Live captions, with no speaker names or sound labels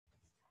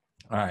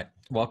All right.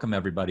 Welcome,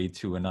 everybody,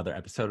 to another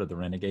episode of the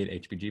Renegade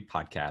HPG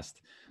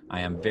podcast. I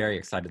am very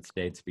excited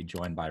today to be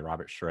joined by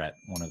Robert Charrette,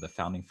 one of the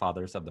founding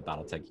fathers of the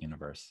BattleTech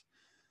universe.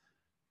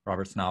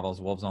 Robert's novels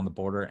Wolves on the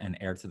Border and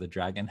Heir to the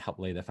Dragon helped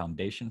lay the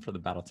foundation for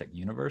the BattleTech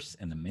universe,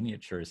 and the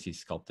miniatures he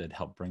sculpted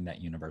helped bring that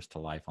universe to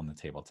life on the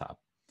tabletop.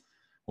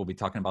 We'll be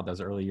talking about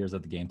those early years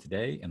of the game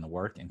today and the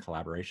work and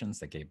collaborations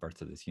that gave birth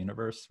to this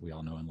universe we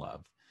all know and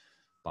love.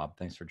 Bob,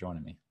 thanks for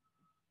joining me.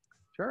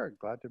 Sure,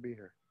 glad to be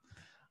here.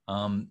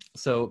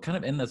 So kind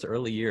of in those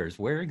early years,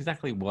 where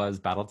exactly was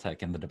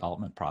BattleTech in the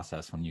development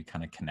process when you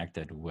kind of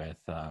connected with,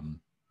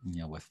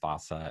 with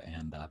FASA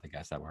and the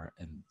guys that were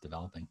in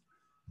developing?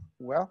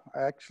 Well,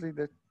 actually,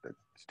 that's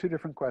two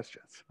different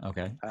questions.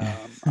 Okay.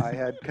 I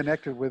had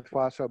connected with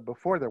FASA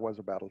before there was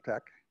a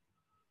BattleTech.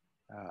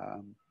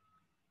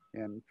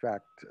 In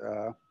fact,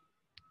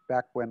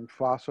 back when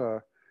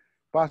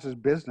FASA's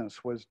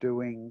business was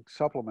doing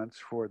supplements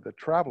for the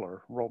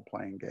Traveler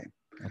role-playing game.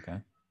 Okay.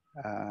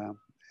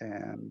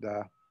 And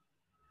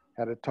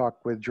had a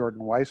talk with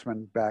Jordan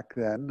Weissman back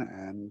then,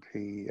 and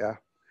he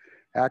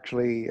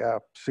actually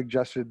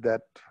suggested that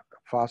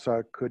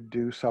FASA could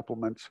do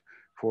supplements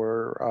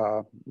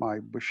for my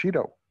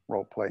Bushido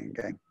role-playing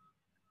game.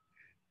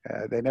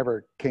 They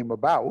never came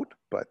about,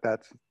 but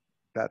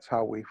that's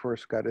how we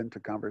first got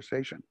into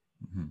conversation.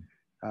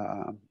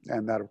 Mm-hmm.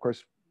 And that, of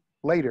course,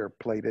 later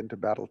played into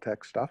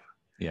BattleTech stuff.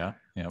 Yeah,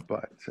 yeah.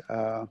 But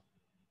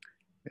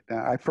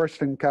I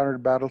first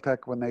encountered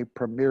BattleTech when they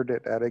premiered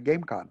it at a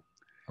GameCon.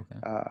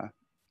 Okay.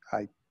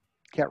 I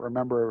can't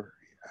remember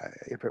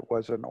if it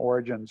was an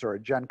Origins or a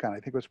Gen Con. I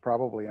think it was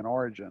probably an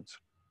Origins.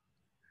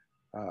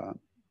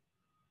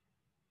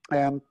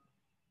 And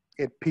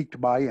it piqued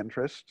my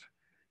interest.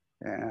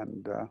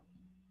 And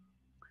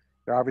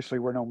there obviously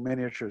were no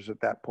miniatures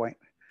at that point.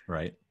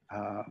 Right.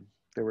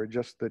 There were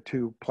just the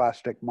two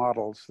plastic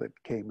models that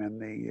came in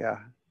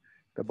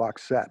the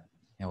box set.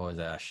 Yeah, what was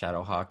that, a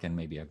Shadowhawk and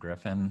maybe a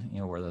Griffin?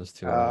 Were those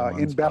two?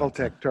 In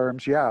BattleTech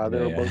terms, yeah, they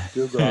were both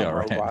Dugong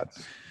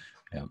robots.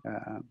 Yeah.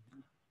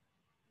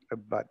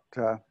 But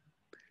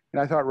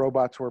I thought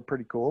robots were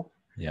pretty cool.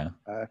 Yeah.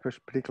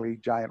 Particularly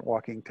giant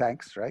walking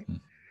tanks, right?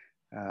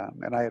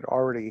 And I had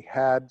already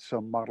had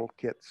some model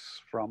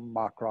kits from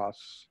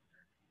Macross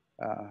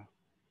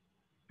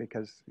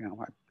because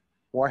my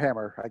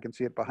Warhammer, I can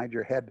see it behind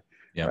your head,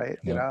 right?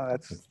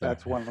 Yep.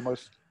 That's one of the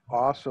most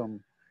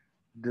awesome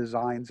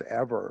designs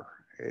ever.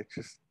 It's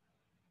just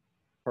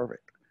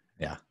perfect.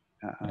 Yeah.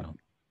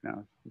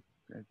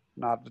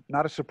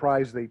 Not a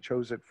surprise they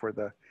chose it for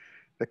the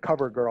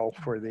cover girl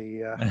for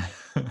the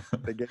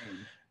the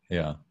game.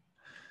 Yeah.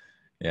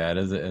 Yeah, it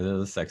is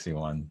a sexy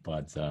one,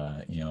 but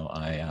I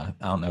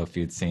don't know if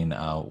you'd seen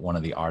one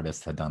of the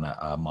artists had done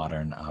a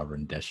modern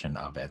rendition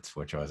of it,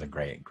 which was a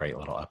great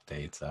little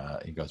update.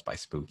 He goes by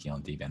Spooky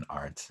on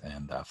DeviantArt,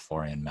 and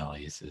Florian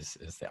Mellies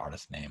is the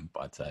artist name.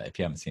 But if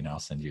you haven't seen it,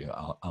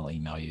 I'll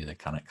email you the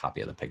kind of copy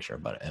of the picture.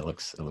 But it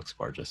looks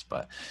gorgeous.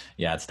 But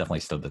yeah, it's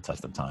definitely stood the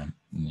test of time.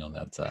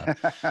 That's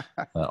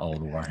that old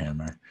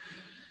Warhammer.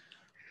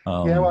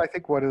 Yeah, well, I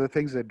think one of the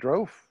things that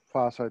drove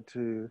FASA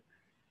to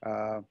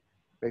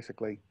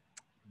basically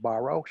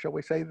borrow, shall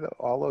we say,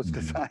 all those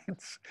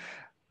designs,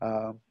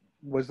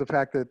 was the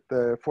fact that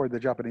for the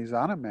Japanese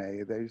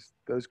anime,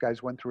 those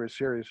guys went through a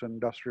serious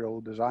industrial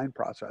design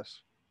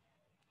process.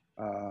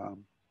 I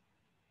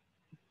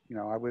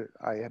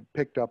had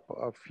picked up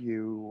a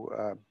few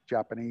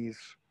Japanese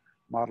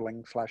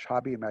modeling /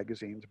 hobby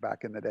magazines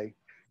back in the day,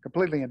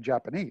 completely in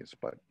Japanese,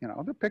 but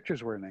the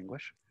pictures were in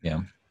English.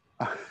 Yeah.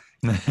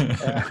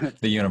 The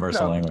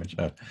universal language.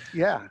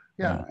 Yeah,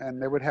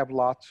 and they would have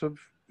lots of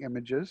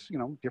images,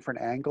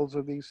 different angles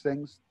of these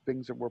things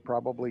that were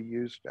probably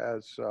used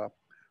as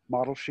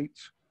model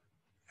sheets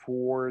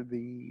for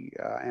the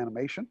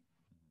animation.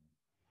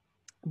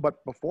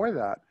 But before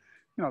that,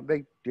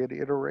 they did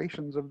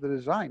iterations of the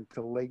design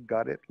till they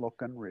got it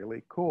looking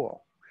really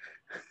cool.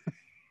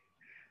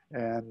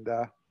 And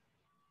that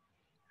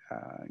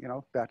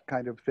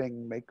kind of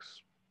thing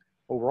makes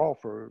overall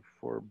for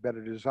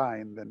better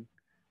design than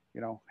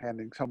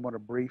handing someone a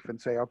brief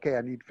and say, okay,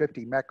 I need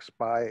 50 mechs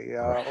by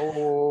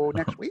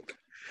next week.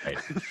 Right.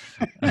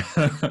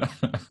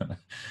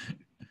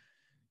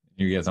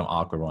 You get some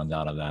awkward ones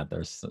out of that.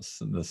 There's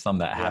some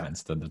that haven't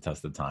stood the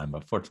test of time,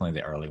 but fortunately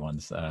the early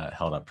ones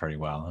held up pretty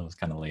well. It was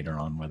kind of later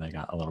on where they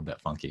got a little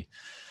bit funky.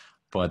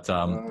 But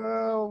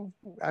well,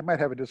 I might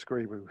have a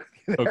disagreement with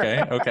you.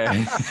 Okay.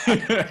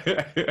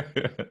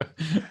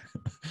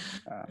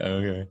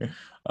 Okay.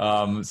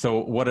 So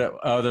what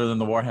other than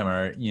the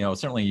Warhammer,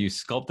 certainly you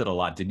sculpted a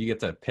lot. Did you get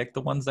to pick the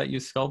ones that you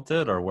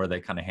sculpted, or were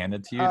they kind of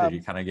handed to you? Did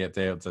you kind of get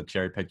to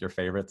cherry pick your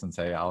favorites and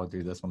say, I'll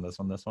do this one, this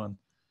one, this one?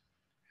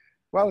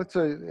 Well,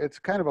 it's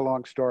kind of a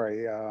long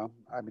story.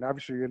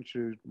 Obviously you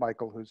introduced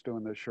Michael, who's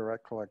doing the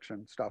Charrette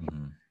collection stuff.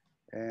 Mm-hmm.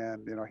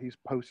 And, he's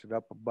posted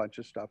up a bunch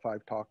of stuff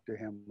I've talked to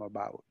him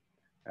about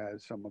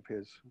as some of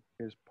his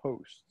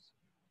posts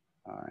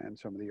and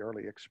some of the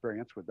early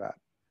experience with that.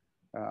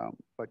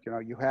 But,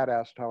 you had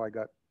asked how I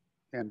got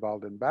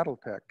involved in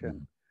BattleTech.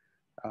 And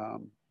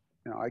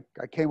I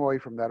came away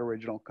from that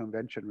original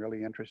convention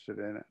really interested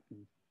in it.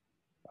 And,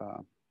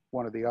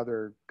 one of the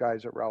other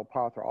guys at Ral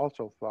Partha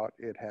also thought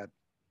it had,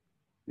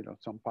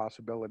 some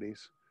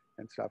possibilities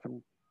and stuff.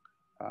 And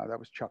that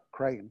was Chuck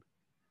Crane.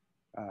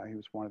 He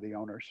was one of the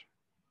owners.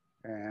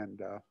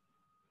 And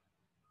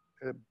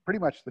pretty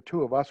much the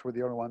two of us were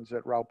the only ones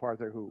at Ral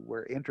Partha who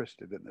were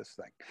interested in this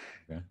thing.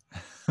 Okay.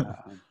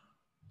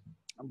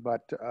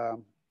 But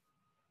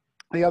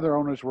the other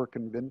owners were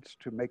convinced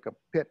to make a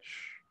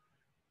pitch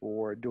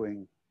for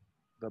doing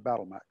the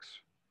battle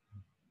mechs.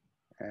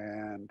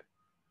 And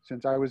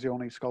since I was the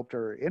only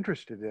sculptor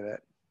interested in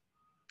it,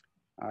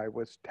 I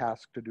was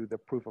tasked to do the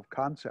proof of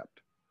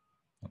concept.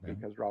 Okay.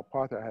 Because Ral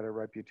Partha had a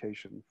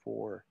reputation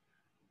for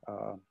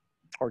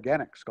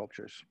organic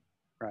sculptures,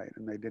 right?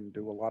 And they didn't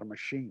do a lot of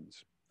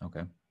machines.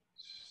 Okay.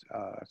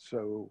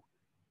 So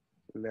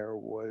there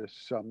was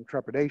some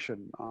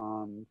trepidation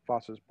on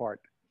FASA's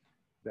part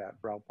that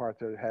Ral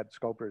Partha had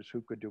sculptors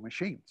who could do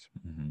machines.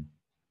 Mm-hmm.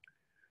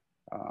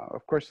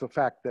 Of course, the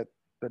fact that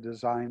the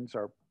designs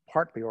are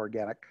partly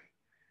organic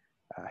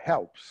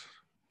helps.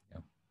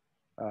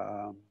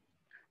 Yeah.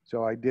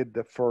 So I did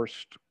the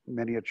first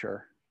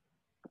miniature,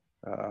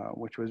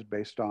 which was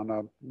based on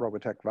a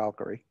Robotech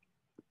Valkyrie.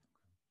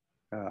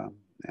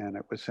 And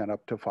it was sent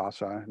up to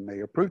FASA and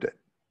they approved it.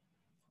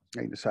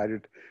 They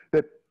decided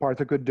that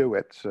Partha could do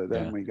it. So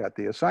then we got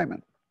the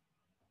assignment.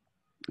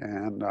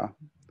 And,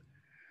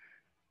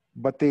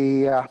 but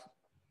the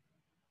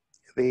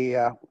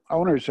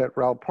owners at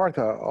Ral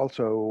Partha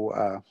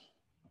also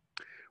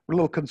were a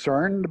little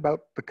concerned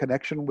about the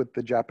connection with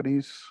the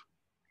Japanese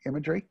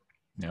imagery.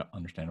 Yeah,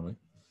 understandably.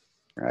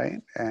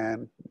 Right.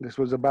 And this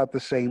was about the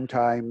same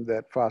time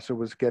that FASA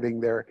was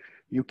getting their,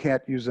 you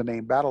can't use the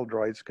name battle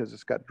droids because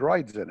it's got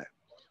droids in it.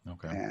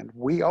 Okay. And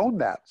we own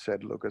that,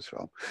 said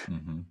Lucasfilm.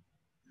 Mm-hmm.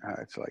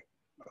 It's like,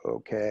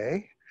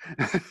 okay.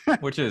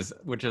 which is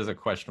a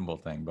questionable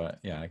thing, but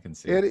yeah, I can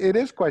see it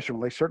is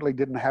questionable. They certainly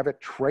didn't have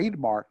it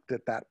trademarked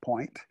at that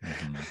point.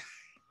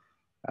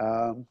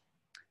 Mm-hmm.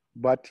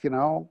 But,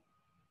 a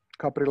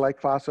company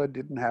like FASA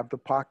didn't have the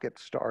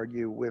pockets to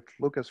argue with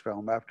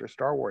Lucasfilm after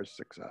Star Wars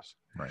success.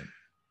 Right.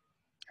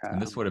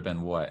 And this would have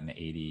been what, in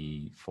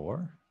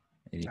 84,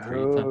 83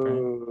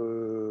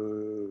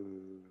 timeframe?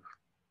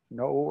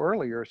 No,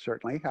 earlier,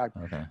 certainly.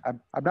 Okay.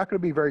 I'm not going to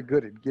be very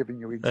good at giving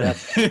you exact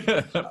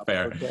stuff.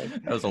 Fair. Okay?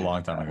 That was a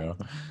long time ago.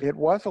 It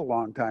was a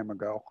long time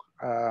ago.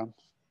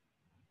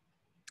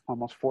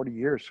 Almost 40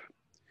 years.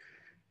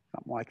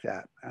 Something like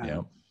that.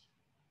 Yep.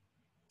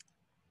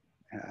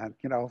 And,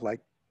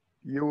 like,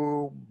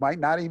 you might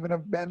not even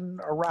have been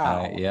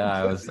around. Yeah,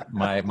 I was.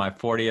 My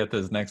 40th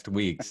is next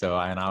week, so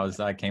I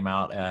came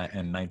out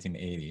in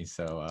 1980.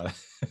 So,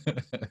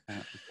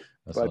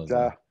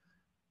 but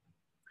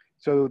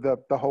so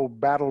the whole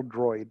battle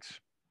droids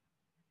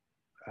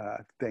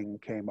thing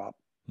came up,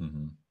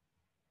 mm-hmm.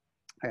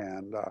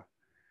 And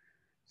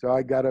so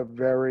I got a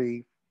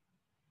very,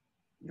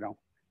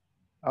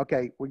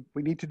 okay,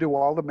 we need to do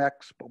all the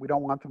mechs, but we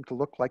don't want them to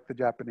look like the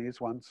Japanese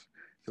ones.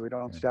 So we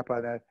don't step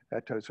on that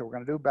toe. So we're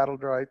going to do battle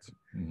droids,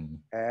 mm-hmm.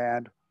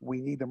 And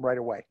we need them right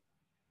away.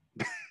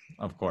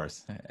 Of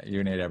course,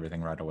 you need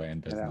everything right away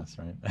in business,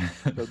 right?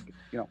 So,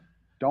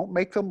 don't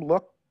make them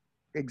look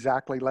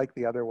exactly like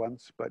the other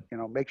ones, but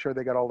make sure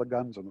they got all the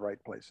guns in the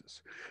right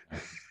places.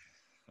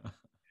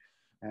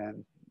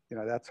 And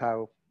that's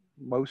how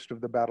most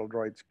of the battle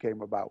droids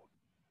came about.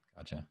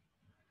 Gotcha.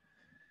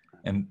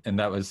 And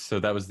that was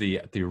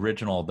the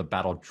original, the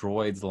battle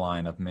droids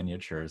line of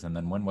miniatures. And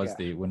then when was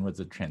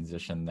the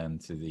transition then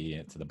to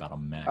the battle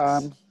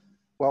mechs?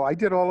 Well, I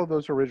did all of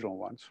those original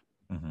ones.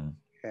 Mm-hmm.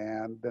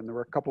 And then there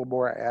were a couple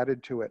more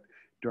added to it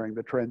during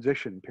the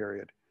transition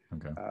period.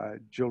 Okay.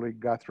 Julie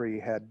Guthrie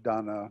had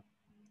done a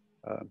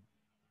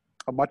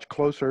much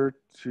closer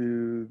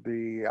to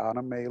the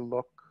anime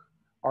look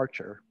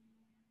Archer,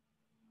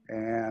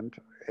 and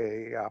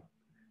a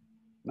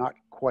not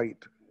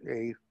quite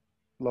a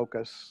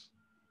Locus,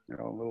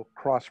 a little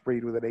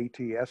crossbreed with an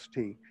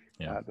AT-ST,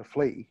 the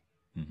Flea.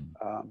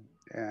 Mm-hmm.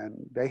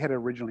 And they had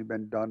originally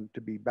been done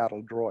to be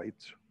battle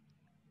droids,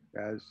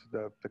 as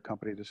the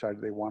company decided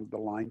they wanted the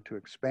line to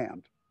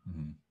expand,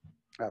 mm-hmm.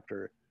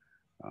 after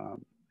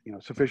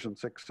sufficient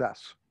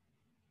success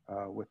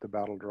with the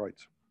battle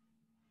droids.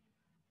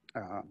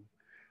 I'm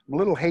a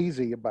little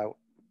hazy about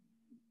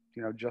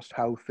just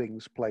how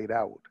things played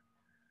out,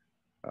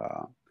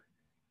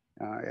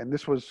 and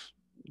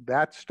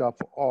that stuff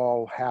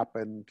all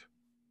happened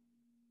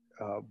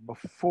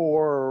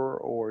before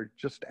or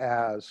just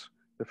as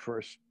the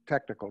first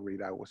technical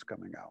readout was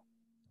coming out.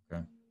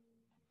 Okay.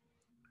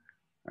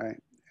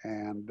 Right.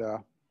 And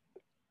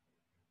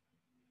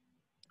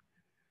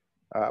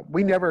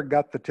we never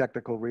got the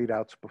technical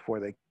readouts before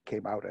they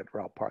came out at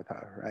Ral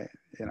Partha, right?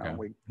 Okay.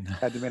 We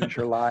had the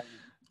miniature line.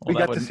 Well, we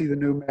got to see the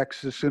new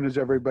mechs as soon as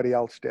everybody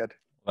else did.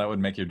 That would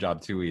make your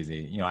job too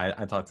easy.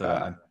 I talked to,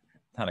 I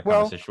had a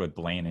conversation with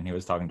Blaine, and he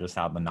was talking just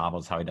about the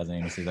novels, how he doesn't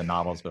even see the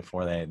novels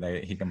before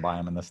he can buy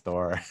them in the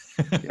store.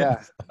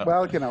 Yeah. So.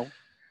 Well,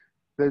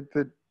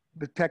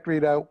 the tech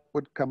readout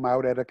would come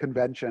out at a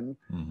convention,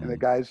 Mm-hmm. and the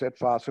guys at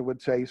FASA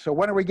would say, "So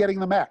when are we getting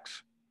the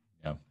mechs?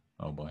 Yeah.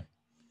 Oh boy.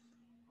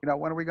 You know,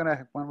 when are we gonna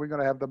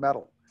have the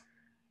metal?"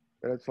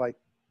 And it's like,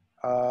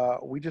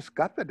 we just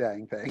got the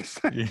dang things.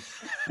 Yeah.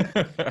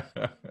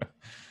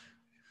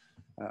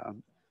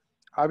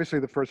 Obviously,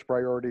 the first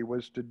priority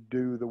was to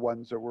do the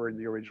ones that were in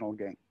the original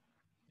game.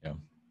 Yeah.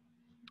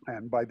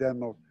 And by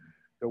then,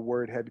 the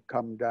word had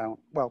come down.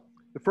 Well,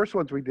 the first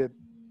ones we did,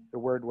 the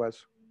word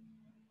was,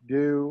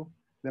 do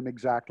them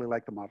exactly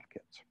like the model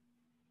kits,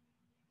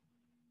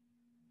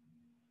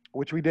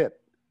 which we did,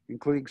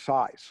 including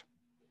size.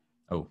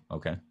 Oh,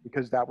 okay.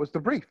 Because that was the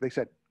brief. They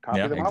said, copy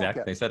Yeah, the model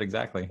exactly. kit. They said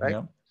exactly. Right?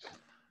 Yeah.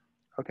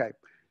 Okay.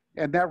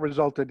 And that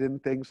resulted in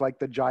things like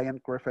the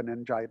giant griffin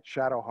and giant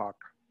shadowhawk,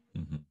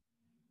 Mm-hmm.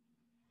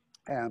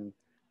 and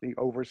the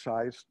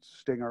oversized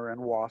stinger and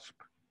wasp.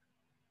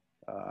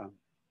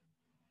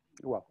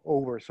 Well,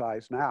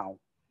 oversized now,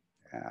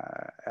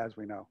 as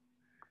we know.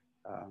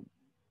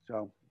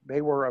 So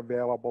they were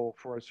available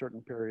for a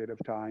certain period of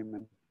time.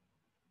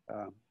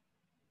 And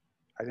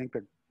I think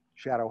the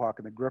shadowhawk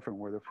and the griffin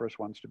were the first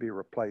ones to be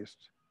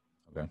replaced.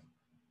 Okay.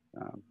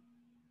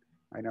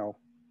 I know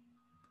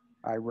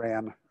I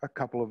ran a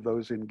couple of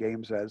those in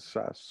games as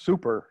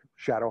Super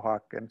Shadowhawk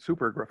and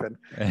Super Griffin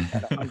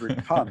at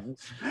 100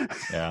 tons.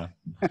 Yeah.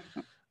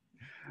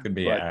 Could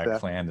be But, a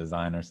clan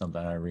design or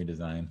something, a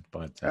redesign.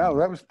 But oh,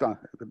 that was done.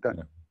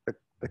 Yeah.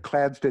 The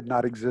clads did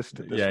not exist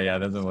at this yeah, point. yeah,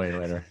 that's way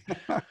later.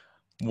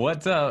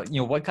 What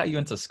what got you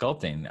into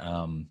sculpting?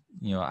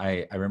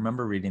 I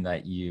remember reading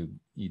that you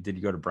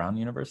go to Brown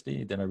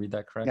University. Did I read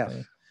that correctly?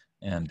 Yes.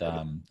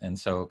 And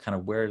so kind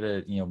of where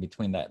did,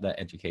 between that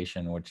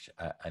education, which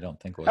I don't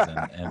think was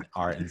in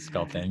art and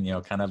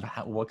sculpting, kind of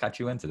what got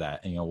you into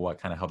that? What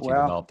kind of helped you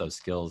develop those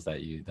skills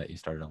that you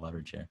started to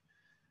leverage here?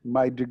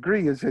 My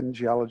degree is in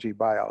geology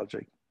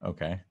biology.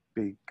 Okay.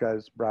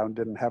 Because Brown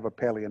didn't have a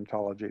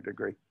paleontology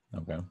degree.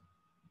 Okay.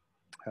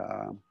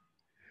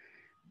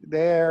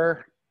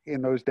 There,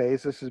 in those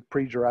days, this is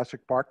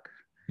pre-Jurassic Park.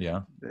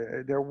 Yeah.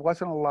 There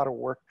wasn't a lot of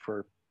work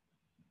for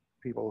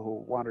people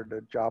who wanted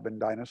a job in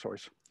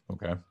dinosaurs.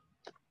 Okay.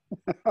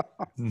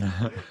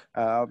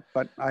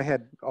 But I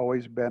had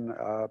always been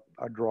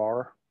a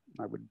drawer.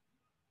 I would,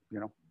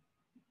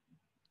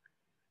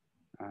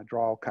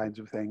 draw all kinds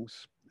of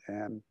things.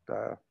 And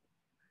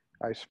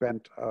I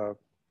spent, out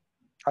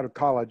of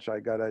college, I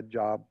got a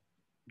job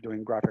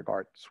doing graphic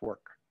arts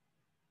work.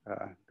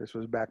 This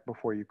was back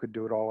before you could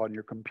do it all on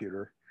your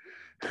computer.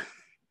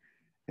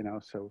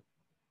 So,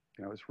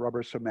 it's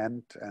rubber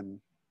cement and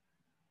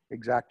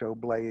X-Acto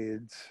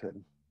blades,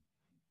 and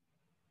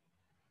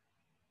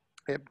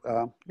it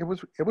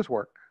was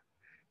work.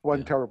 It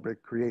wasn't terribly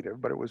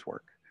creative, but it was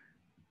work.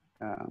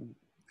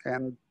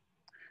 And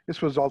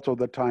this was also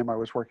the time I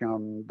was working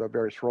on the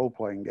various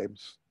role-playing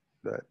games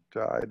that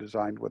I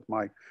designed with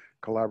my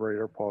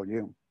collaborator Paul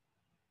Hume,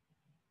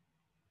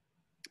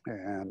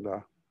 and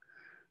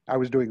I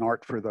was doing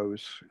art for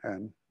those,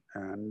 and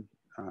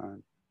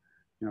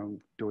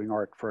doing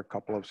art for a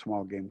couple of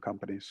small game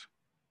companies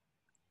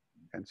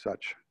and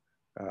such.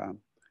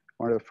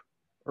 One of the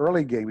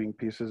early gaming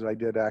pieces I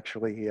did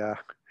actually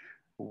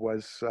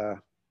was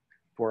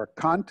for a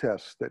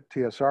contest that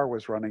TSR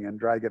was running in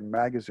Dragon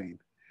Magazine.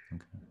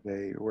 Okay.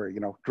 They were,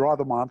 draw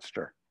the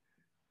monster,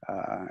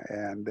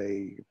 and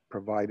they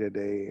provided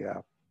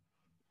a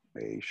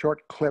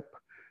short clip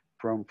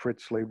from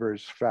Fritz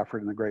Lieber's Fafhrd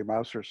and the Grey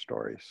Mouser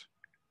stories,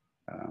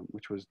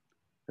 which was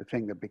the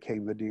thing that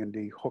became the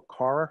D&D hook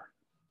horror.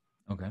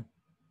 Okay.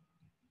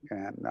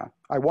 And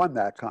I won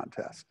that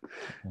contest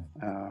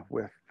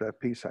with the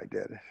piece I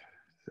did.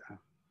 So.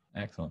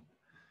 Excellent.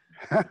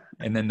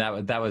 And then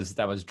that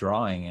was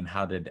drawing. And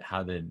how did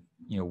when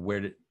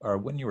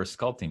you were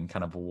sculpting,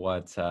 kind of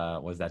what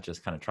was that,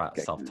 just kind of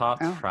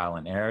self-taught, trial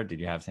and error? Did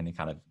you have any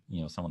kind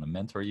of someone to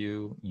mentor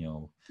you?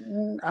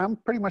 I'm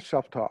pretty much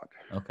self-taught.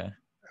 Okay.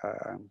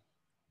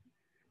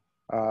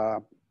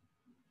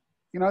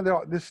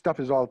 This stuff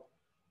is all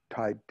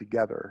tied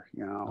together.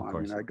 Of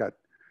course. I mean, I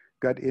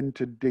got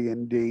into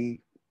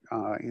D&D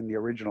in the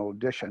original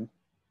edition.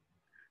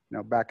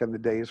 Back in the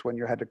days when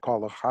you had to call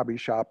the hobby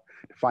shop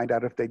to find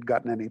out if they'd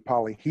gotten any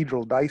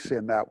polyhedral dice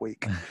in that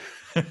week.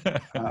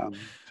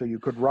 So you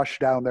could rush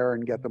down there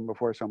and get them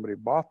before somebody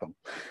bought them.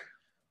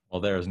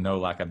 Well, there is no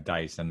lack of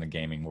dice in the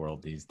gaming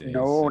world these days.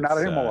 No, not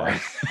anymore.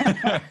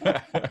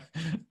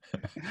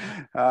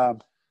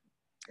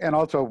 And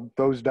also,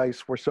 those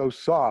dice were so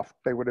soft,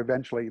 they would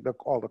eventually,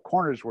 all the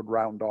corners would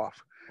round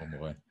off. Oh,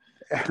 boy.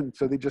 And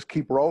so they just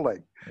keep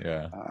rolling.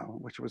 Yeah.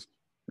 Which was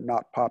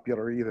not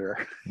popular either.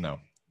 No,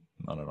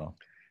 not at all.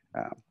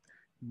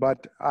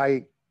 But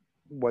I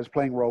was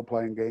playing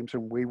role-playing games,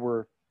 and we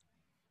were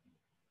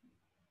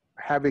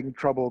having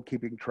trouble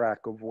keeping track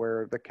of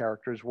where the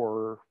characters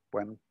were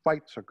when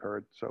fights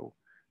occurred. So,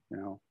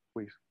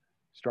 we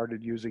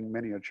started using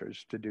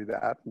miniatures to do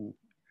that. And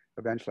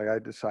eventually I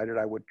decided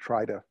I would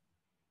try to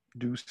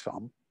do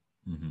some.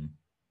 Mm-hmm.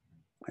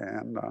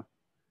 And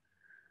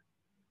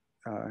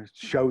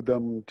showed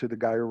them to the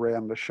guy who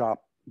ran the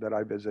shop that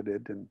I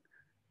visited, and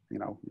you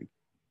know, he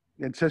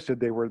insisted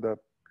they were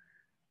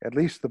at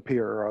least the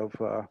peer of,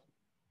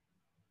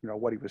 you know,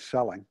 what he was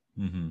selling.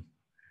 Mm-hmm.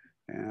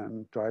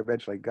 And so I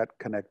eventually got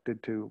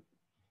connected to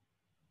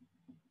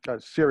a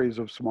series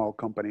of small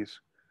companies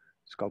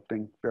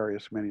sculpting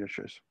various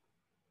miniatures.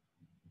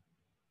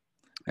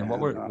 And what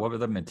were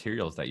the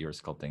materials that you were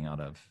sculpting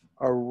out of?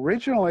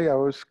 Originally, I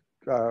was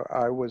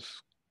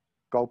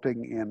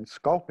sculpting in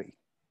Sculpey,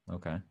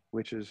 Okay.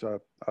 which is a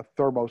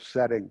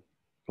thermosetting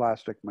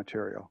plastic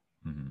material.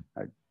 Mm-hmm.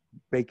 I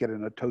bake it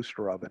in a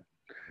toaster oven.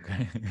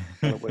 Okay.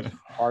 Well, it was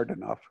hard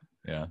enough.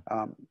 Yeah.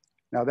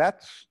 Now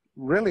that's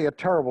really a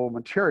terrible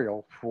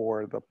material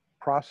for the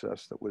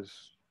process that was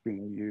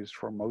being used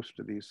for most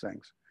of these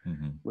things,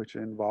 Mm-hmm. which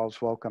involves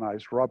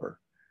vulcanized rubber.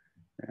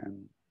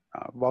 And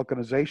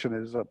vulcanization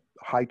is a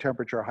high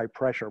temperature, high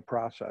pressure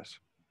process,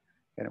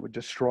 and it would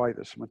destroy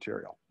this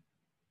material.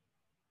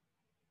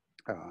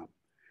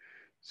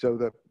 So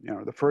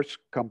the first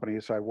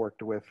companies I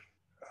worked with,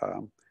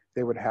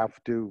 they would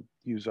have to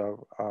use a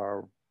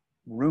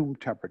room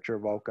temperature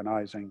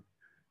vulcanizing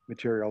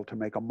material to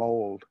make a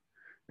mold,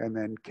 and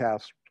then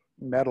cast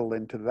metal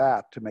into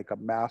that to make a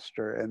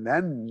master, and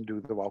then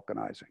do the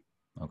vulcanizing.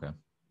 Okay.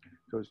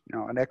 So it's, you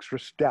know, an extra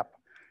step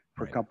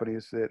for Right.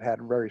 companies that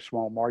had very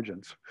small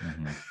margins.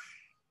 Mm-hmm.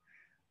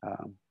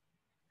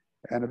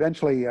 And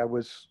eventually I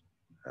was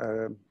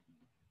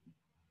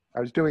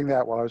doing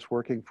that while I was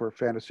working for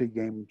Fantasy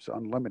Games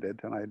Unlimited,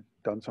 and I'd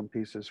done some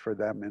pieces for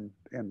them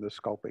in the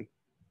Sculpey.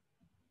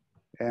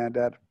 And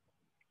at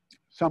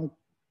some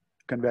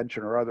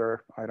convention or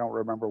other, I don't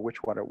remember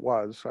which one it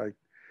was, I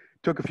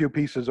took a few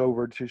pieces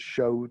over to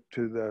show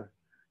to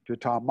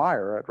Tom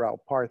Meyer at Ral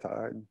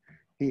Partha, and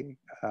he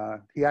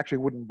actually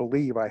wouldn't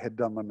believe I had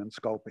done them in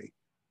Sculpey.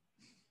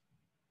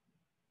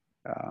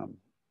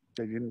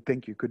 They didn't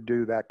think you could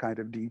do that kind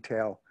of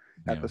detail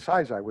at the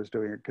size I was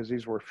doing it, because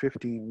these were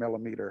 15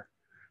 millimeter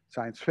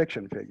science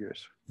fiction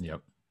figures.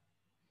 Yep.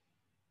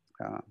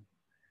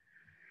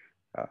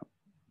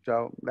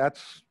 So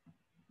that's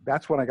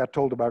when I got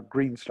told about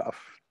green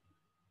stuff,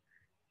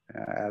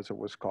 as it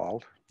was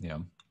called. Yeah.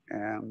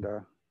 And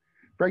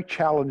very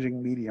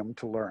challenging medium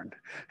to learn.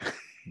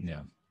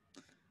 Yeah.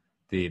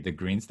 The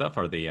green stuff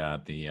or the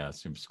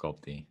Super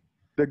Sculpty?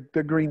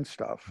 The green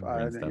stuff.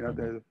 Green stuff, you know,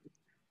 okay.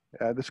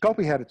 the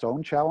Sculpey had its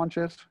own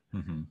challenges.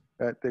 Mm-hmm.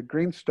 The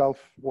green stuff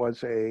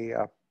was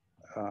a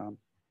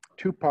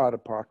two-part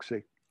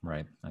epoxy,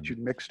 Right. that you'd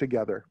mix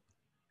together,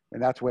 and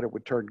that's when it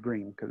would turn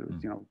green, because it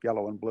was, you know,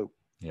 yellow and blue.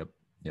 Yep.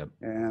 Yep.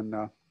 And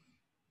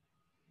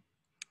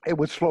it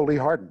would slowly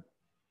harden.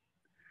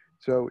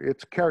 So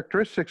its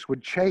characteristics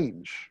would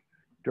change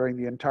during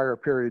the entire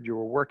period you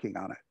were working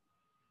on it.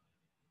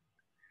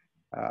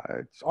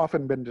 It's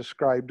often been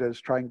described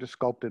as trying to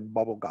sculpt in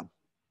bubble gum.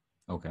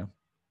 Okay.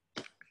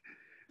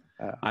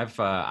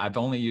 I've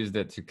only used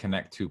it to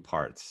connect two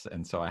parts,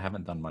 and so I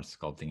haven't done much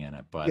sculpting in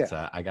it. But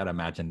Yeah. I gotta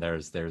imagine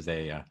there's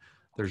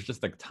there's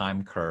just a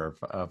time curve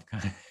of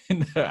kind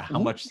of how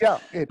much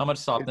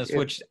softness.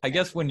 Which I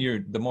guess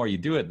the more you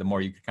do it, the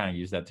more you can kind of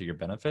use that to your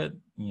benefit.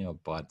 You know,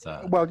 but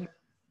well,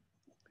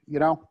 you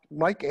know,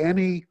 like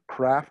any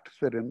craft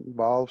that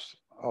involves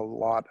a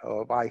lot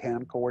of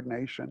eye-hand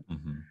coordination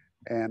mm-hmm.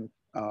 and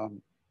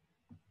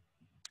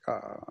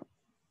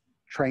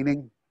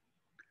training.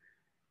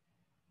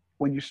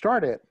 When you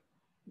start it,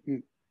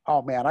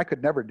 oh man, I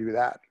could never do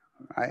that,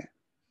 right?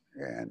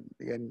 And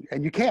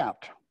you can't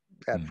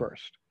at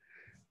first,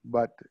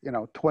 but you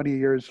know, 20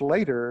 years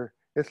later,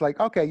 it's like,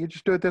 okay, you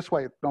just do it this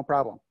way, no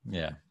problem.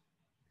 Yeah.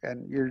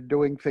 And you're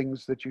doing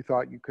things that you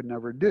thought you could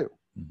never do.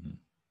 Mm-hmm.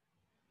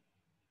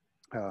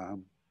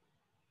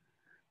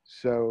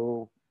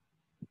 So,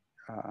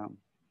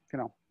 you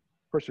know,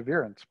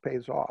 perseverance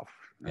pays off.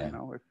 Yeah. You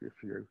know,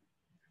 if you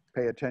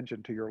pay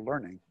attention to your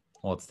learning.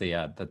 Well, it's the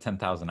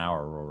 10,000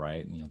 hour rule,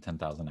 right? You know,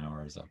 10,000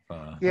 hours of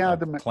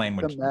playing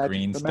with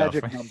green stuff.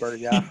 The magic number,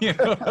 yeah. You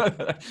know,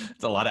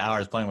 it's a lot of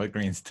hours playing with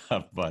green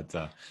stuff, but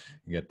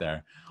you get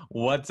there.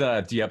 What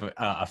do you have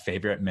a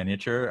favorite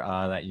miniature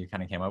that you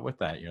kind of came up with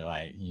that you're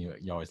like you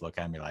always look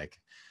at me like,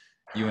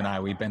 you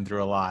and we've been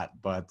through a lot,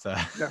 but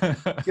yeah.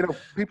 You know,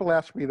 people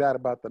ask me that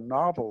about the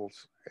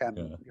novels, and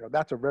you know,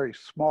 that's a very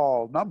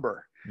small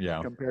number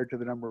compared to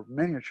the number of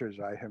miniatures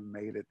I have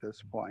made at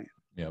this point.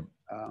 Yep.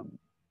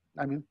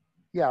 I mean,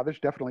 yeah, there's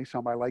definitely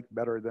some I like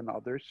better than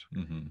others,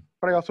 mm-hmm.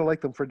 but I also like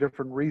them for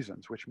different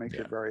reasons, which makes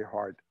it very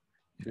hard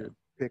to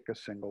pick a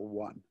single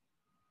one.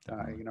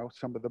 You know,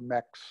 some of the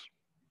mechs,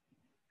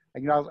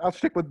 and you know, I'll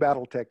stick with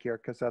BattleTech here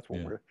because that's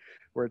what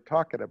we're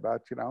talking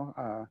about. You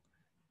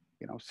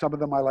know, some of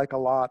them I like a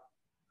lot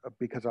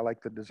because I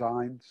like the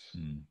designs,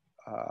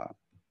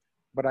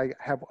 but I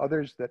have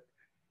others that,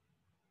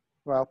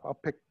 well,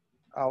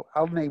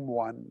 I'll name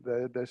one.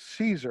 The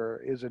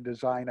Caesar is a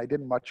design I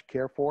didn't much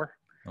care for.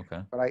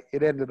 Okay. But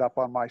it ended up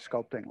on my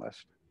sculpting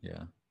list.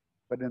 Yeah.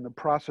 But in the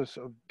process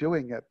of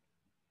doing it,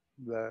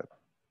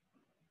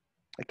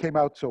 it came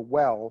out so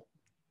well,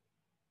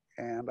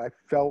 and I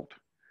felt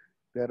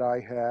that I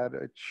had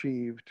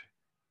achieved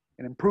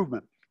an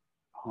improvement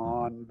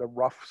on the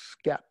rough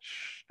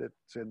sketch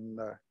that's in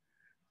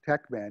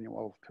tech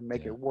manual to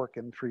make Yeah. it work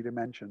in 3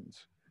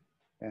 dimensions.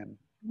 And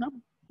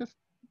just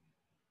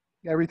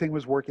everything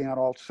was working on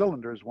all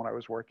cylinders when I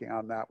was working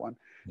on that one.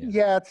 Yeah.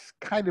 Yeah, it's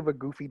kind of a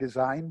goofy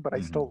design, but I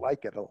Mhm. still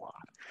like it a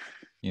lot.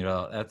 You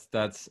know,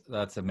 that's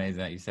amazing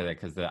that you say that,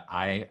 because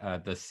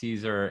the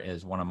Caesar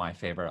is one of my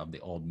favorite of the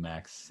old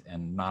mechs,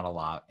 and not a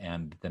lot,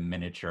 and the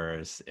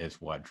miniatures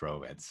is what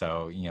drove it.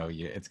 So, you know,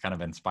 it's kind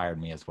of inspired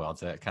me as well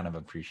to kind of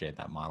appreciate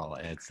that model.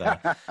 It's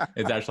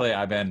actually,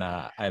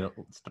 I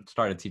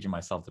started teaching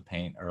myself to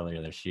paint earlier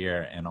this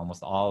year, and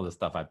almost all of the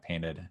stuff I've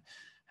painted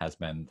has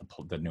been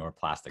the newer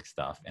plastic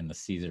stuff, and the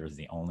Caesar is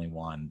the only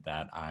one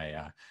that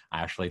I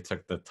actually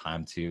took the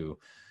time to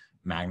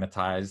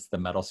magnetize the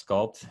metal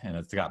sculpt, and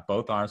it's got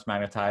both arms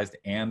magnetized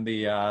and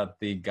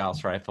the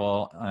Gauss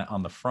rifle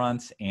on the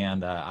front,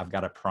 and I've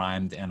got it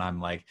primed, and I'm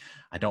like,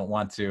 I don't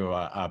want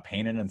to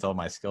paint it until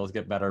my skills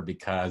get better,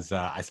 because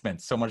I spent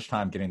so much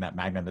time getting that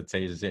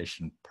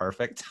magnetization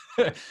perfect,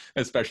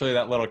 especially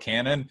that little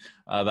cannon,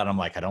 that I'm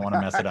like, I don't want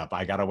to mess it up.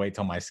 I gotta wait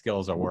till my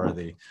skills are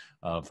worthy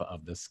of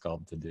this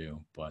sculpt to do.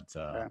 But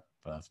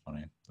that's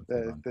funny.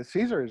 The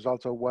Caesar is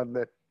also one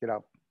that, you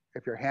know,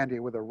 if you're handy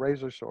with a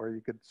razor saw,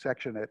 you could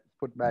section it,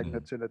 put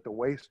magnets in at the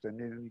waist, and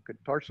you could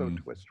torso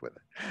twist with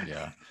it.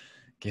 Yeah,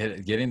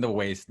 getting the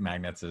waist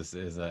magnets is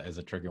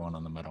a tricky one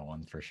on the metal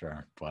one for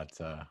sure. But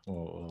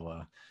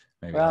we'll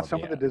maybe. Well,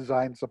 some of the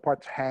designs, the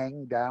parts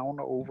hang down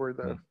over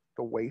the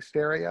waist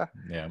area,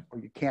 or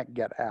you can't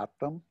get at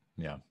them.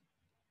 Yeah.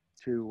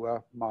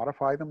 To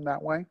modify them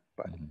that way,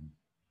 but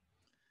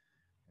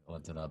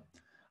let's it up.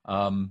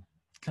 Kind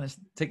of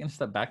taking a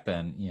step back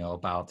then, you know,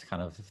 about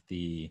kind of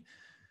the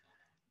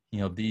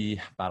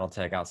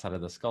BattleTech outside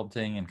of the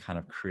sculpting and kind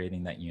of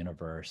creating that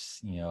universe.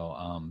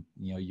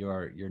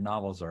 Your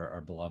novels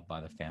are beloved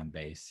by the fan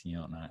base. You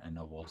know, and I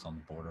know Wolves on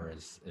the Border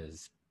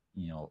is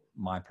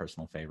my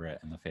personal favorite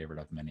and the favorite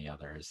of many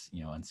others.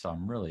 You know, and so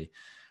I'm really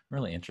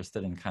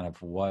interested in kind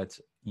of what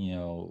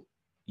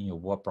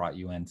what brought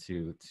you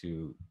into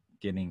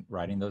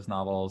writing those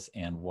novels,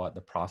 and what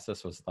the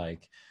process was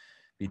like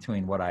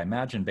between what I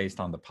imagined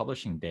based on the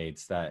publishing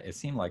dates, that it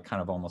seemed like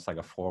kind of almost like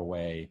a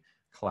 4-way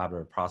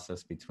collaborative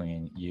process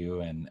between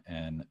you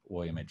and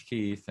William H.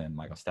 Keith and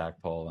Michael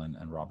Stackpole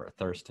and Robert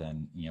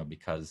Thurston,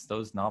 because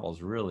those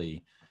novels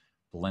really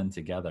blend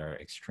together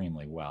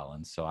extremely well.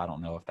 And so I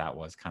don't know if that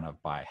was kind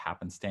of by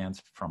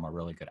happenstance from a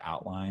really good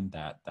outline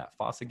that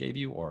FASA gave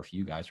you, or if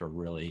you guys were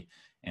really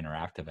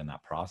interactive in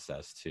that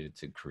process to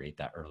create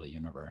that early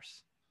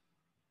universe.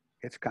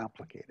 It's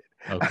complicated.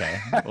 Okay,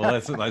 well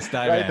let's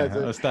dive in.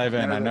 Let's dive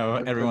in. I know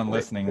everyone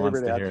listening wants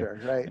to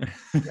hear. Right.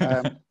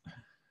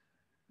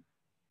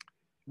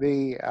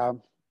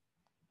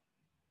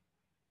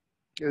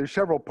 There's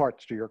several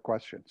parts to your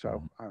question,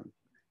 so I'm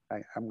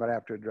going to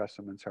have to address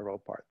them in several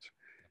parts.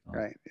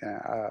 Right.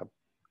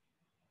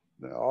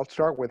 I'll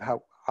start with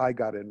how I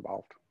got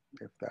involved,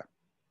 if that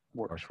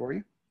works for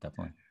you.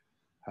 Definitely.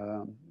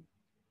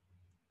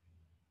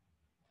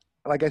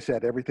 Like I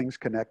said, everything's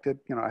connected.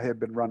 You know, I had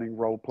been running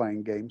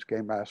role-playing games,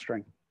 game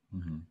mastering,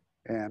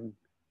 and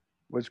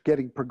was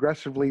getting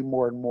progressively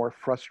more and more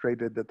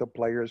frustrated that the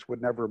players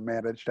would never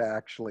manage to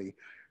actually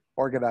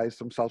organize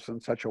themselves in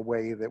such a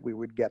way that we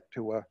would get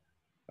to a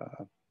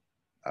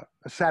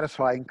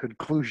satisfying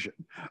conclusion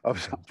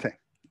of something.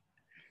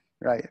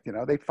 Right. You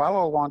know, they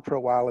follow along for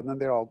a while, and then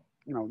they're all,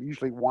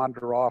 usually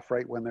wander off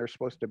right when they're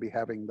supposed to be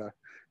having the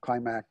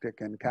climactic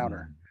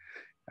encounter.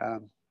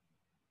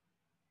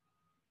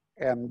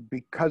 And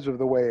because of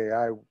the way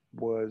I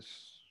was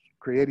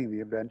creating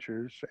the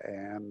adventures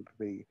and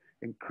the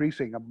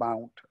increasing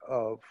amount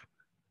of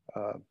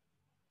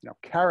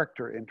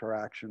character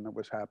interaction that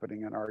was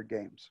happening in our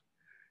games,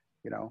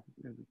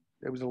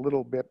 it was a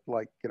little bit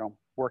like,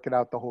 working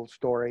out the whole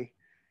story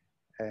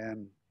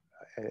and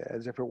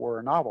as if it were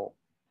a novel,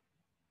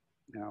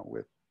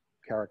 with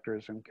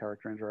characters and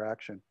character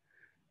interaction,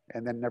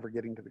 and then never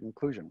getting to the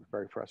conclusion. It was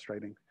very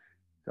frustrating.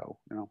 So,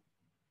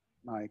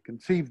 I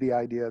conceived the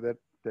idea that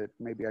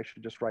maybe I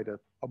should just write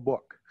a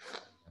book.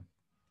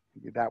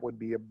 That would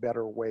be a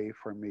better way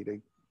for me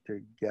to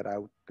get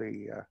out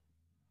the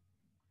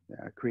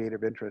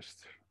creative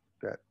interest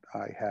that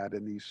I had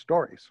in these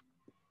stories.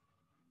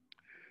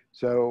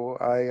 So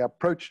I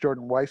approached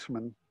Jordan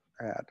Weissman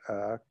at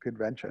a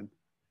convention.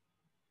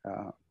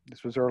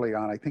 This was early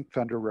on. I think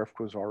Thunder Rift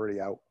was already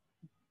out.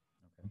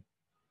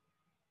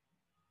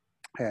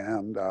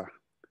 And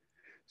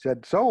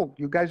said, "So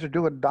you guys are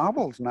doing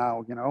novels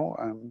now,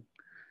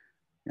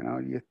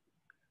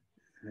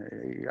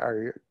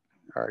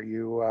 are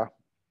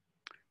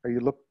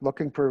you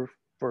looking for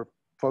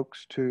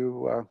folks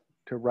to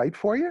write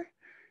for you?"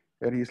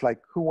 And he's like,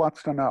 "Who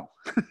wants to know?"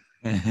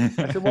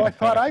 I said, "Well, I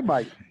thought I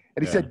might."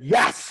 And he said,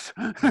 "Yes."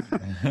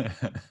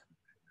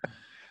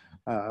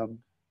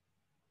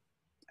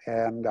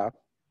 And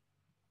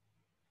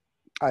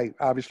I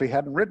obviously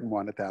hadn't written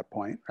one at that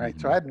point, right?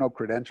 So I had no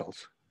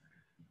credentials.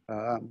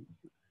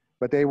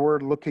 But they were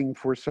looking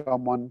for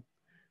someone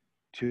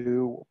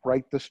to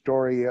write the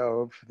story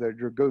of the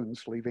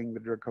Dragoons leaving the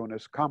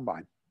Draconis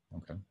Combine.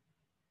 Okay.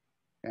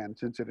 And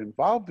since it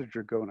involved the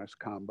Dragoonist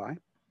Combine,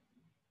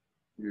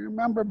 you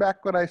remember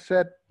back when I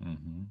said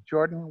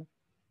Jordan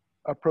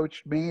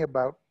approached me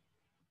about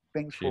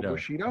things for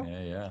Bushido?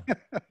 Yeah.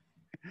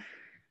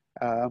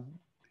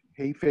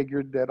 He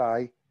figured that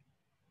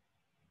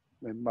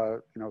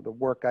the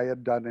work I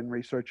had done in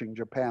researching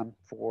Japan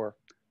for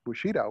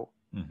Bushido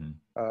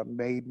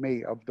made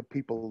me, of the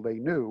people they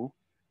knew,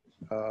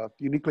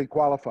 uniquely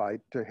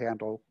qualified to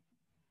handle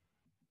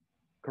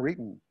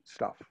Korean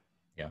stuff.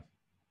 Yeah.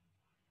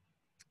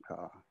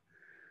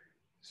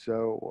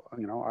 So,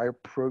 I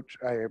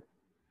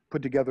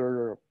put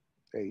together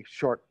a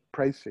short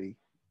précis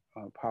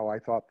of how I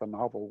thought the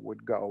novel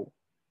would go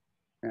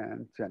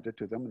and sent it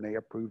to them, and they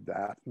approved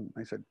that. And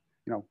I said,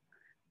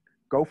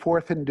 go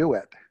forth and do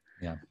it.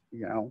 Yeah.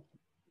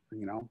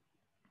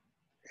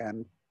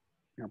 And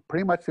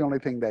pretty much the only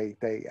thing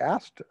they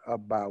asked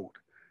about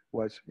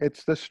was,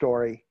 it's the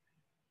story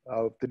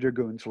of the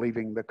Dragoons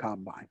leaving the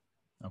Combine.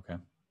 Okay.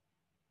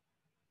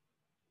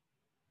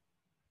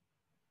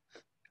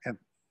 And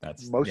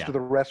most of the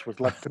rest was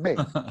left to me.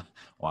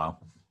 Wow.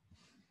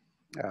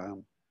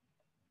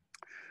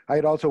 I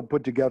had also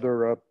put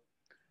together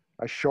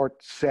a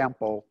short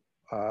sample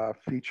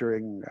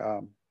featuring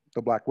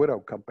the Black Widow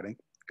Company,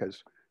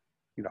 because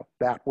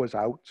that was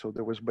out, so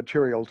there was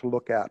material to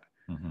look at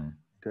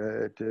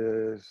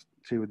to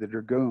see with the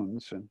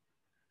Dragoons, and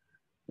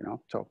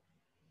so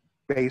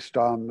based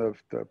on the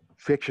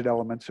fiction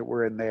elements that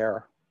were in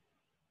there,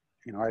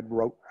 I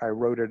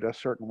wrote it a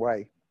certain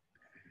way,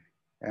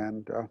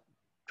 and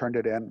turned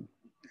it in,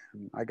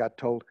 and I got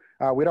told,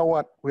 we don't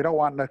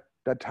want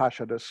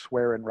Natasha to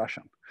swear in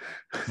Russian.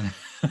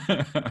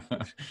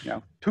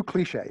 Too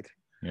cliched.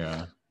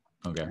 Yeah.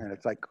 Okay. And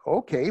it's like,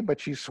 okay,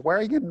 but she's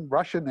swearing in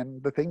Russian in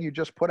the thing you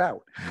just put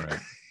out. Right.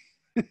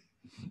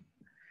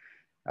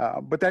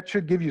 But that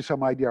should give you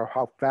some idea of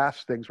how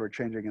fast things were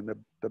changing in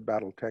the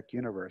BattleTech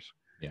universe.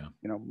 Yeah.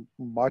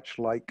 Much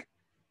like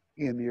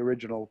in the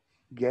original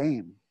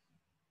game,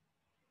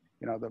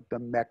 the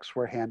mechs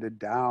were handed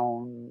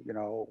down,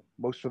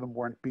 most of them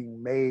weren't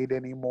being made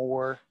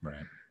anymore.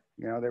 Right.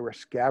 They were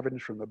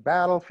scavenged from the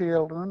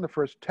battlefield. And then the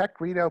first tech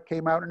readout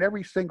came out, and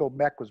every single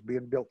mech was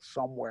being built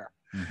somewhere.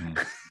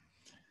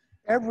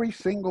 Every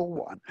single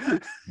one.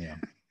 Yeah.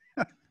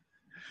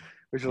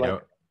 Which is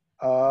like,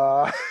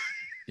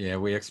 Yeah,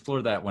 we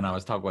explored that when I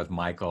was talking with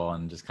Michael,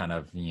 and just kind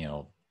of,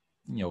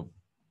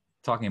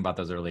 talking about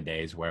those early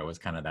days where it was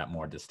kind of that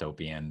more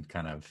dystopian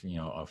kind of,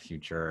 a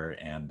future,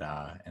 and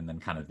then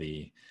kind of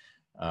the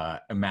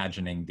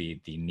imagining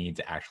the need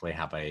to actually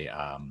have a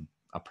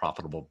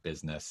profitable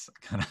business,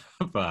 kind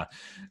of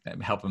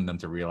helping them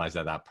to realize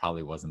that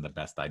probably wasn't the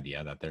best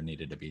idea, that there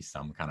needed to be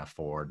some kind of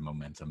forward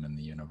momentum in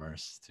the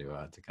universe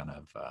to kind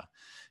of,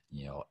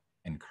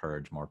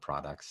 encourage more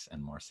products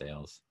and more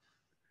sales.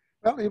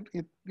 Well,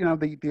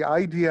 the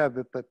idea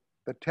that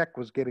the tech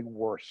was getting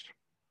worse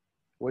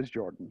was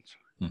Jordan's.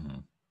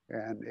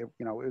 And it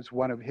was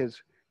one of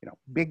his,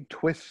 big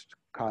twist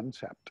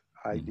concept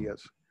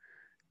ideas.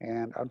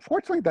 And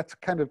unfortunately, that's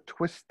kind of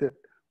twist that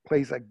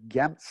plays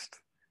against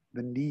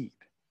the need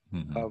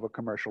of a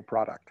commercial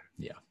product.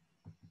 Yeah.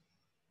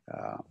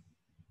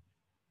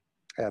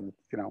 And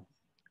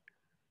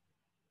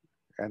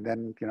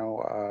then,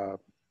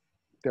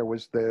 there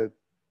was the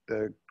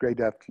Grey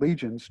Death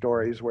Legion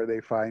stories where they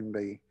find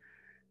the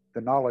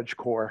knowledge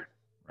core.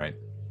 Right.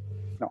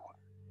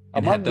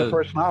 Among the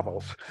first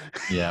novels.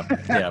 Yeah.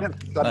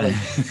 Suddenly,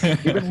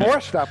 even more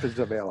stuff is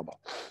available.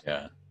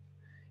 Yeah.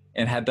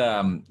 And had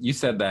you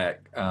said that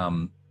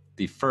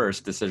the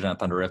first Decision on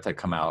Thunder Rift had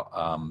come out,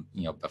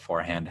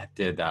 beforehand.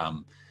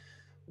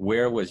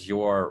 Where was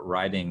your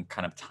writing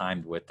kind of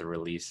timed with the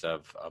release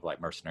of like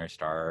Mercenary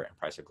Star and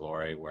Price of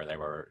Glory, where they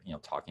were,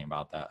 talking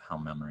about that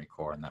Helm Memory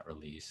Core and that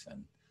release,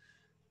 and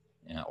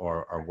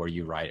or were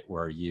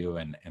you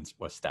and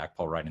was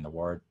Stackpole writing the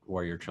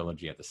Warrior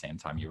trilogy at the same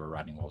time you were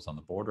writing Wolves on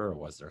the Border, or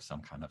was there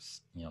some kind of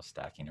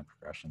stacking or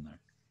progression there?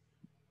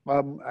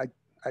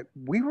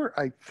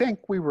 I think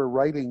we were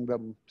writing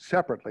them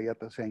separately at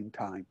the same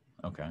time.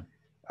 Okay.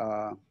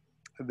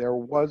 There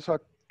was a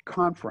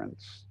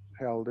conference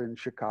held in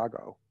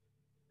Chicago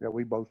that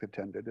we both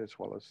attended, as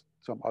well as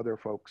some other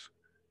folks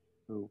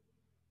who,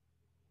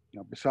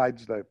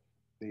 besides the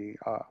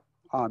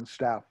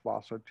on-staff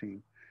FASA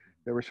team,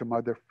 there were some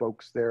other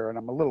folks there, and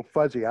I'm a little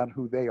fuzzy on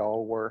who they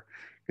all were,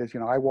 because,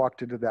 I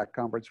walked into that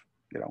conference,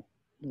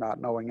 not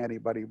knowing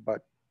anybody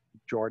but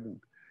Jordan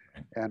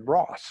and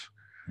Ross.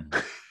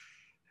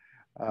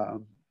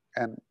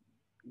 And,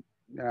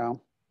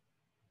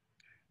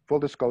 full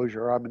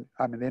disclosure, I'm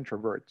an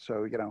introvert,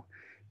 so,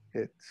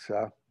 it's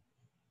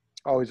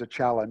always a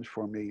challenge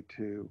for me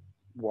to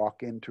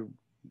walk into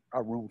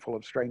a room full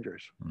of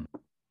strangers.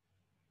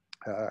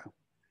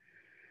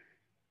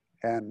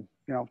 And,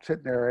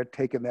 sitting there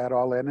taking that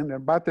all in. And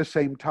about the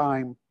same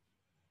time,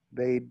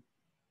 they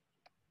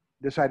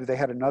decided they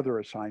had another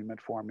assignment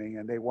for me,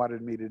 and they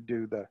wanted me to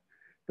do the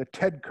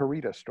Ted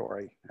Carita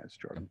story, as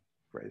Jordan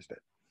phrased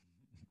it.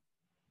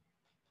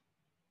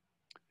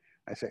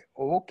 I say,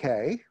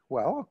 okay,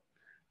 well,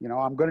 you know,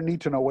 I'm going to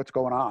need to know what's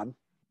going on.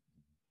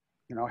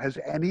 You know, has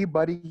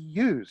anybody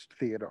used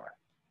Theodore?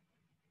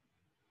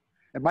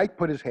 And Mike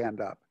put his hand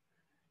up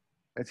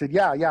and said,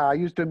 yeah, I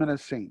used him in a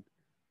scene.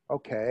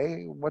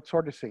 Okay, what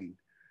sort of scene?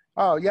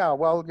 Oh, yeah,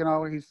 well, you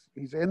know,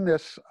 he's in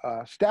this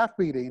staff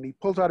meeting and he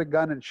pulls out a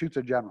gun and shoots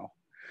a general.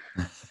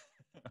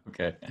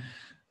 Okay.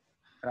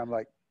 And I'm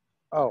like,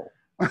 oh.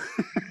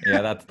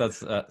 Yeah,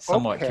 that's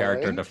somewhat Okay.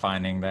 character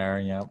defining there.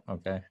 Yeah.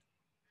 Okay.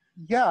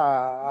 Yeah,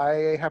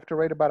 I have to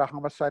write about a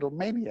homicidal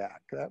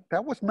maniac.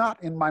 That was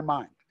not in my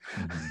mind.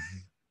 Mm-hmm.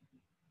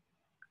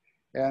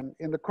 And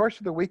in the course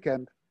of the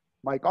weekend,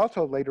 Mike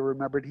also later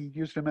remembered he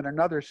used him in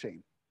another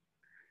scene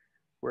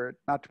where,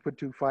 not to put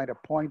too fine a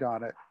point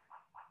on it,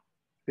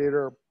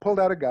 Theodore pulled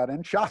out a gun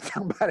and shot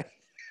somebody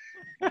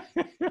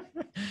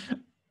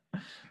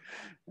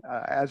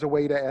as a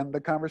way to end the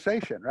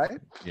conversation, right?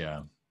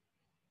 Yeah.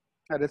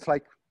 And it's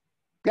like,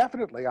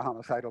 definitely a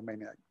homicidal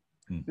maniac.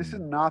 Mm-hmm. This is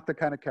not the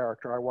kind of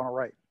character I want to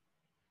write.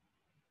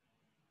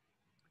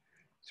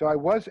 So I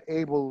was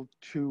able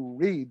to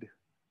read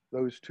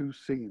those two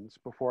scenes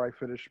before I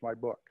finished my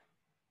book.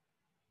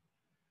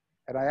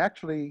 And I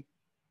actually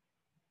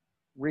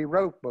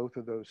rewrote both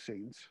of those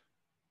scenes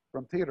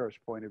from Theodore's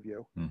point of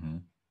view. Mm-hmm.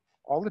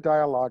 All the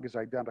dialogue is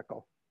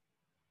identical.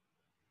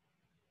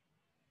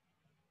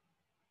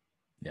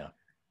 Yeah.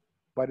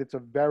 But it's a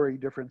very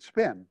different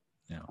spin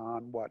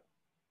on what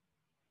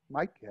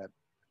Mike had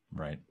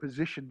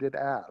positioned it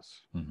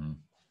as. Mm-hmm.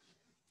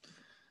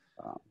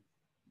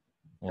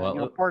 Well, and,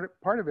 you know,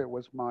 part of it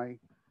was my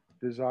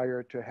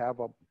desire to have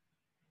a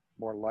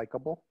more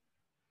likable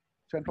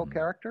central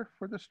character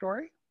for the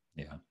story.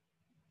 Yeah.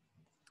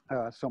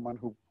 Someone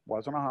who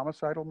wasn't a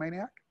homicidal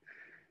maniac.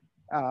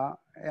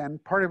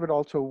 And part of it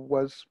also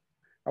was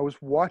I was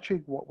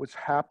watching what was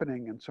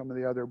happening in some of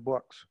the other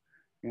books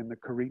in the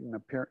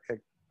Charrette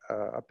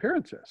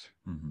appearances.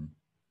 Mm-hmm.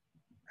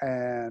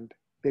 And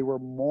they were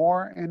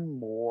more and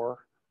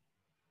more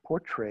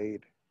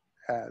portrayed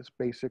as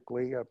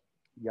basically a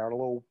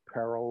yellow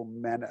peril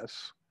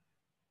menace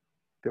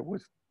that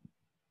was,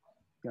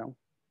 you know,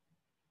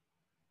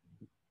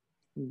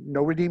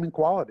 no redeeming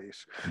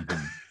qualities.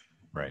 Mm-hmm.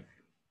 Right.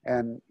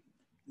 And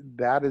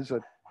that is a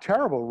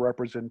terrible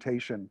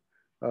representation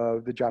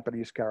of the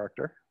Japanese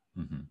character.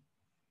 Mm-hmm.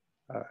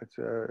 It's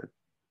a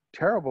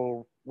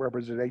terrible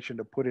representation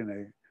to put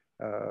in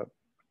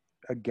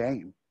a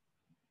game.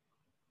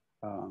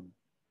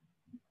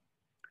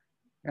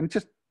 And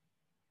it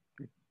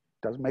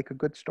doesn't make a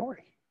good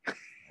story.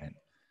 Right.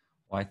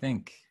 Well, I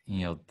think,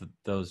 you know,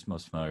 those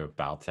most familiar with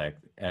BattleTech,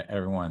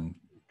 everyone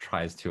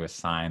tries to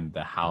assign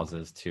the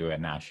houses to a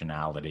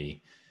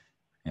nationality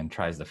and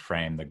tries to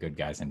frame the good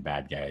guys and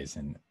bad guys.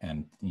 And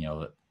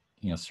you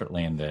know,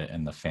 certainly in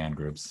the fan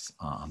groups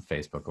on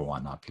Facebook or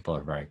whatnot, people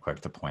are very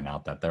quick to point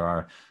out that there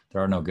are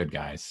no good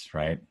guys,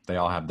 right? They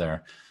all have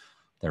their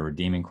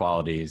redeeming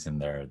qualities and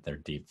their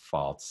deep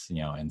faults,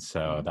 you know. And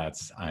so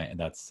that's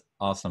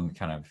awesome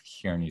kind of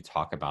hearing you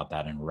talk about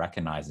that and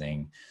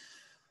recognizing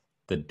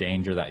the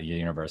danger that the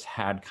universe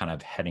had kind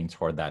of heading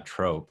toward that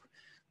trope,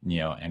 you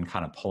know, and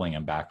kind of pulling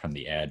him back from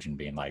the edge and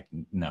being like,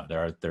 no,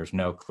 there's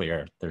no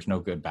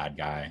good bad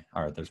guy,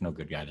 or there's no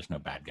good guy, there's no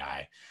bad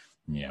guy,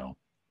 you know.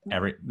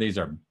 These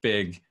are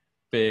big,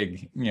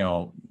 you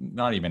know,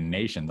 not even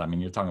nations. I mean,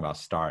 you're talking about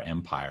star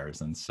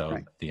empires. And so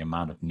the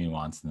amount of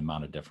nuance and the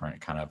amount of different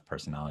kind of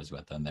personalities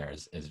within there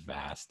is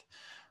vast.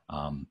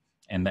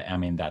 And I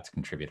mean, that's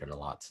contributed a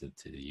lot to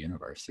the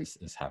universe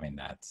is having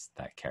that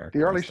character.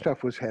 The early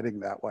stuff was heading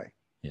that way.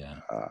 Yeah.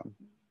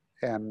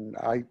 And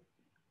I,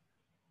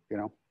 you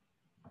know,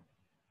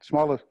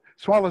 small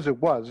as it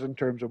was in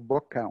terms of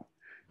book count,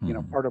 you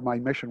know, part of my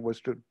mission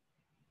was to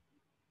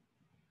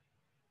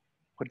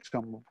put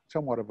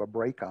somewhat of a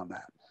break on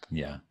that.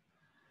 Yeah.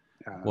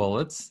 Well,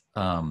 it's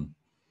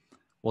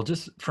well,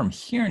 just from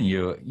hearing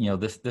you, you know,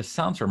 this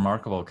sounds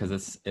remarkable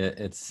because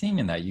it's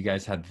seeming that you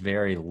guys had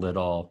very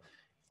little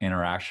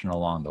interaction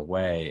along the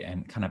way,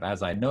 and kind of,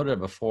 as I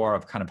noted before,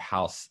 of kind of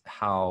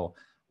how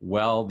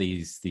well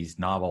these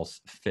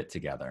novels fit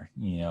together,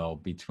 you know,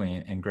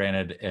 between, and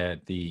granted,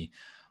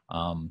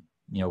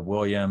 you know,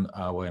 William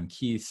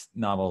Keith's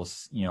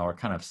novels, you know, are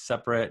kind of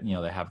separate, you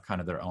know, they have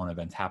kind of their own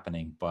events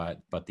happening,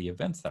 but the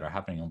events that are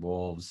happening in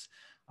Wolves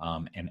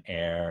and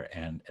Heir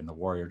and the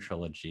Warrior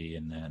trilogy,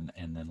 and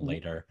then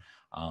later,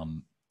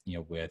 you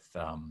know,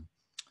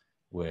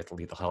 with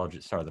Lethal Hell,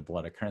 the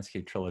Blood of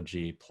Kerensky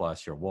trilogy,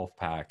 plus your Wolf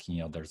Pack,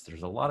 you know, there's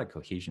a lot of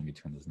cohesion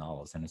between those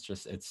novels, and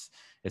it's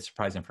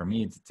surprising for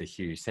me to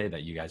hear you say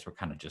that you guys were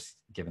kind of just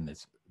given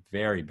this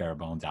very bare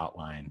bones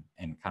outline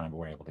and kind of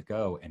were able to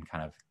go and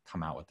kind of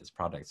come out with this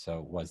product.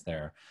 So was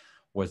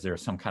there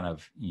some kind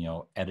of, you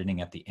know,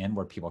 editing at the end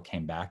where people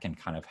came back and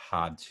kind of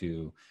had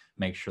to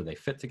make sure they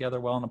fit together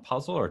well in a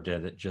puzzle, or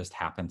did it just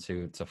happen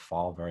to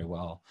fall very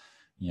well,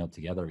 you know,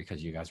 together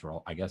because you guys were,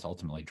 I guess,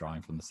 ultimately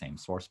drawing from the same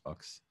source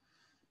books?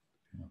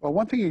 Well,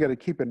 one thing you got to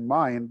keep in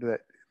mind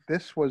that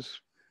this was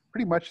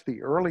pretty much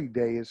the early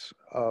days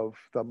of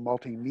the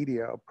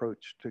multimedia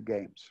approach to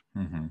games.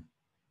 Mm-hmm.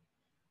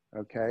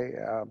 Okay,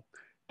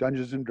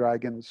 Dungeons and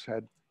Dragons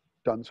had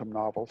done some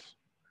novels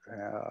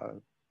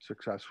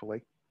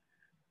successfully.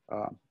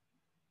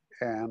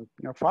 And,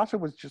 FASA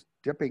was just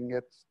dipping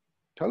its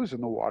toes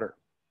in the water.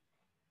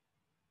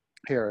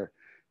 Here,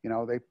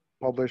 they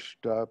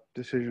published a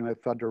decision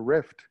at Thunder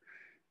Rift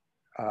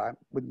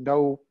with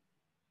no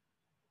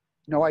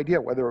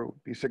idea whether it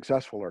would be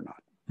successful or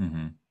not.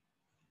 Mm-hmm.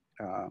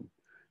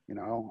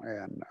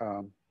 And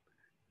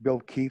Bill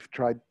Keefe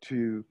tried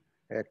to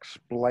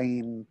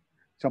explain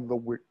some of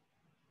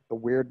the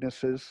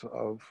weirdnesses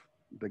of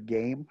the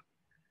game.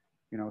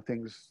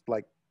 Things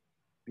like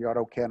the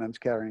autocannons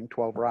carrying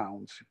 12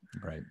 rounds.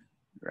 Right.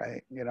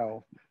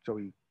 So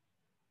he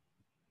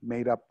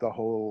made up the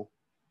whole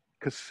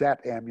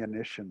cassette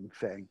ammunition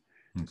thing.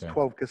 Okay. It's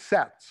 12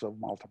 cassettes of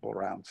multiple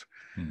rounds.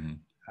 Mm-hmm.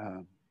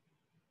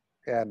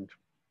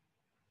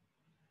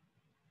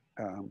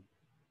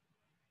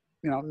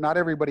 Not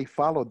everybody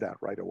followed that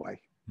right away.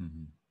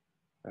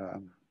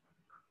 Mm-hmm.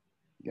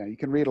 You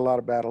can read a lot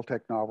of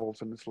BattleTech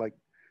novels and it's like,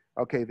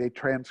 okay, they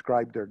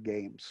transcribed their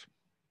games.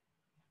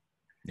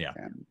 Yeah.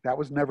 And that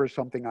was never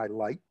something I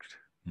liked.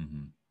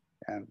 Mm-hmm.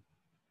 And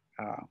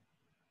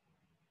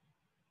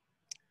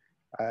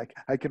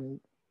I can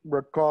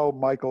recall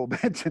Michael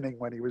mentioning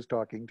when he was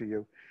talking to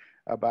you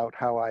about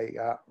how I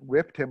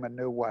ripped him a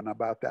new one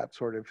about that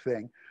sort of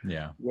thing.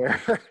 Yeah. Where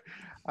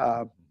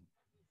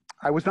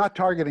I was not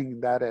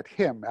targeting that at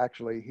him.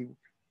 Actually,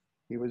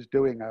 he was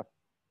doing a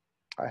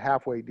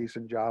halfway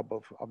decent job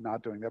of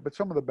not doing that. But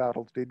some of the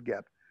battles did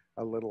get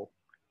a little,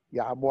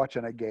 I'm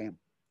watching a game.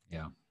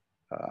 Yeah.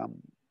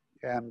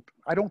 And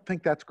I don't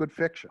think that's good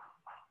fiction.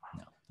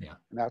 No. Yeah.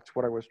 And that's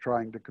what I was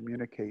trying to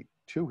communicate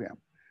to him,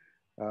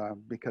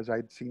 because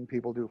I'd seen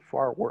people do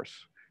far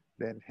worse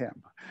than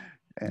him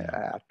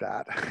at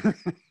that.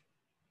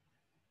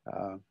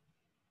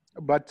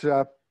 But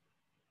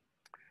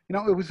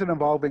it was an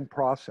evolving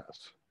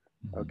process.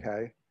 Mm-hmm.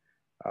 Okay.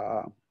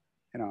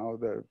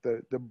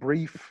 The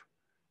brief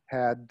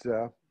had,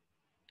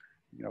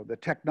 the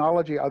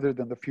technology other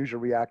than the fusion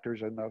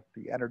reactors and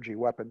the energy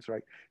weapons,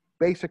 right?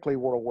 Basically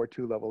World War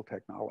II level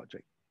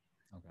technology.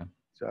 Okay.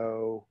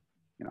 So,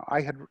 I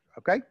had,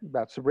 okay,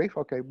 that's the brief.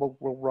 Okay, we'll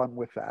run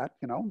with that.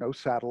 No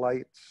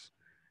satellites.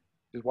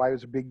 This is why it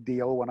was a big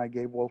deal when I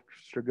gave Wolf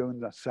Dragoon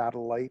the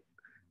satellite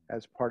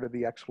as part of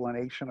the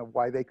explanation of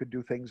why they could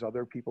do things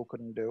other people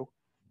couldn't do.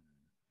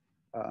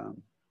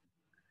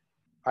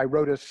 I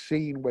wrote a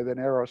scene with an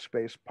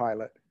aerospace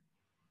pilot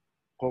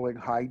pulling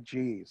high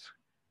Gs,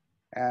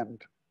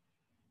 and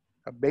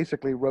I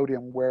basically wrote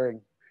him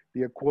wearing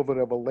the equivalent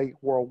of a late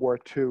World War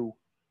II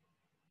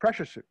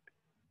pressure suit,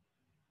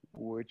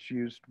 which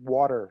used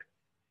water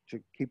to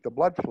keep the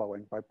blood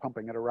flowing by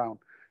pumping it around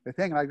the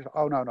thing. And I just,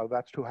 oh, no,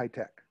 that's too high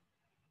tech.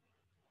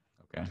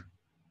 Okay.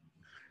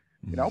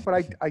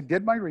 But I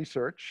did my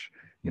research,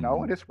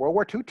 and it's World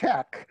War II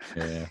tech.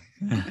 Yeah.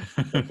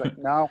 It's like,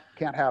 no,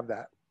 can't have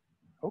that.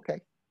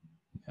 Okay.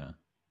 Yeah.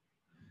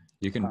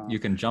 You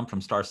can jump from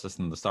star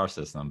system to star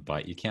system,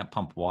 but you can't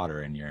pump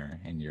water in your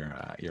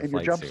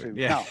flight jumpsuit. Suit.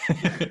 Yeah.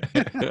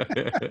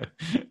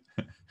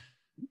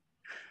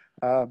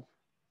 No.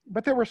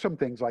 But there were some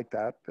things like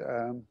that.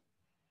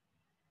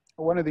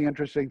 One of the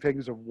interesting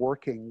things of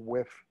working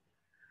with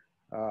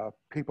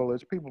people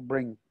is people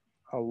bring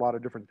a lot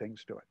of different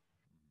things to it,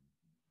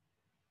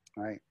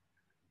 right?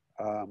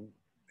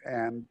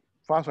 And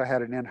FASA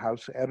had an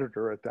in-house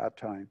editor at that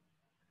time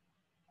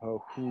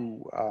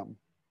who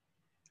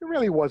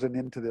really wasn't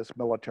into this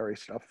military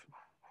stuff,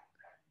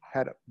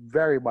 had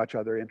very much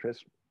other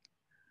interests.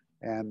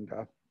 And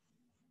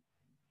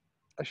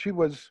she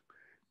was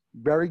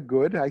very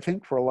good, I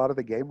think, for a lot of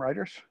the game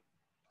writers,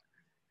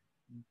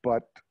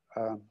 but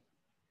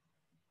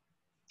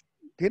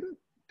didn't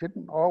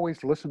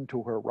always listen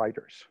to her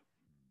writers.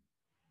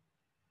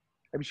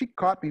 I mean, she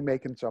caught me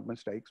making some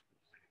mistakes,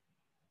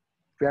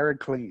 fair and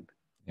clean.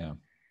 Yeah.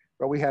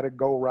 But we had a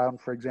go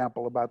around, for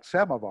example, about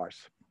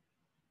samovars.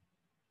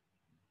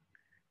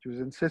 She was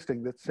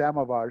insisting that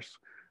samovars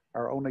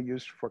are only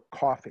used for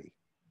coffee.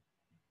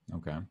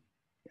 Okay.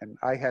 And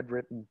I had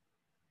written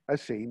a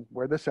scene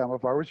where the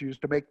samovar was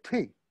used to make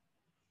tea,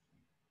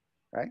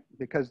 right?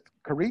 Because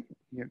Charrette,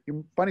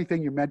 funny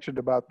thing you mentioned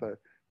about the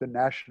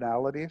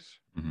nationalities.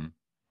 Mm-hmm.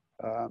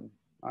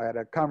 I had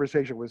a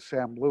conversation with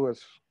Sam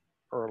Lewis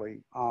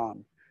early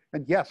on.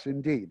 And yes,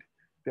 indeed,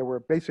 there were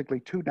basically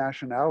two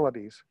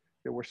nationalities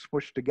that were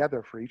smushed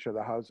together for each of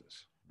the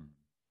houses.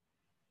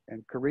 Mm-hmm.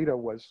 And Charrette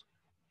was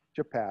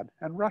Japan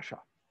and Russia.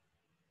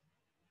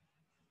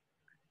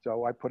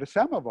 So I put a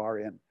samovar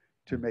in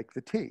to make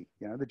the tea.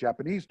 The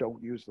Japanese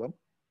don't use them,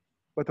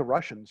 but the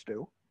Russians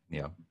do.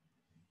 Yeah.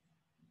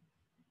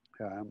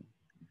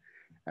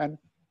 And,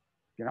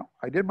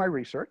 I did my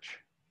research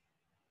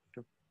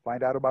to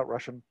find out about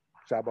Russian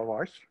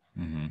samovars.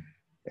 Mm-hmm.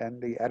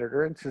 And the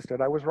editor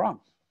insisted I was wrong.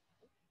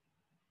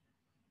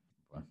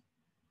 What?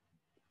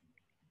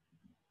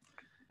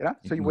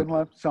 So you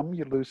win some,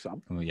 you lose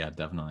some. Oh, yeah,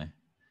 definitely.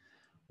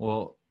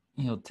 Well,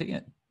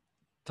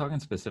 talking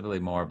specifically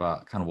more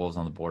about kind of Wolves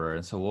on the Border.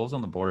 And so Wolves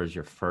on the Border is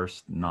your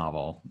first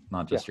novel,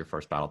 not just your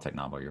first BattleTech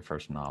novel, your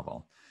first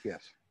novel.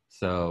 Yes.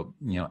 So,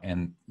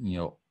 and,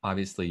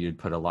 obviously you'd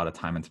put a lot of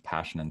time and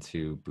passion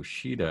into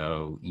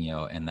Bushido,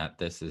 and that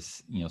this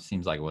is,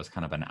 seems like it was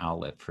kind of an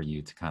outlet for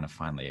you to kind of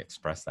finally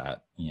express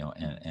that,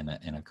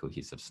 in a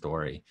cohesive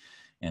story.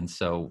 And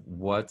so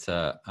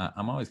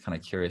I'm always kind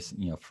of curious,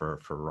 for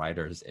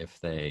writers,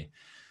 if they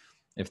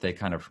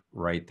kind of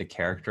write the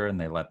character and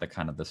they let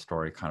the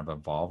story kind of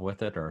evolve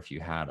with it, or if you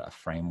had a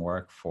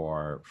framework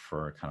for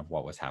kind of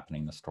what was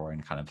happening in the story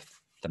and kind of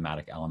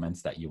thematic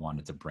elements that you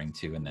wanted to bring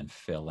to, and then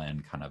fill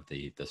in kind of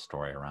the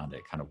story around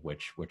it, kind of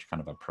which kind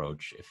of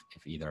approach, if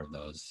either of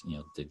those,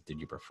 did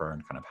you prefer,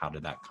 and kind of how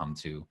did that come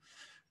to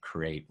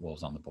create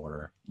Wolves on the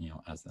Border,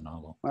 as the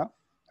novel? Well,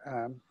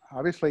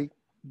 obviously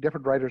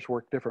different writers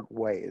work different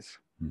ways.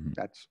 Mm-hmm.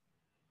 That's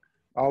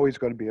always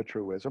going to be a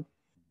truism.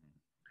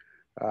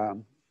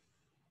 For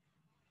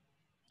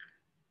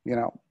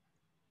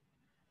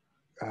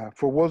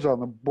Wolves on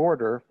the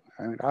Border,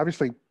 I mean,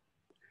 obviously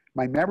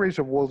my memories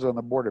of Wolves on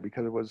the Border,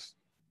 because it was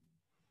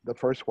the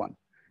first one,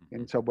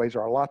 in some ways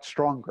are a lot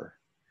stronger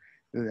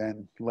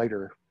than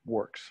later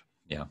works.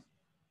 Yeah.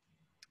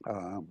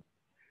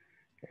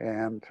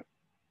 And,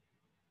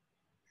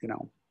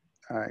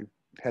 I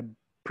had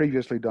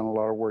previously done a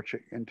lot of work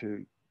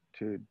into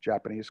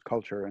Japanese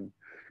culture, and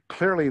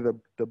clearly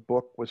the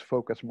book was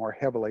focused more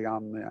heavily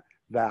on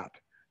that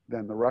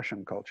than the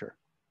Russian culture.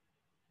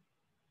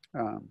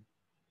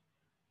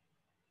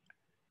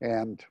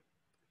 And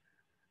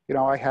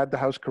I had the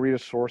House Karita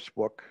source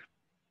book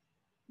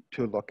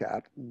to look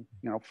at,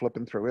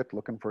 flipping through it,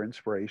 looking for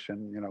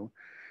inspiration,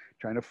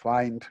 trying to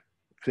find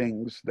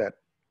things that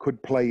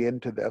could play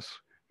into this,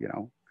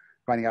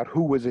 finding out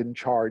who was in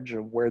charge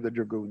of where the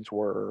dragoons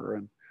were,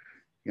 and,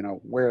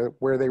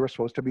 where they were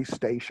supposed to be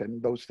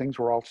stationed. Those things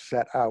were all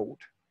set out.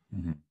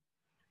 Mm-hmm.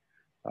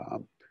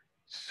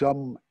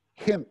 Some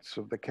hints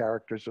of the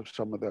characters of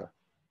some of the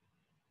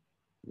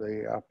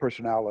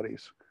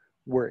personalities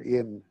were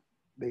in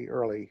the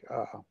early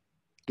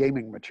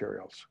gaming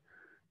materials,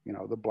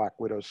 the Black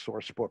Widow's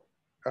source book,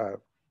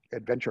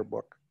 adventure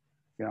book,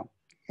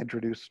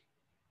 introduced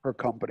her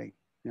company.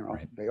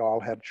 Right. They all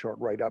had short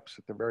write-ups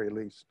at the very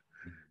least.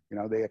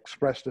 They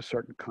expressed a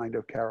certain kind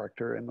of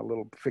character in the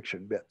little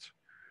fiction bits.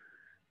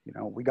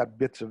 We got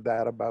bits of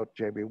that about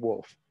J.B.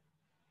 Wolfe,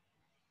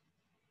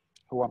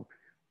 who I'm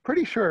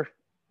pretty sure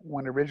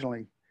when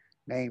originally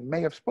named may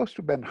have supposed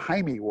to have been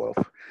Jaime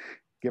Wolfe,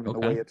 given the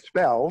way it's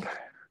spelled.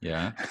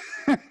 Yeah.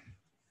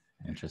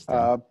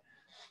 Interesting.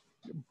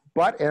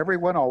 But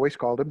everyone always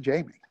called him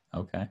Jamie.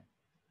 Okay.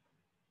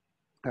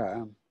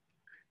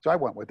 So I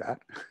went with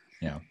that.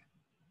 Yeah.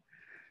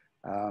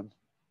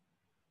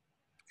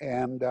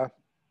 And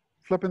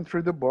flipping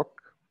through the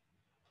book,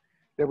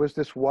 there was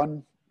this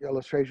one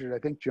illustration, I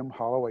think Jim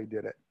Holloway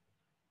did it,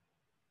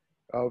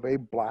 of a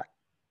black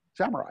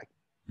samurai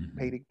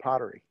painting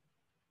pottery.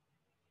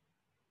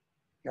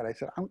 And I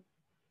said, I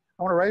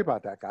want to write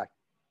about that guy,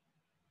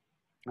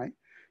 right?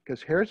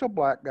 Because here's a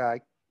black guy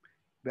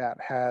that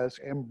has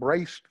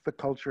embraced the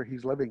culture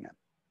he's living in,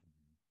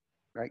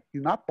 right?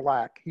 He's not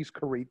black, he's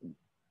Korean.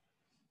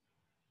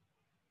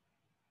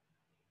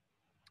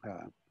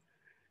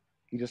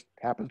 He just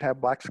happens to have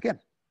black skin.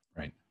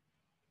 Right.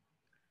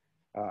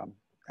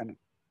 And,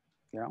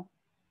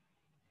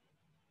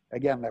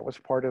 again, that was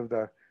part of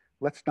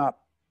let's not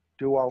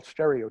do all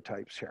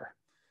stereotypes here.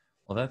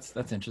 Well, that's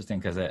interesting,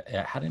 because it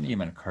hadn't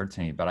even occurred to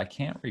me, but I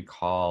can't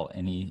recall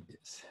any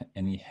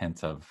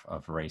hint of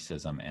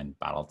racism in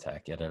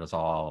BattleTech. It is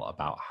all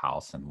about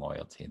house and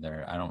loyalty.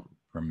 I don't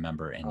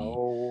remember any,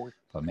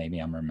 but maybe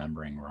I'm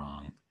remembering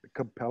wrong. The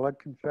Capella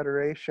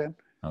Confederation.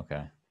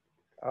 Okay.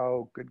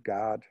 Oh, good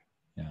God.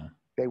 Yeah.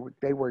 They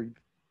were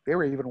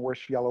even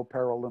worse yellow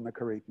peril than the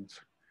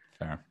Koreans.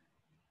 Fair.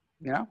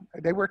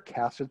 They were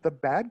cast as the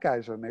bad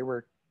guys, and they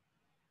were,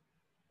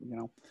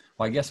 Well,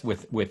 I guess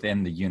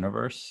within the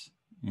universe,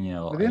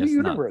 within the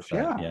universe,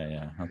 yeah.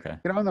 Yeah. Okay.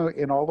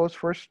 In all those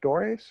first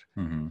stories,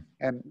 mm-hmm.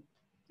 and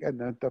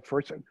the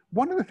first,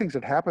 one of the things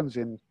that happens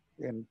in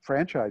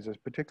franchises,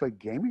 particularly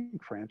gaming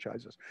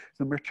franchises,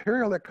 the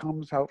material that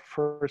comes out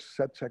first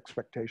sets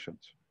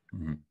expectations.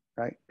 Mm-hmm.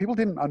 Right? People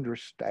didn't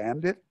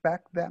understand it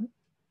back then,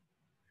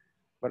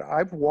 but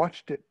I've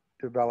watched it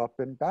develop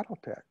in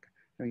BattleTech.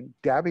 I mean,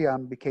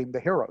 Davion became the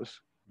heroes,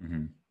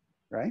 mm-hmm.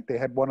 right? They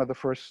had one of the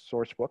first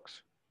source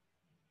books,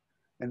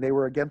 and they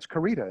were against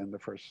Karita in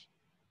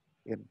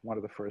one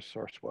of the first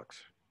source books,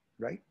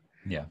 right?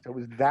 Yeah. So it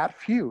was that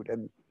feud,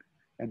 and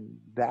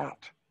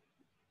that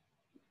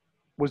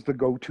was the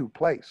go-to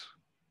place,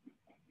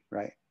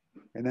 right?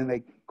 And then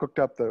they cooked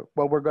up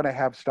we're going to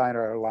have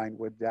Steiner aligned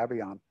with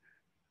Davion.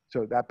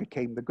 So that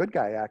became the good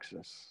guy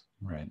axis.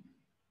 Right.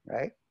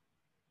 Right.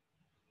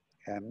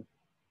 And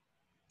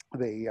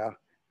the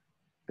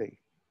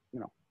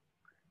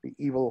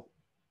evil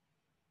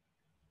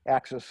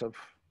axis of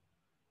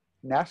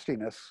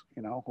nastiness,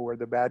 who are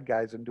the bad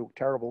guys and do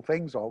terrible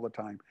things all the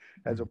time,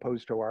 as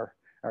opposed to our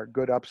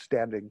good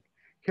upstanding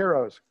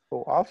heroes,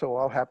 who also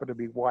all happen to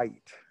be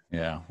white.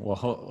 Yeah.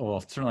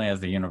 Well, certainly as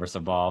the universe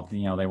evolved,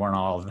 they weren't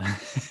all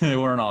they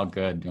weren't all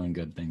good, doing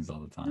good things all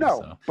the time.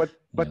 No, So,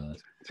 but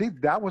see,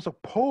 that was a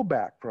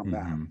pullback from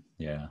that.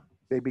 Yeah.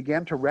 They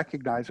began to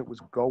recognize it was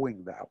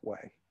going that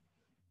way.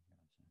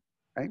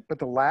 Right. But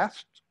the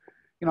last,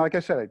 like I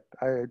said,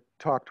 I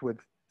talked with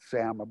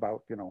Sam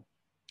about,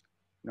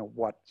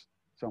 what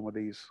some of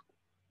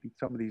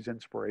these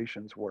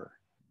inspirations were.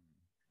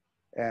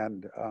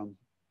 And,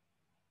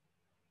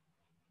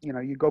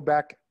 you go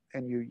back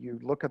and you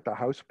look at the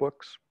house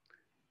books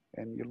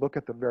and you look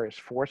at the various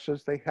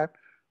forces they have.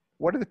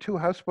 What are the two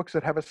house books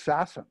that have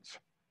assassins?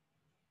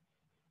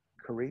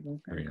 Cretan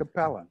and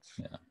Capellans.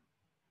 Yeah.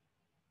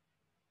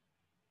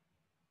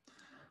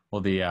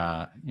 Well,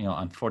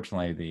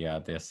 unfortunately,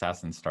 the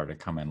assassins started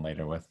coming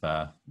later with,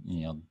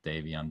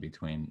 Davion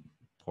between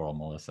poor old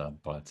Melissa.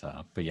 But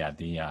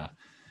yeah,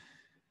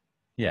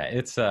 yeah,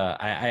 it's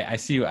I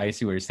see what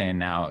you're saying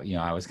now.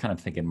 I was kind of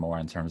thinking more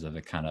in terms of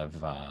the kind of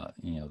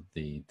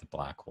the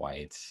black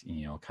white,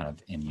 kind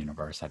of in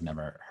universe. I've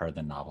never heard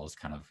the novels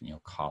kind of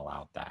call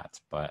out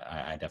that, but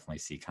I definitely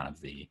see kind of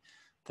the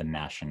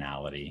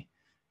nationality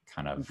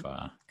kind of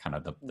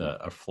the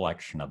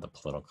reflection of the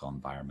political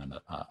environment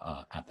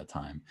at the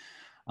time.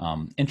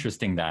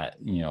 Interesting that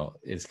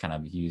is kind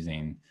of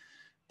using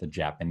the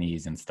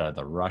Japanese instead of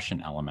the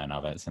Russian element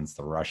of it, since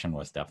the Russian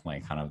was definitely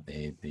kind of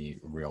the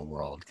real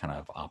world kind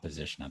of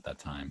opposition at that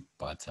time.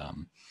 But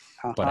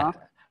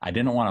I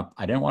didn't want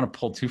to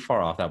pull too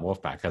far off that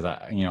wolf pack, because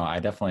I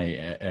definitely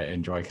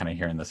enjoy kind of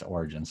hearing this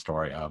origin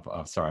story of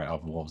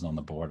Wolves on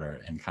the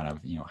Border, and kind of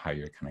how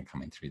you're kind of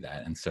coming through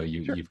that. And so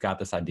you've got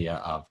this idea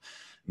of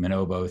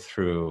Minobo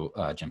through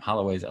Jim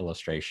Holloway's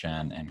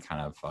illustration, and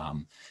kind of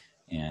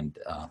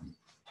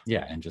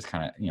and just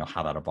kind of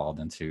how that evolved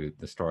into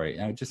the story.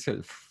 And just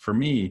for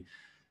me,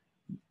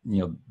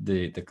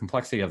 the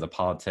complexity of the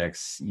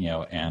politics,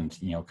 and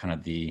kind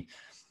of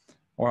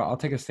or I'll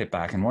take a step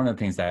back. And one of the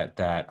things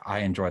that I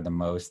enjoyed the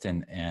most,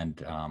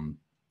 and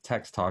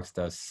Tex Talks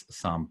does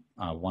some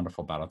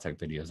wonderful BattleTech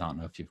videos. I don't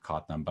know if you've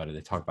caught them, but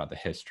they talk about the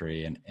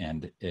history,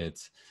 and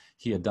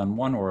he had done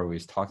one where he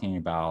was talking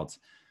about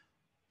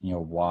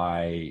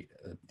why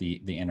the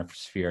Inner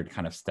Sphere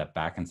kind of stepped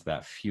back into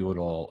that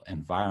feudal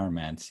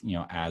environment,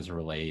 as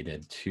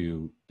related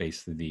to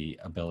basically the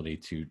ability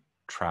to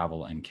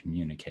travel and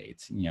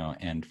communicate,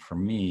 and for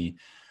me,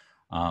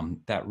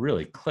 that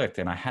really clicked,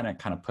 and I hadn't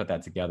kind of put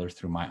that together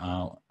through my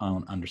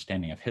own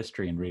understanding of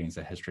history and readings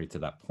of history to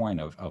that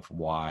point of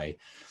why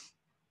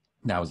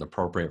that was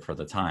appropriate for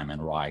the time,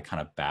 and why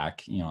kind of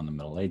back, in the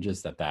Middle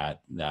Ages, that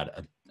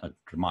a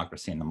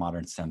democracy in the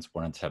modern sense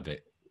wouldn't have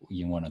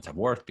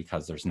worked,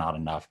 because there's not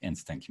enough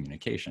instant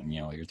communication.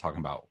 You're talking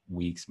about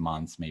weeks,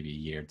 months, maybe a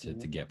year to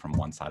get from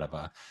one side of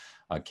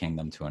a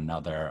kingdom to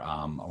another,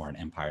 or an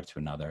empire to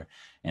another.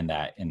 And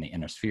that in the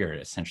Inner Sphere,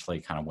 it essentially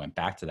kind of went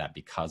back to that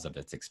because of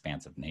its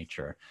expansive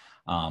nature.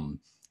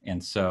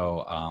 And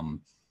so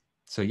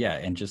yeah,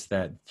 and just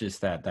that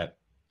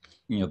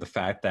the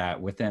fact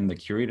that within the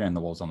Curator and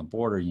the Wolves on the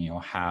Border, you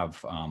have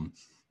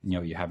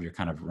your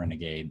kind of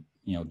renegade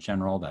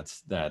general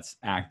that's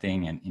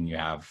acting, and you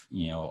have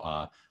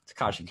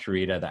Takashi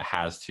Kurita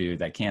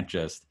that can't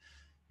just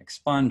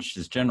expunge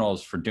his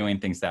generals for doing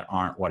things that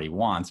aren't what he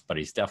wants, but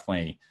he's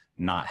definitely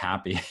not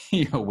happy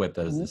with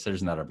those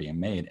decisions that are being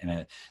made.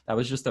 And that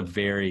was just a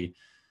very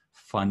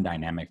fun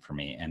dynamic for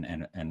me,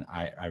 and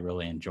I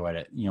really enjoyed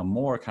it,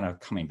 more kind of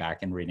coming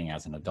back and reading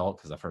as an adult,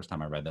 because the first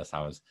time I read this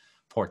I was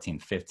 14,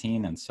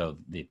 15, and so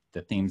the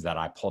themes that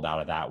I pulled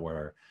out of that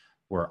were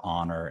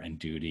honor and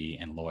duty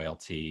and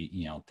loyalty,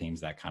 themes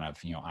that kind of,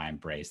 I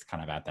embraced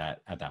kind of at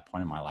that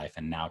point in my life.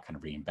 And now kind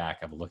of reading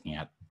back, of looking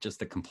at just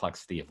the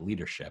complexity of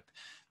leadership,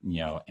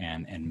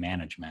 and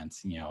management,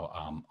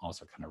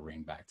 also kind of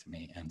ring back to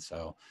me. And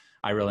so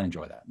I really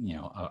enjoy that,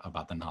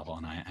 about the novel.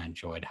 And I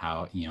enjoyed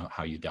how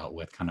you dealt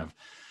with kind of,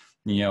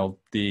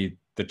 the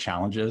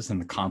challenges and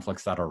the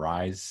conflicts that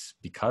arise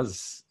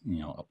because,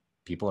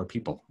 people are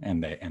people,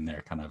 and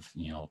they're kind of,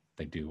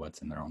 they do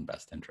what's in their own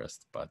best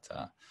interest. But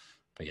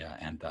yeah,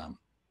 and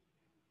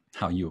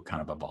how you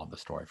kind of evolved the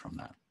story from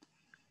that.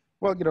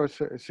 Well,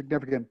 a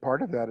significant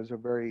part of that is a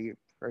very,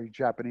 very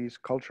Japanese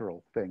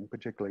cultural thing,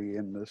 particularly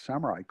in the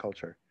samurai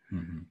culture.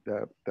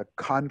 The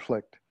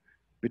conflict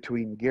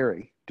between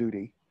giri,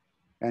 duty,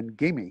 and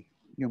gimi,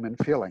 human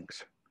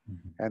feelings.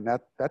 And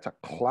that's a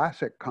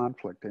classic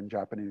conflict in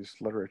Japanese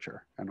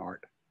literature and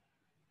art.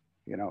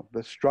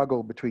 The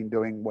struggle between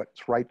doing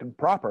what's right and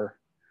proper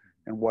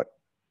and what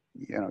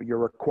you're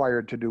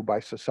required to do by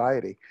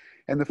society,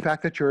 and the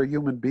fact that you're a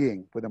human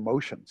being with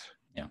emotions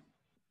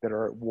that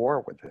are at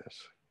war with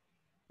this.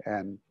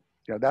 And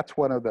that's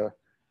one of the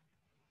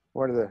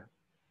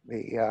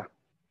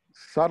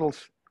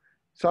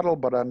subtle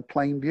but on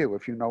plain view,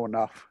 if you know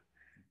enough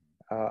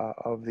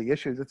of the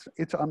issues.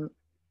 It's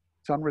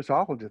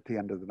unresolved at the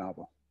end of the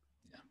novel.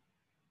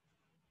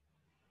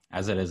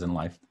 As it is in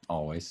life,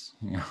 always,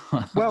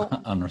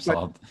 well,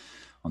 unresolved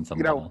on some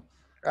level.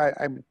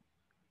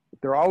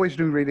 There are always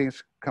new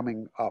readings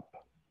coming up,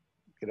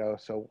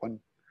 so one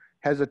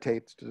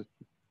hesitates to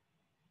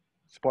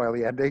spoil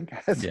the ending,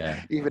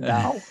 Yeah. even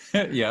now.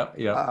 Yeah.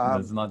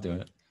 Let's not do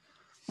it.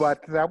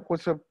 But that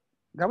was a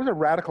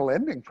radical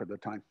ending for the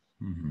time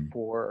Mm-hmm.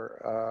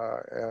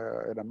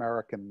 for an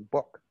American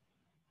book.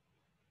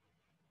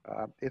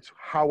 It's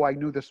how I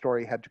knew the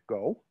story had to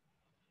go,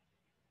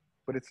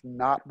 but it's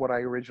not what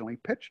I originally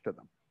pitched to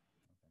them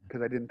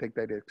because I didn't think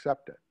they'd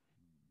accept it.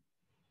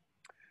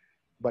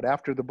 But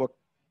after the book,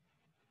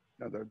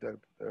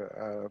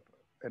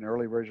 an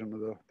early version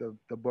of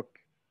the book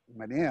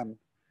went in,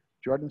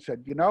 Jordan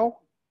said, you know,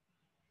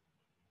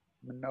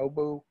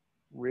 Manobu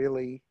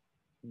really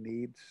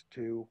needs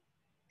to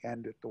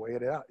end it the way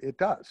it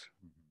does.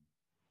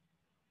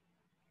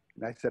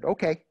 And I said,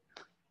 okay,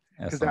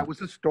 because that was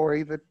the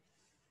story that,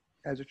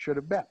 as it should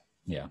have been.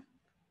 Yeah.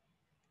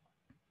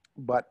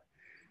 But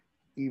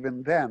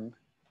even then,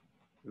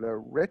 the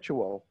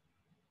ritual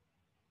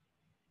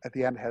at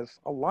the end has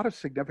a lot of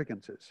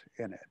significances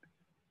in it.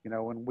 You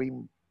know, when we,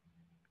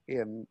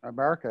 in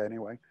America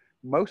anyway,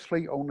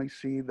 mostly only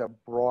see the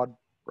broad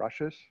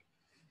brushes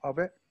of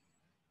it.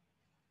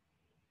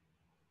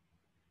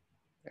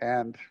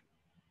 And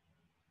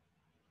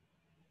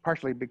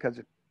partially because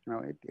it, you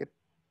know, it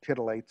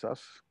titillates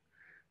us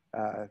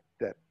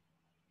that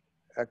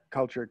a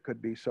culture could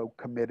be so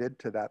committed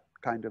to that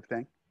kind of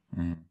thing.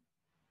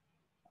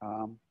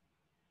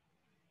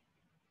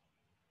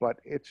 But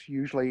it's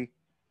usually,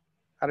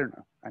 I don't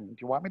know. I mean, do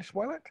you want me to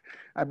spoil it?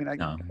 I mean, I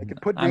can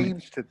put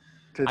names to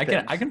I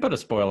things. can put a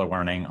spoiler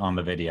warning on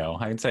the video.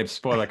 I can say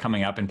spoiler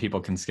coming up and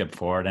people can skip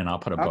forward, and I'll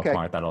put a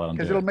bookmark that'll let them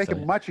do it. Because it'll make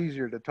it much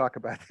easier to talk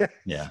about this.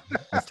 Yeah,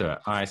 let's do it.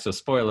 All right, so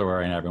spoiler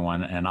warning,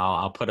 everyone, and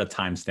I'll put a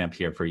timestamp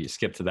here for you.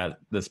 Skip to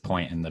this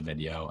point in the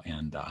video,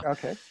 and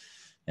okay.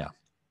 Yeah.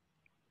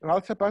 Well,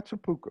 it's about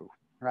seppuku,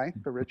 right?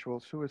 The ritual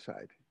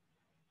suicide,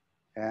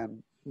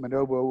 and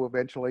Manobu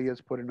eventually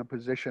is put in a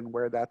position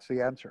where that's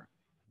the answer.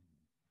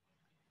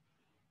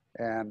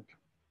 And,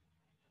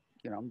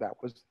 you know, that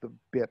was the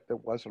bit that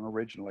wasn't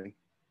originally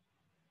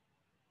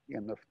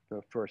in the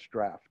first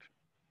draft,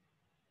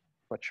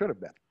 but should have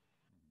been.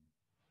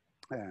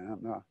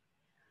 And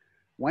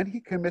when he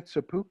commits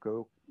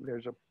seppuku,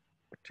 there's a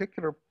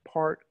particular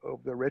part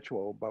of the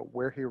ritual about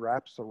where he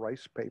wraps the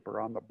rice paper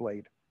on the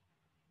blade.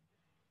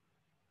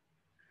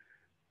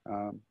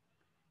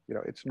 You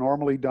know, it's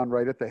normally done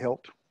right at the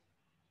hilt,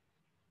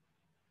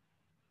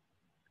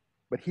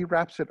 but he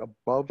wraps it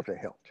above the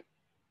hilt.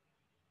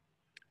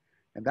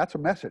 And that's a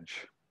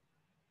message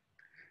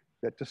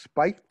that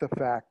despite the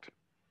fact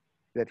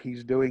that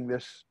he's doing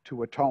this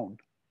to atone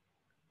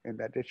and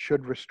that it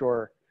should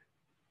restore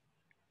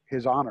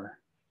his honor,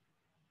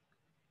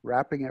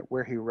 wrapping it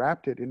where he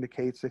wrapped it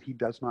indicates that he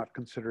does not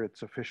consider it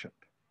sufficient.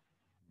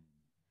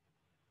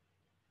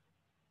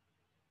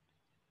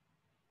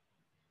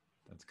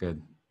 That's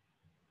good.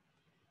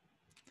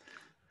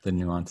 The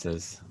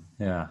nuances,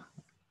 yeah.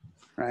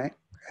 Right?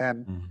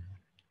 And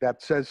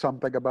that says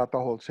something about the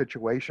whole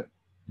situation.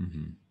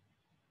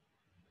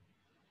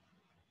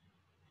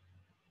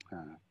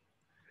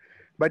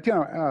 But you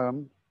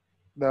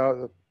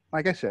know,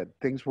 like I said,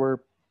 things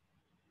were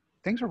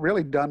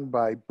really done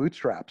by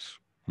bootstraps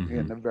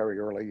in the very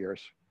early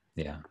years.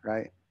 Yeah.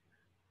 Right.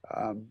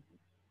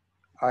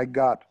 I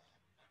got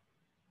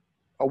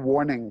a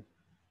warning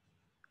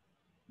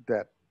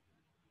that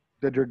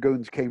the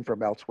Dragoons came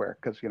from elsewhere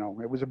because, you know,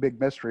 it was a big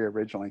mystery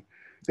originally.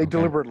 They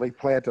deliberately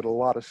planted a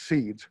lot of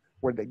seeds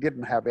where they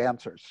didn't have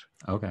answers.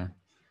 Okay.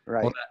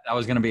 Right. Well, that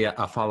was going to be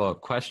a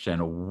follow-up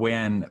question.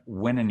 When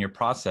in your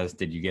process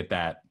did you get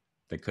that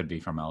could be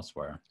from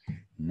elsewhere?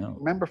 No.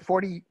 Remember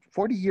 40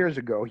 years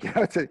ago, you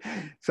know,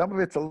 some of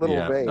it's a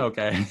little vague.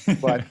 Okay.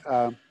 But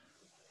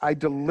I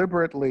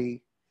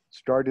deliberately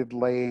started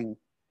laying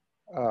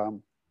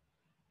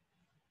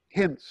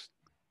hints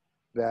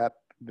that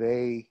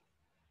they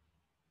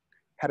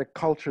had a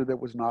culture that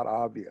was not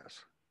obvious.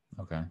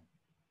 Okay.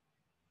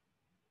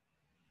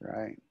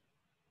 Right.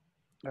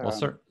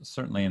 Well,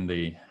 certainly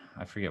in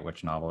I forget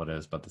which novel it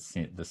is, but the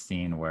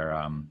scene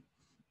where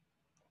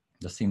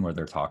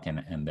they're talking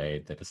and they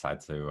decide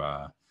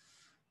to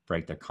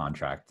break the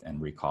contract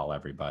and recall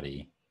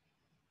everybody,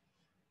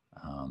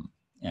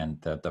 and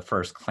the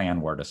first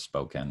clan word is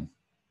spoken.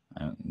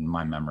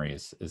 My memory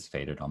is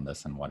faded on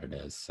this and what it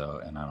is. So,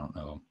 and I don't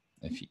know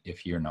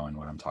if you're knowing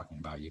what I'm talking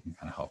about, you can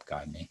kind of help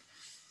guide me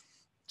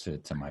to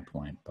my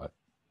point. But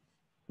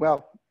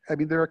well, I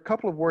mean, there are a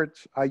couple of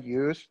words I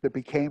used that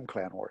became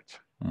clan words.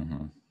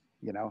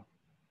 You know,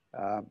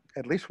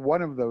 at least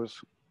one of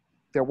those,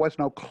 there was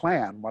no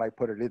clan when I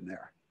put it in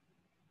there,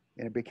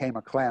 and it became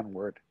a clan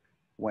word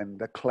when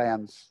the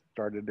clans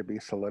started to be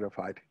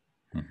solidified.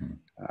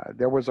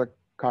 There was a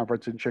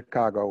conference in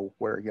Chicago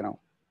where, you know,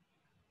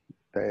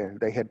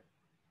 they had,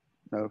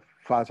 the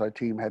FASA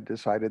team had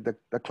decided that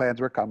the clans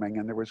were coming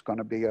and there was going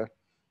to be a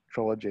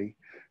trilogy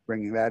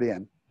bringing that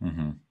in.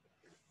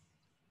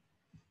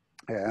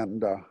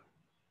 And,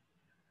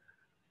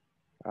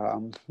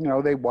 you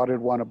know, they wanted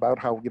one about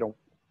how, you know,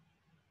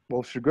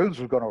 well, Dragoons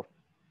was going to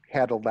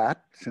handle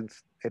that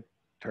since it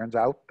turns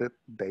out that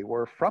they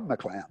were from the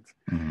clans.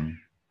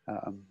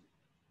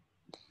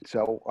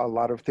 So a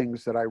lot of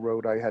things that I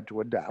wrote, I had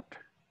to adapt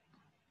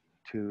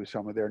to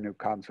some of their new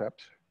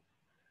concepts,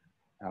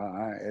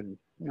 and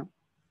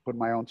put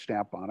my own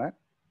stamp on it.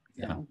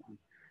 You know,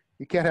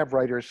 you can't have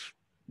writers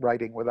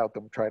writing without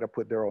them try to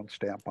put their own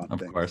stamp on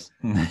things. Of course.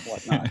 And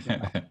whatnot.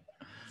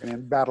 And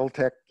in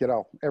BattleTech,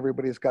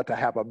 everybody's got to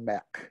have a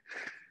mech,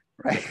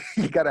 right?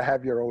 You got to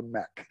have your own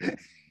mech.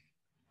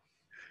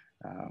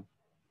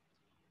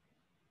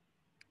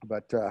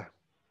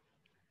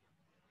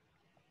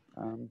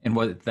 And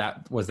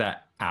was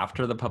that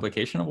after the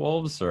publication of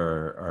Wolves,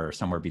 or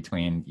somewhere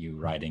between you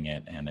writing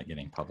it and it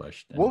getting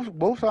published?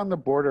 Wolves on the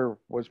Border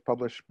was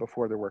published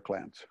before there were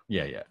clans.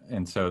 Yeah.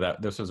 And so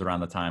this was around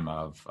the time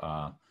of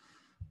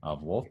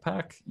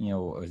Wolfpack.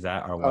 Was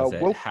that, or was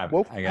it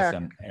I guess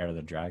an Heir of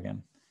the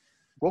Dragon?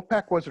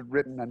 Wolfpack wasn't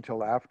written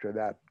until after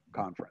that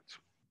conference.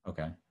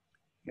 Okay.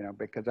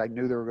 Because I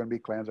knew there were going to be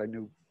clans. I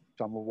knew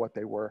some of what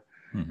they were.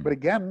 Mm-hmm. But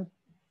again,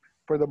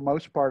 for the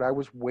most part, I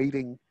was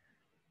waiting.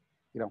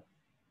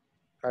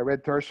 I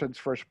read Thurston's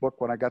first book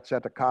when I got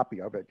sent a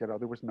copy of it.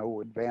 There was no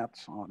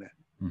advance on it.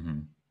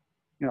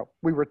 Mm-hmm.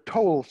 We were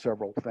told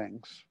several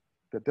things,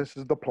 that this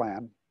is the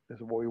plan. This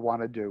is what we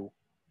want to do.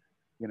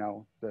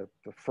 The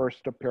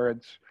first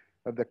appearance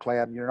of the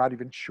clan, you're not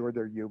even sure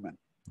they're human.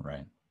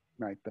 Right.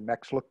 Right. The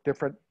mechs look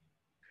different.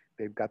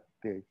 They've got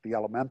the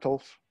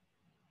elementals.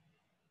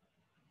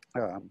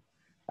 I'm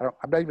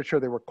not even sure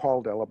they were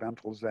called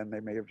elementals then. They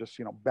may have just,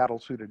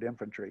 battle-suited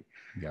infantry.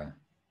 Yeah.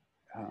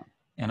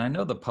 And I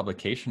know the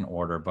publication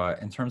order,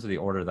 but in terms of the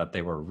order that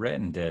they were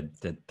written, did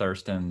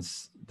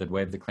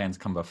Way of the Clans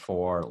come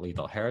before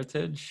Lethal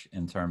Heritage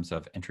in terms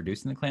of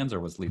introducing the clans, or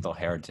was Lethal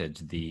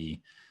Heritage the...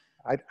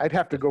 I'd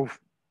have to go...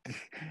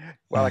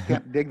 Well, I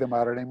can't dig them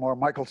out anymore.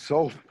 Michael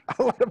sold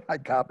a lot of my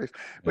copies,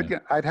 but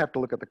I'd have to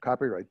look at the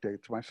copyright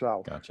dates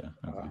myself. Gotcha.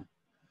 Okay.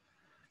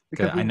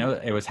 Because I know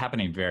it was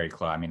happening very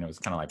close. I mean, it was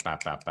kind of like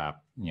bap,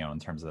 in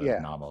terms of the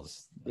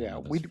novels. Yeah,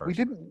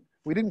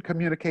 we didn't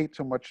communicate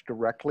so much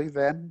directly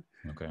then.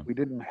 Okay. We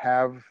didn't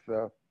have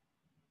the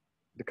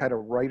kind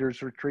of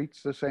writers'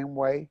 retreats the same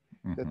way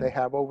that they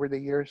have over the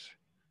years.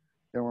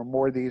 There were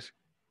more these,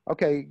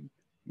 okay,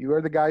 you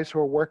are the guys who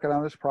are working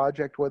on this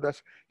project with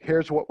us.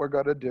 Here's what we're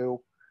going to do.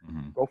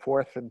 Go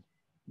forth and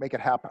make it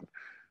happen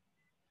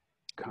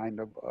kind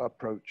of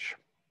approach.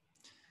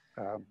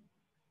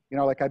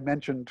 Like I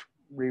mentioned,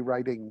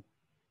 rewriting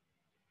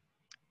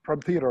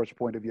from Theodore's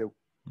point of view,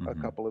 a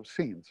couple of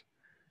scenes.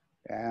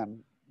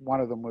 And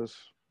one of them was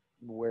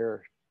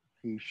where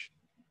he,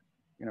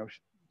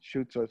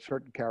 shoots a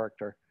certain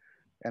character.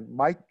 And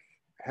Mike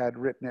had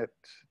written it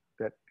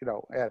that,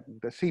 and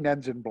the scene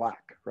ends in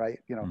black, right?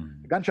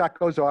 The gunshot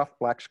goes off,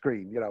 black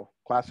screen,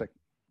 classic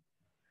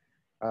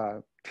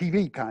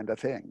TV kind of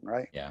thing,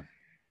 right? Yeah.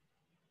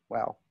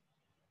 Well,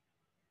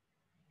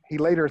 he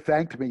later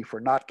thanked me for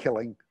not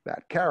killing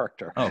that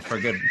character. Oh, for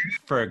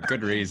a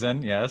good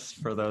reason, yes.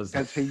 For those,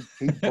 because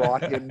he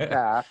brought him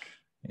back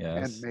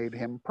yes. and made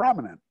him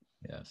prominent.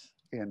 Yes.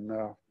 In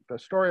the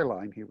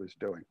storyline he was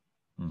doing.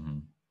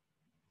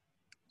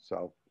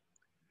 So,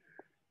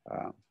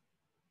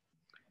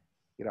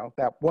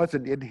 that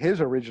wasn't in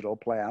his original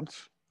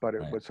plans, but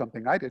it was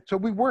something I did. So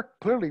we were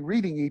clearly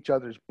reading each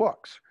other's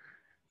books,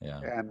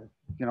 and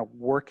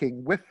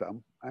working with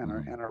them and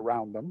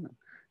around them. And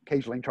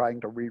occasionally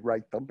trying to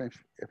rewrite them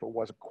if it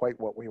wasn't quite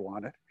what we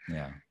wanted.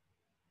 Yeah.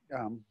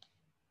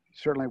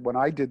 Certainly when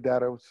I did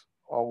that, I was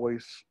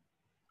always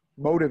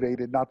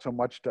motivated, not so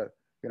much to,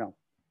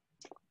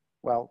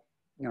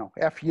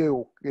 F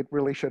you, it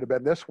really should have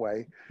been this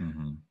way.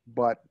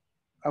 But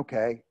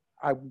okay,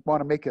 I want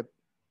to make it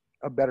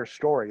a better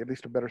story, at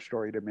least a better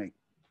story to me.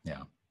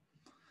 Yeah.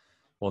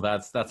 Well,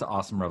 that's an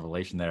awesome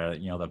revelation there.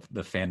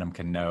 The fandom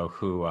can know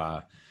who,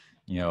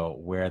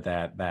 where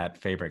that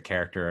favorite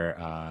character,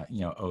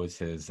 owes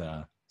his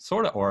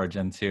sort of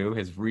origin to,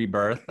 his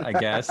rebirth, I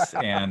guess,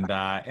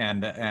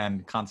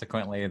 and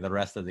consequently the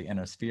rest of the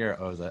inner sphere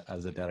owes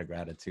as a debt of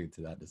gratitude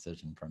to that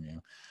decision from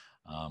you.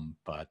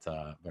 But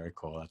very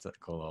cool. That's a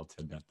cool little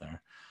tidbit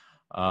there.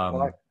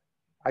 Well,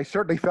 I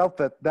certainly felt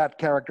that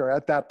character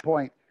at that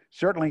point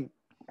certainly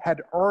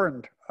had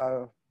earned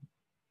the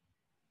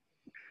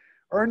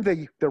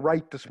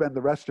right to spend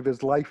the rest of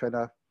his life in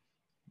a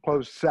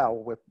closed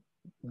cell with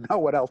no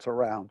one else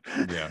around.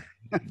 Yeah.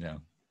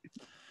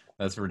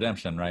 That's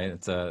redemption, right?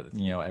 It's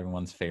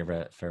everyone's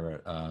favorite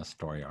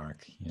story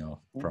arc,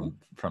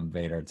 from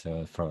Vader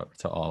to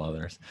all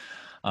others.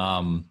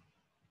 Kind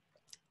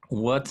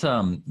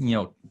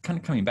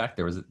of coming back,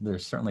 there's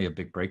certainly a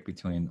big break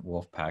between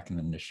Wolfpack and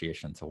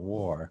Initiation to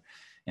War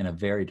in a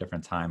very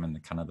different time in the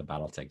kind of the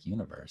BattleTech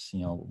universe.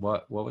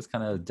 What was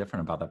kind of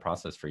different about that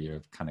process for you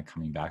of kind of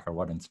coming back, or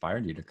what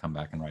inspired you to come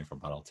back and write for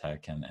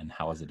BattleTech, and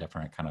how is it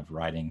different kind of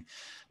writing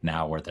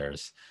now where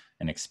there's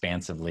an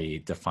expansively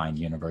defined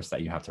universe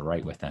that you have to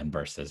write within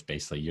versus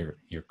basically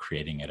you're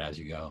creating it as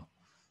you go?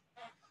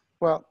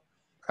 Well,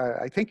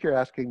 I think you're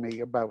asking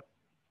me about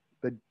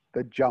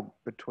the jump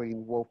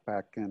between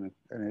Wolfpack and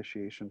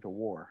Initiation to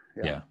War.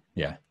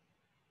 Yeah.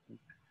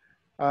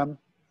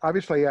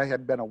 Obviously, I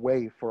had been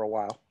away for a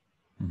while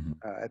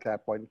at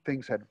that point.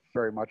 Things had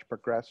very much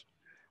progressed.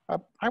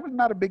 I was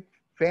not a big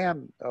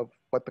fan of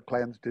what the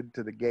clans did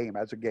to the game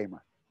as a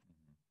gamer.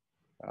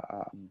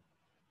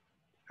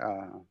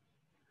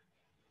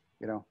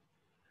 You know,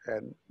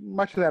 and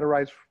much of that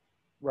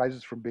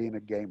rises from being a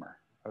gamer.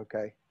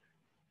 Okay,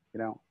 you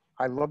know,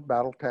 I love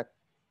BattleTech.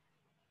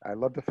 I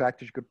love the fact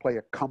that you could play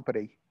a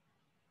company.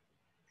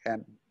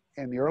 And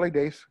in the early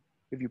days,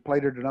 if you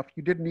played it enough,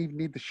 you didn't even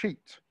need the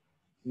sheets.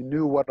 You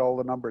knew what all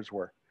the numbers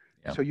were.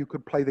 Yep. So you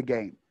could play the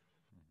game,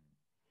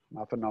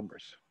 not the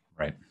numbers.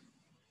 Right.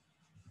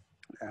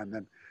 And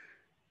then,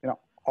 you know,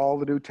 all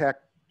the new tech,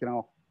 you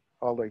know,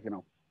 all the,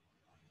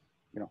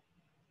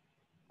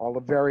 all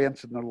the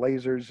variants and the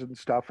lasers and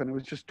stuff. And it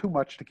was just too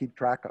much to keep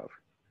track of.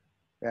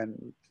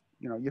 And,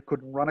 you know, you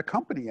couldn't run a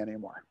company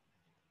anymore.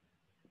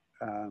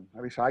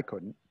 At least I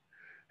couldn't.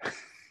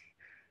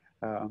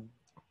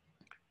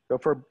 So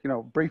for, you know,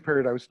 a brief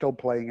period, I was still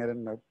playing it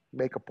and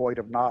make a point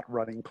of not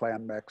running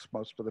clan mechs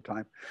most of the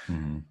time.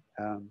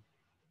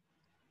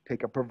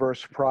 Take a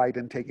perverse pride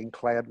in taking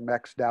clan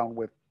mechs down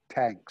with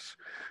tanks.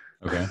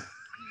 Okay.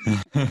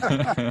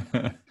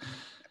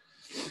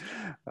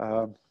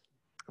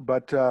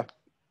 But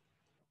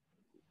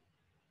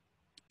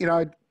you know,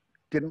 I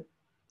didn't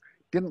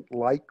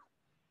like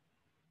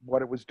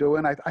what it was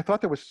doing. I thought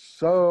there was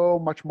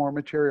so much more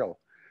material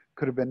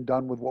could have been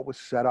done with what was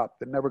set up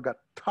that never got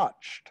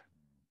touched.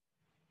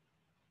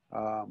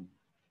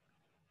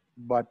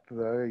 But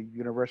the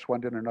universe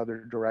went in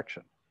another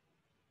direction.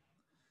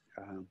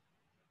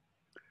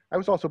 I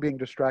was also being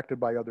distracted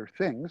by other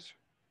things,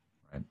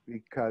 right,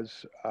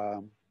 because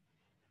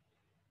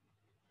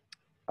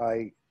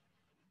I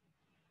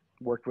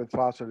worked with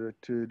FASA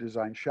to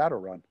design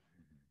Shadowrun,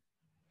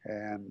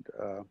 and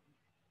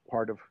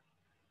part of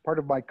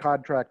my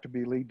contract to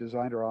be lead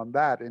designer on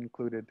that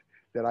included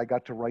that I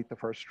got to write the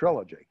first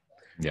trilogy.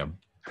 Yeah.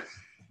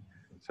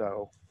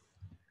 So,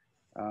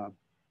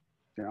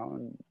 you know,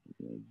 and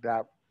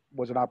that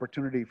was an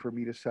opportunity for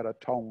me to set a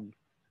tone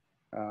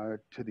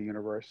to the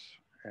universe,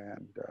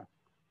 and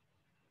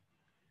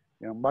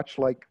you know, much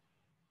like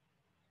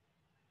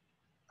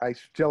I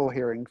still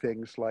hearing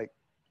things like,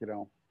 you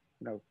know,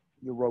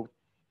 you wrote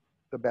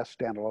the best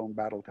standalone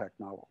BattleTech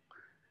novel,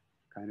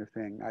 kind of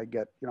thing. I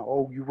get, you know,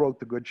 oh, you wrote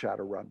the good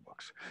Shadowrun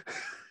books.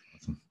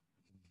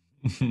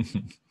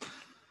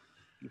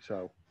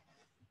 So,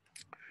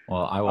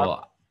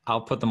 well,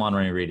 I'll put them on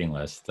my reading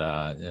list.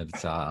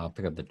 I'll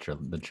pick up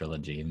the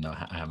trilogy, even though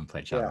I haven't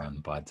played Shadowrun,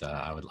 yeah, but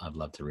I'd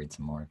love to read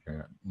some more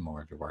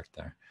of your work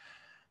there.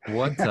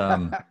 What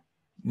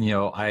you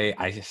know,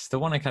 I still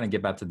want to kind of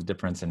get back to the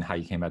difference in how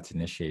you came back to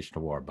Initiation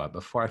of War, but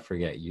before I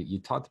forget, you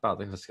talked about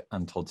those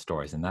untold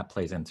stories, and that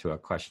plays into a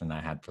question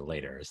I had for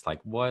later. It's like,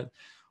 what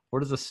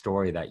is a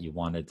story that you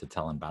wanted to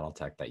tell in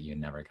BattleTech that you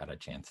never got a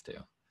chance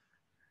to?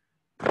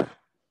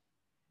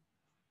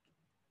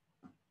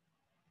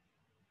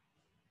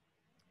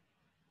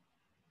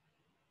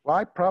 Well,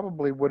 I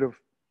probably would have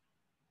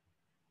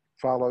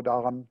followed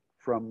on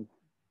from,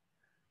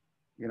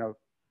 you know,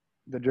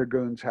 the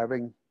Dragoons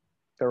having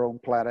their own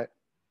planet.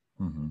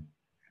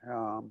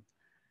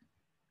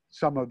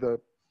 Some of the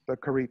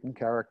Charrette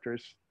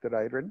characters that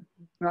I'd written,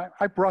 you know,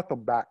 I brought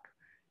them back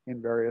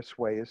in various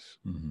ways,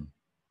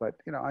 but,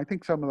 you know, I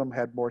think some of them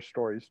had more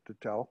stories to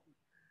tell.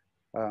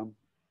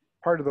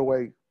 Part of the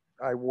way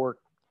I work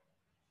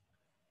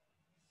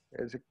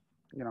is,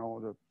 you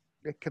know,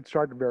 it can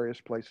start in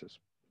various places.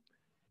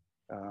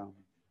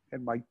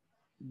 It might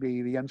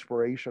be the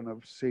inspiration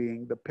of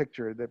seeing the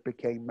picture that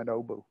became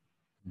Minobu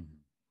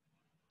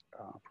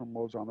from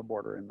Wolves on the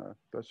Border in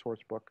the source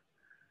book.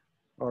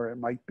 Or it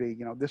might be,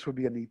 you know, this would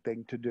be a neat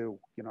thing to do,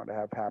 you know, to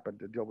have happen,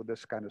 to deal with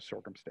this kind of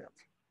circumstance.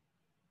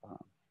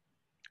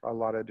 A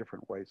lot of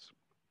different ways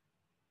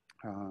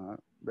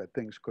that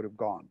things could have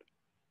gone.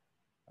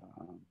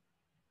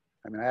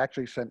 I mean, I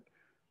actually sent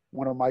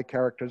one of my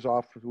characters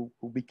off who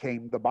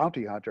became the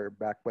bounty hunter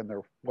back when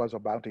there was a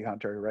bounty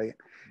hunter, right?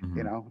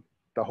 You know,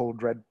 the whole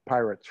Dread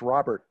Pirates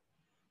Robert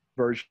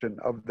version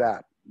of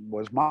that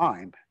was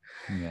mine.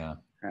 Yeah.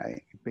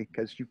 Right?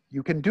 Because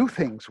you can do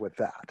things with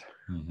that.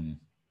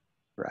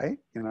 Right?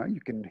 You know,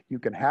 you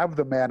can have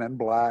the man in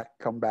black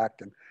come back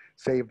and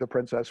save the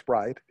Princess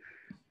Bride,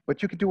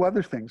 but you could do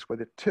other things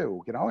with it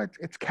too. You know,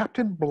 it's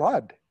Captain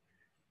Blood,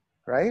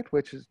 right?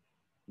 Which is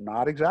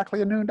not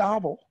exactly a new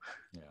novel.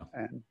 Yeah.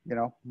 And, you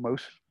know,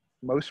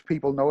 most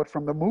people know it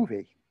from the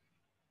movie.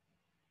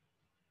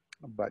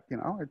 But, you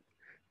know,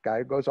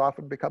 guy goes off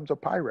and becomes a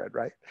pirate,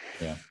 right?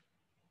 Yeah.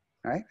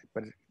 Right?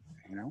 But,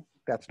 you know,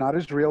 that's not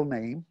his real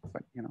name,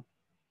 but, you know,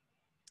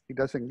 he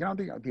doesn't, you know,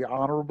 the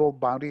honorable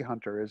bounty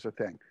hunter is a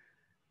thing.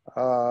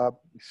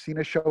 Seen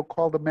a show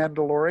called The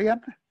Mandalorian?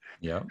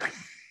 Yeah.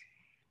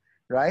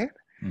 Right?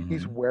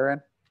 He's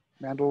wearing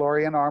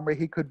Mandalorian armor.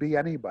 He could be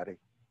anybody.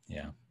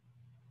 Yeah.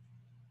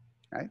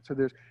 Right? So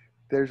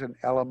there's an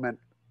element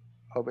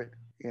of it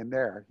in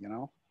there, you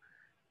know.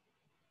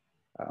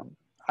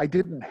 I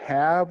didn't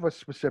have a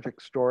specific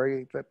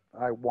story that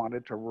I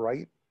wanted to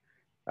write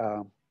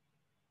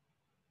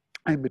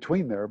in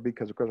between there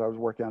because, of course, I was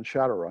working on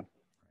Shadowrun.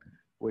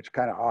 which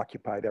kind of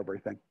occupied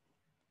everything.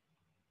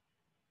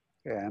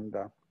 And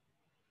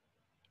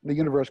the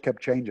universe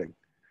kept changing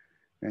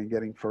and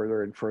getting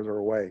further and further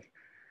away.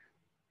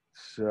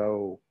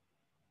 So,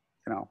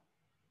 you know,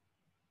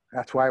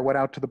 that's why I went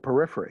out to the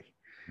periphery.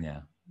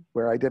 Yeah.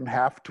 Where I didn't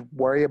have to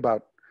worry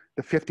about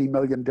the 50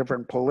 million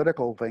different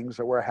political things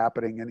that were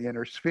happening in the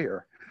inner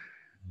sphere.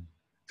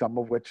 Some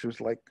of which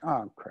was like,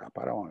 oh crap,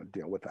 I don't want to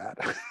deal with that.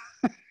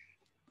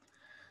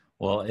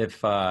 Well,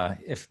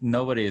 if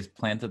nobody has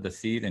planted the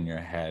seed in your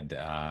head,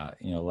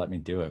 let me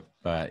do it.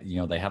 But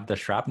they have the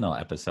Shrapnel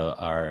episode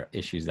or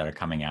issues that are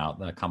coming out,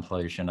 the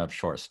compilation of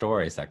short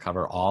stories that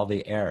cover all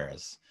the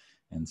eras.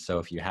 And so,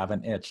 if you have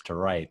an itch to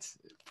write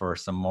for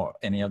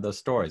any of those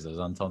stories, those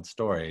untold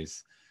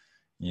stories,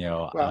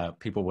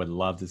 people would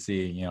love to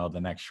see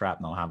the next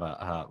Shrapnel have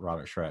a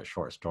Robert Charrette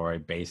short story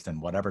based in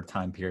whatever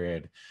time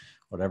period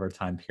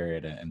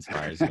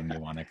inspires you and you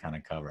want to kind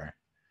of cover.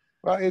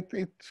 Well,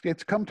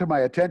 it's come to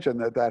my attention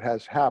that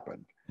has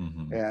happened.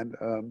 Mm-hmm. And,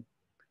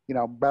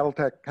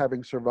 BattleTech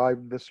having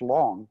survived this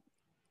long,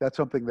 that's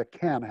something that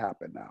can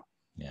happen now.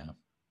 Yeah.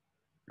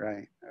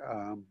 Right.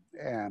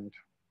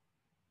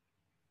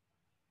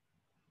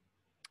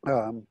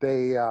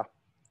 The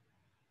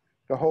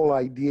whole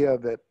idea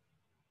that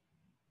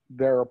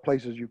there are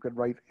places you could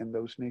write in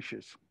those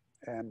niches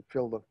and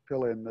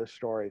fill in the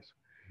stories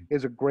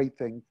is a great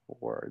thing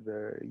for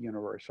the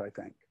universe, I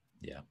think.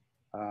 Yeah.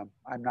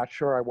 I'm not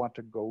sure I want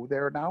to go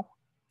there now.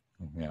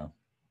 Yeah.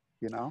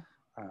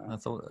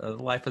 That's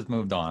life has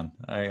moved on.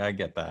 I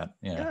get that.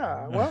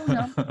 Yeah.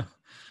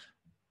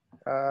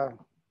 Yeah.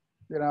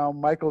 Well,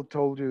 Michael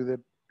told you that,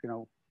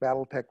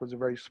 BattleTech was a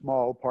very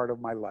small part of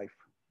my life.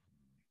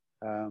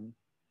 And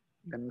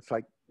it's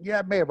like, yeah,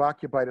 it may have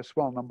occupied a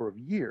small number of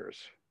years,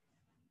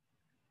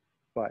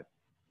 but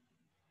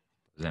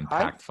it was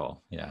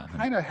impactful. Yeah. I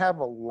kind of have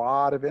a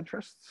lot of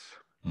interests.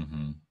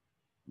 Mm-hmm.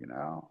 You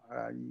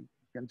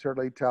can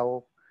certainly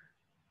tell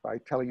by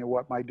telling you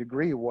what my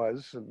degree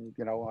was. And,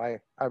 I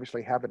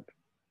obviously haven't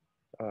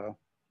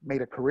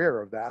made a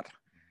career of that.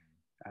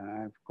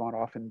 I've gone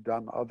off and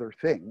done other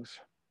things,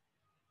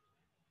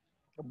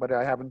 but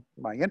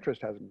my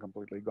interest hasn't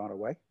completely gone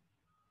away.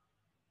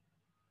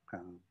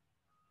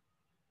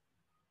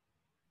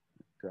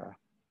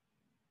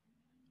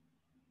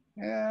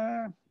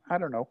 Yeah, I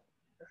don't know.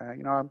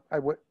 I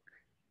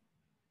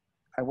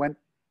went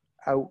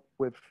out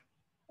with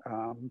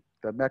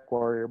the Mech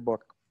Warrior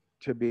book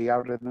to be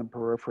out in the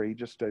periphery,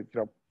 just to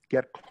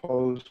get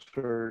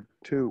closer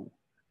to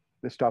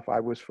the stuff I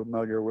was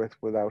familiar with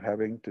without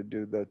having to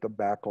do the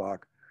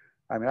backlog.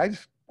 I mean,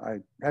 I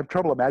have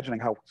trouble imagining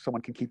how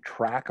someone can keep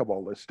track of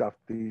all this stuff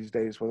these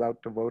days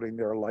without devoting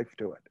their life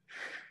to it.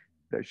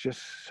 There's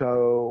just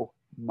so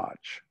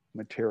much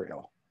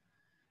material.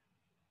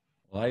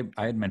 Well,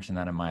 I had mentioned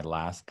that in my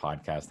last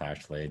podcast,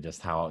 actually,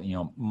 just how,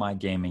 my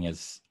gaming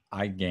is,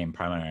 I game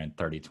primarily in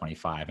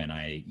 30-25, and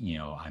I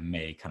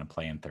may kind of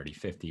play in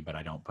 30-50, but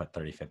I don't put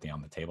 30-50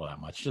 on the table that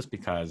much just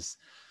because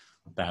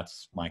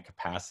that's my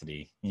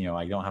capacity.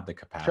 I don't have the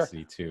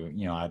capacity to,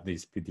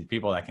 these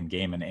people that can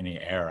game in any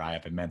era, I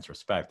have immense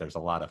respect. There's a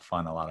lot of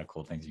fun, a lot of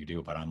cool things you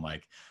do, but I'm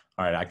like,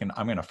 all right,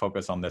 I'm going to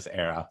focus on this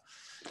era.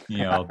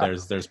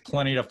 There's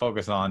plenty to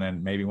focus on,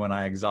 and maybe when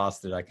I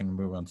exhaust it, I can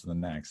move on to the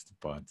next.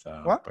 But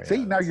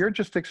now you're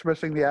just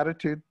expressing the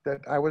attitude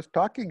that I was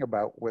talking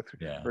about with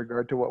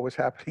regard to what was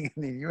happening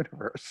in the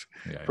universe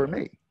for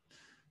me,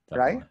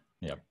 definitely. Right?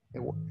 Yep.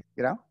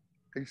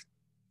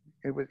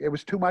 It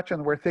was too much, and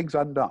there were things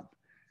undone.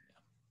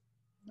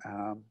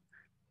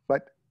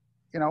 But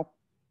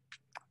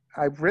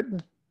I've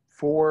written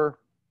for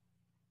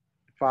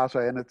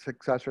FASA and its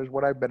successors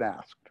what I've been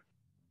asked.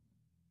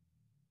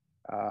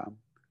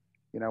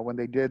 When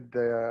they did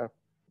the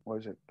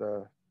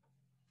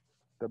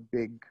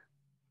big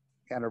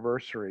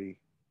anniversary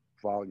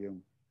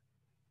volume,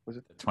 was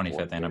it the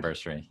 25th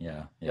anniversary?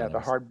 Yeah, the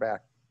hardback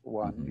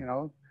one.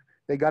 Mm-hmm.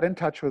 They got in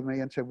touch with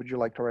me and said, "Would you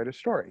like to write a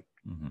story?"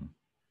 Mm-hmm.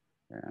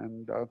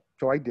 And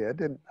so I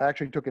did, and I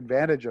actually took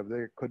advantage of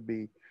there could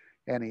be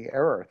any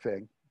error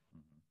thing.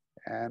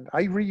 And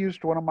I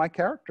reused one of my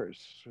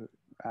characters.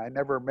 I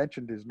never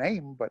mentioned his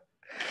name, but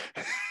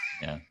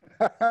yeah.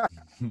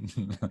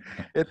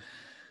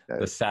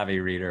 The savvy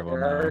reader will know.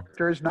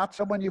 Character is not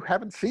someone you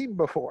haven't seen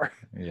before.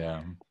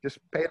 Yeah. Just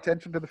pay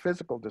attention to the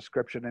physical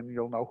description and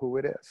you'll know who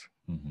it is.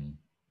 Mm-hmm.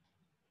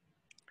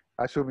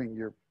 Assuming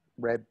you've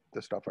read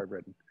the stuff I've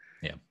written.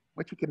 Yeah.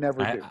 Which you can never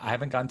do. I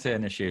haven't gotten to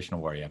Initiation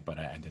of War yet, but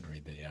I did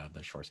read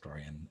the short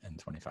story in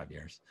 25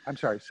 years. I'm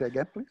sorry, say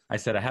again, please. I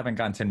said I haven't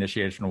gotten to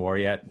Initiation of War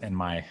yet in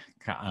my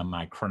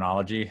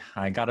chronology.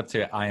 I got up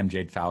to I Am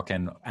Jade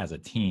Falcon as a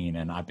teen,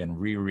 and I've been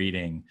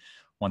rereading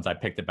once I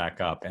picked it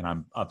back up, and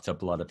I'm up to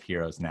Blood of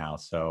Heroes now.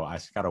 So I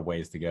got a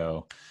ways to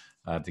go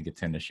to get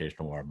to Initiation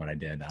of War, but I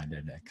did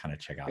kind of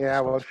check out. Yeah,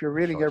 well, if you're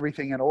reading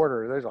everything in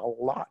order, there's a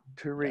lot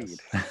to read.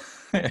 Yes.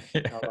 A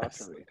lot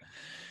to read.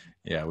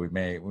 Yeah, we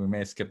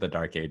may skip the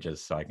Dark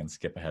Ages so I can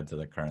skip ahead to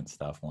the current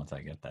stuff once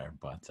I get there.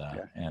 But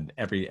and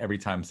every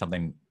time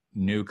something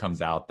new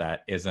comes out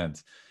that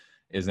isn't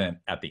isn't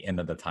at the end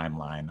of the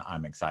timeline,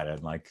 I'm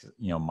excited. Like,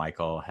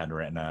 Michael had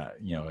written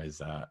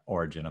his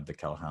Origin of the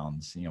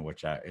Killhounds,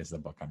 which is the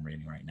book I'm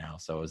reading right now.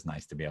 So it was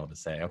nice to be able to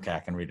say, okay, I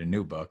can read a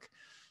new book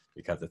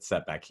because it's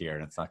set back here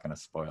and it's not going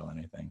to spoil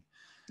anything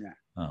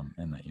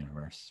in that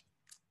universe.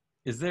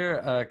 Is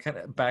there kind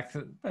of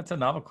that's a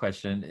novel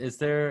question. Is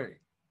there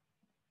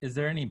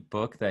any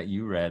book that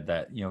you read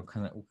that,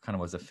 kind of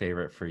was a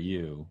favorite for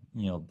you,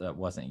 that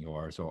wasn't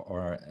yours,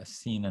 or a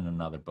scene in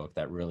another book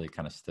that really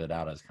kind of stood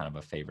out as kind of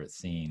a favorite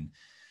scene,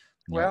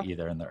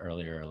 either in the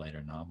earlier or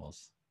later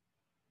novels?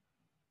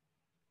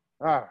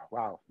 Oh,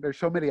 wow. There's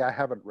so many I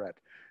haven't read.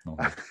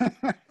 Okay.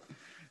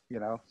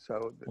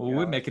 So.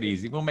 We'll make it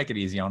easy. We'll make it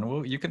easy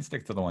on. You can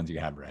stick to the ones you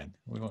have read.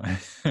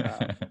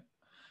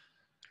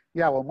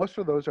 Yeah, well, most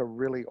of those are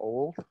really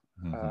old.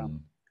 Mm-hmm.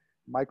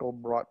 Michael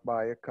brought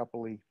by a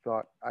couple he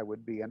thought I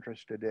would be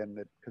interested in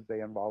that because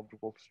they involved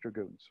Wolf's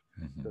Dragoons.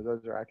 Mm-hmm. So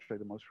those are actually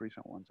the most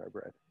recent ones I've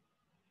read.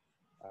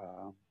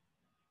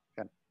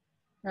 And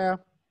yeah,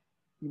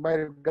 you might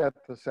have got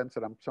the sense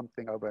that I'm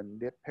something of a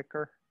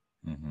nitpicker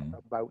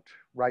about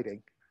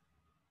writing.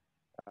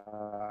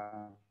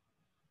 I'm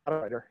not a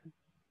writer.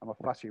 I'm a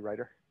fussy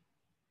writer.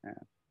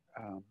 And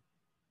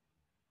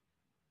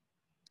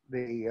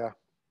because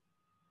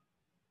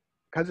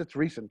it's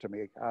recent to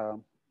me,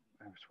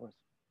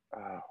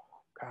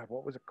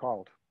 what was it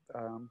called?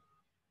 It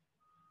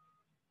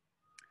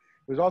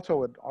was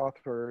also an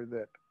author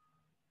that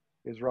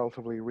is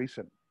relatively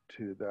recent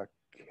to the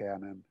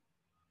canon.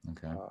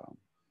 Okay.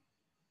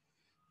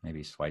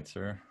 Maybe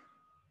Schweitzer.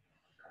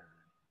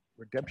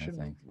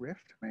 Redemption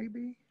Rift,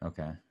 maybe.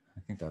 Okay, I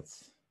think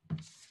that's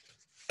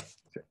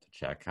to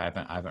check. I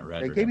haven't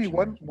read. They gave me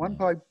one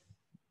by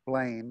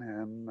Blaine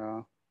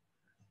and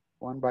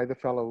one by the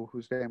fellow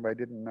whose name I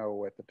didn't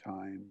know at the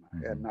time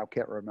and now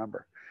can't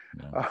remember.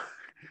 Yeah.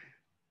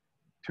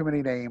 Too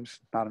many names,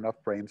 not enough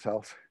brain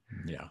cells.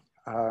 Yeah.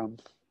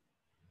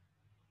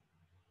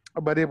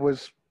 But it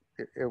was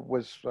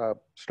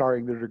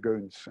starring the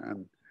Dragoons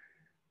and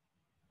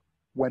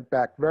went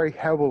back very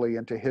heavily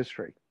into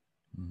history.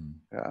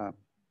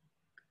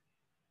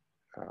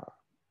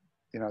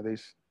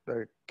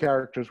 The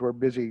characters were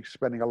busy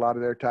spending a lot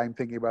of their time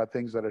thinking about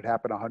things that had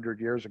happened 100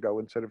 years ago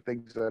instead of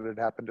things that had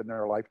happened in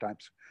their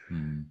lifetimes,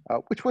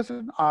 which was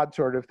an odd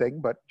sort of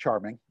thing, but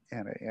charming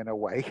in a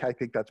way. I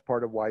think that's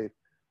part of why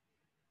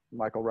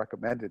Michael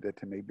recommended it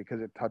to me,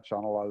 because it touched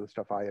on a lot of the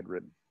stuff I had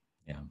written.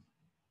 Yeah.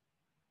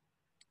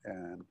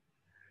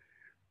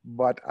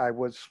 But I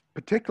was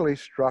particularly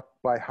struck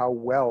by how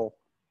well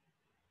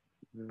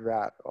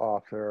that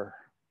author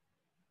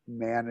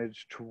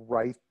managed to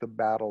write the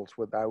battles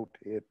without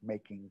it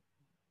making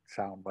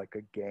sound like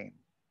a game.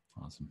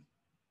 Awesome.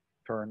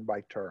 Turn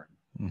by turn.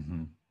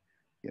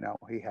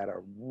 He had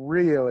a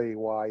really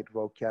wide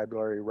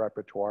vocabulary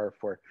repertoire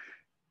for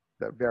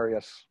the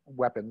various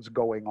weapons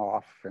going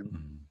off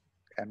and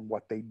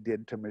what they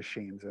did to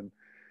machines. And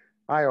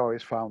I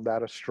always found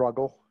that a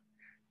struggle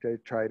to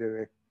try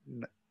to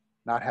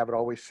not have it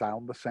always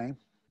sound the same.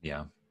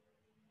 Yeah.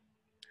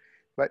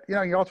 But,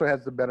 he also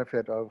has the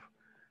benefit of,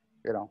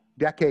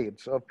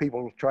 decades of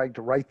people trying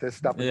to write this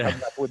stuff and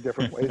coming up with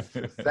different ways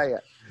to say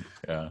it.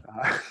 Yeah.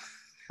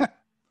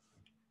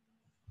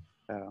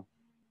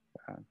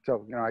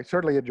 So, I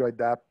certainly enjoyed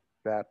that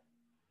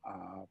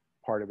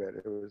part of it.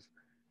 It was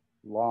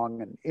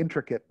long and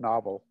intricate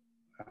novel.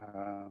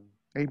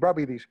 He brought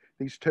me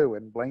these two,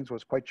 and Blaine's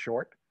was quite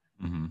short,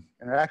 and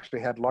it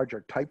actually had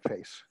larger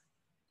typeface.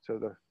 So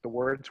the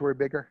words were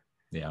bigger.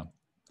 Yeah.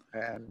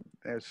 And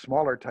a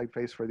smaller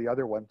typeface for the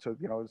other one. So,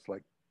 it's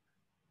like,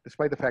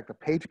 despite the fact the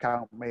page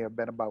count may have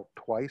been about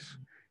twice,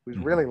 it was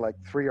really like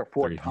 3 or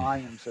 4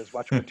 times as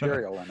much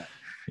material in it.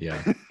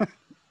 Yeah.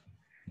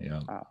 Yeah.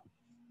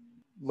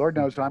 Lord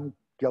knows I'm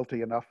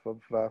guilty enough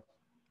of,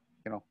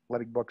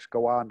 letting books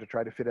go on to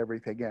try to fit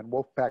everything in.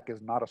 Wolfpack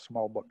is not a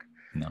small book.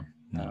 No.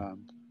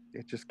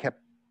 It just kept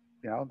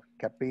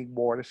being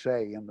more to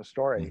say in the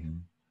story.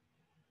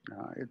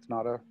 It's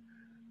not a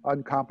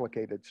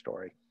uncomplicated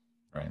story.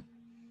 Right.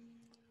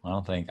 I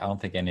don't think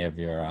any of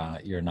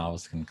your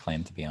novels can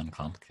claim to be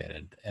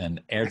uncomplicated. And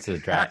Heir to the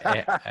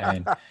Dragon, I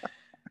mean,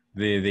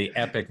 the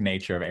epic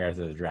nature of Heir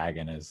to the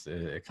Dragon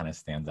it kind of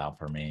stands out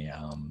for me.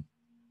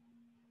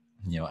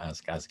 As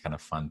a kind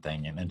of fun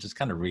thing, and then just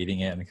kind of reading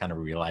it and kind of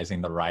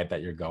realizing the ride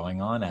that you're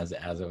going on as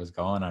it was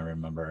going. I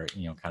remember,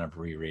 kind of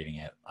rereading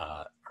it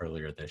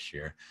earlier this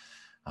year.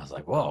 I was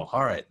like, whoa,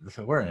 all right,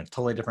 we're in a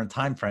totally different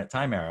time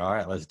era. All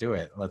right, let's do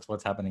it.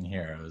 What's happening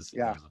here? It was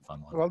a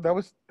fun one. Well, that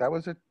was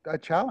a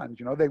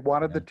challenge. They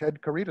wanted the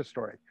Ted Carita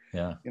story.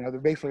 Yeah. They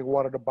basically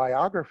wanted a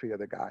biography of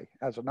the guy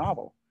as a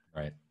novel.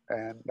 Right.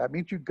 And that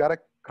means you've got to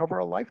cover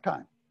a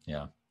lifetime.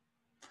 Yeah.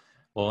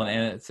 Well,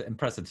 and it's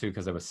impressive too,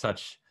 because it was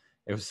such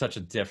a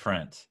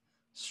different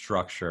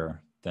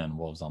structure than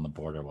Wolves on the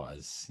Border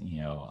was,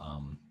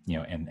 and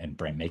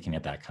making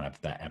it that kind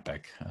of that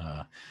epic,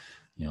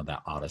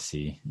 that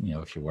Odyssey,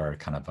 if you were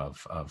kind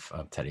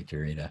of Teddy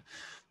Carita,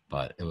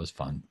 but it was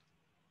fun.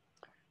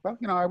 Well,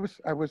 I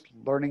was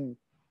learning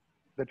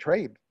the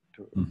trade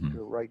to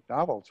write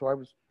novels, so I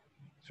was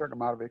certain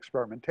amount of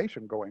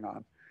experimentation going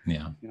on.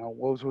 Yeah. You know,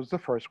 Woes was the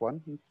first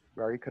one,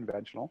 very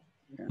conventional,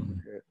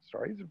 and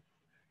stories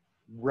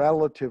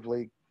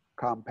relatively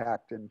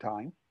compact in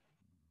time.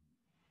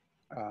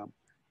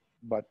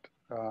 But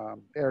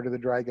Heir to the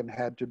Dragon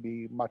had to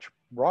be much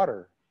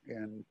broader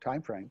in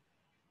time frame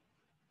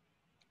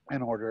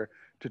in order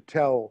to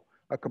tell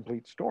a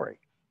complete story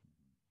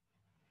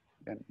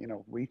and, you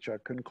know, reach a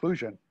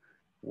conclusion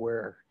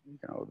where, you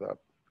know,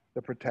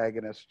 the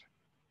protagonist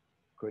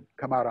could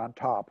come out on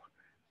top,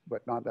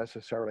 but not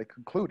necessarily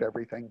conclude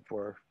everything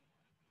for,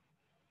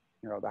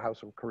 you know, the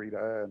House of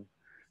Karita and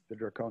the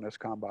Draconis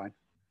Combine.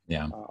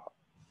 Yeah.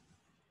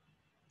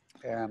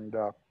 And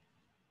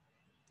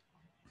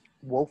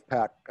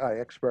Wolfpack, I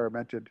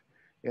experimented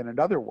in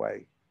another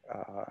way,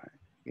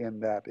 in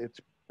that it's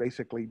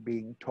basically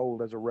being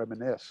told as a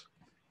reminisce.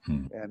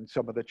 And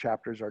some of the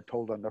chapters are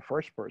told in the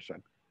first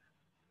person.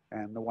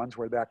 And the ones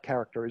where that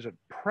character isn't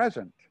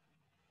present,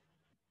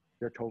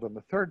 they're told in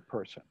the third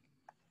person.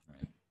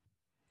 Right.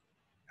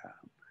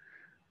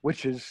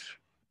 Which is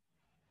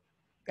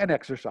an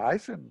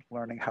exercise in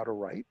learning how to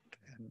write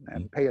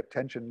and pay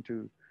attention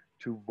to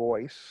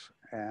voice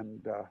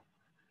and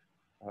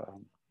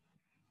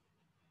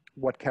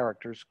what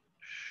characters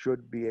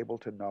should be able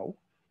to know.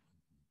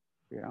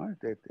 You know,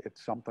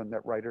 it's something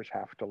that writers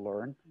have to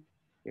learn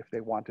if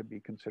they want to be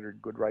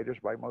considered good writers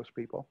by most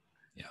people.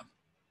 Yeah.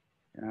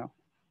 You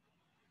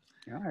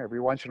know, every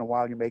once in a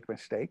while you make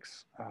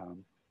mistakes.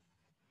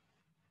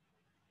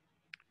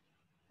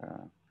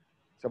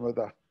 Some of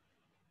the,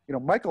 you know,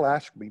 Michael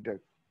asked me to,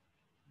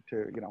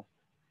 you know,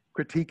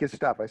 critique his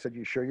stuff. I said,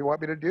 "You sure you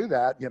want me to do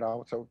that?" You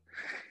know, so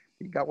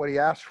he got what he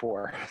asked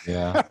for.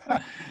 Yeah.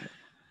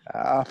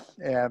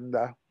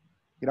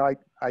 You know,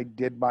 I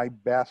did my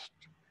best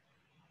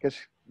because,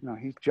 you know,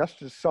 he's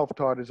just as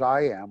self-taught as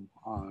I am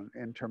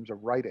in terms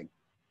of writing.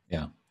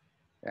 Yeah.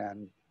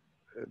 And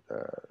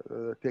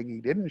the thing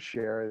he didn't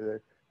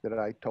share that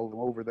I told him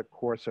over the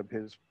course of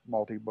his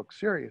multi-book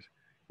series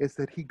is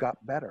that he got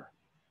better.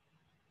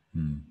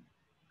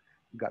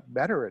 He got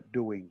better at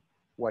doing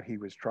what he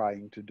was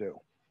trying to do.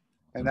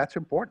 And that's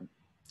important.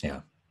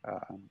 Yeah.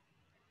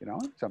 You know,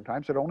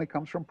 sometimes it only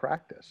comes from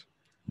practice.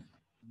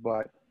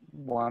 But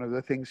one of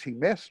the things he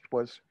missed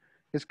was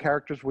his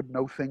characters would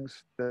know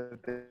things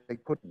that they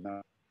couldn't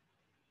know,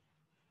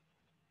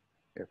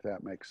 if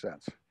that makes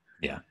sense.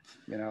 Yeah.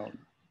 You know,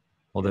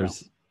 well,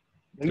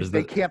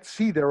 they can't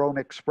see their own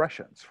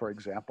expressions, for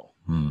example.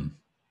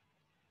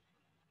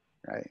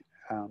 Right.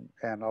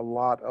 And a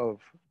lot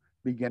of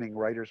beginning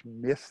writers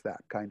miss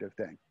that kind of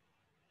thing.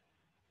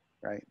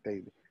 Right.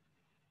 They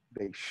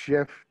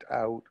shift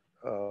out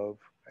of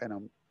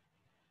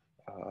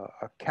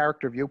a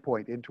character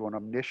viewpoint into an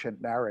omniscient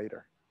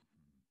narrator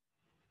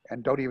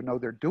and don't even know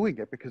they're doing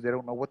it because they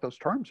don't know what those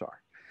terms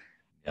are.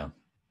 Yeah.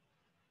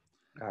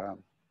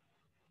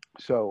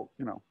 So,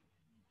 you know,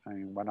 I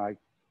mean, when I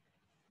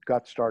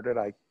got started,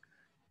 I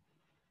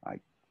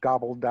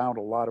gobbled down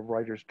a lot of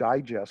Writer's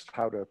Digest,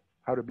 how to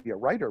be a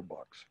writer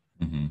books,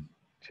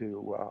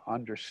 to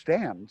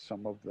understand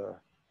some of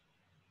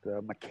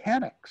the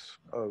mechanics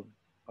of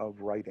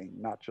writing,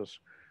 not just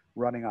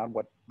running on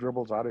what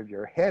dribbles out of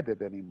your head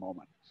at any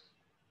moment.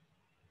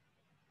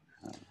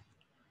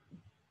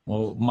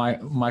 Well,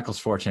 Michael's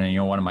fortunate. You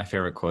know, one of my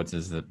favorite quotes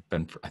is that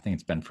I think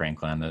it's Ben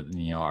Franklin, that,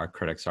 you know, our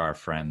critics are our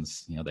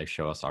friends. You know, they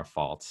show us our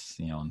faults.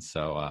 You know, and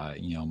so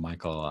you know,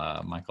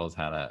 Michael's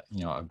had a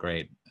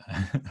great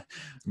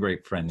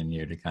great friend in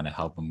you to kind of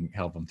help him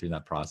through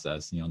that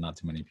process. You know, not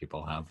too many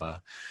people have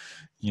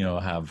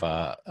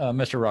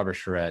Mr. Robert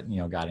Charrette, you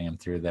know, guiding him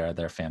through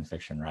their fan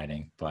fiction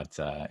writing. But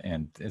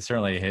and it's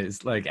certainly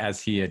his, like,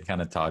 as he had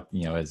kind of talked,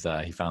 you know,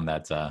 he found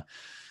that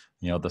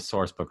you know, the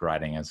source book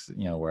writing is,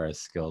 you know, where his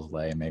skills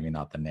lay, maybe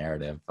not the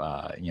narrative.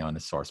 You know, and the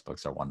source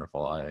books are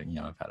wonderful. You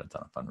know, I've had a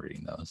ton of fun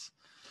reading those.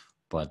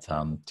 But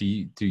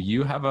do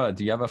you have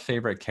a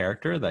favorite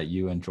character that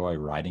you enjoy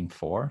writing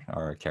for,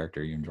 or a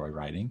character you enjoy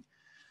writing?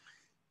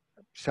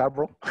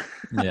 Several.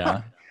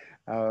 Yeah.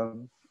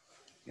 You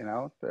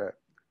know,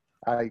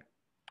 I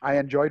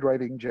enjoyed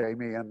writing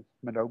Jamie and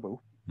Minobu.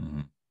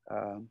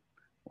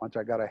 Once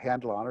I got a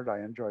handle on it, I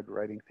enjoyed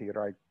writing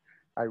Theodore.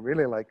 I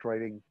really liked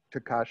writing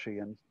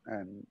Takashi and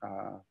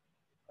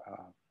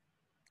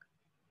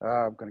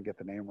I'm going to get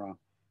the name wrong.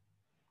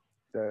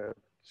 The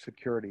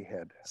security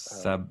head.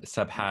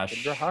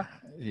 Subhash.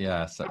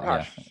 Yeah.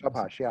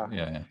 Subhash, yeah.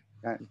 Yeah.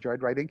 I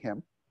enjoyed writing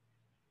him.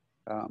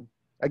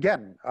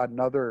 Again,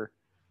 another,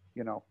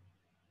 you know,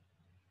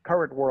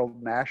 current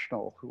world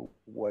national who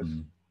was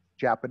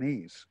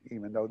Japanese,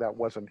 even though that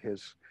wasn't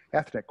his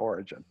ethnic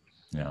origin.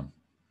 Yeah.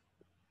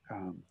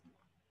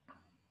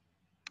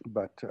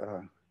 But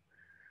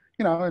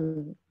you know,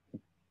 and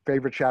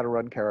favorite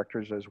Shadowrun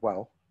characters as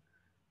well.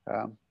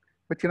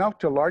 But, you know,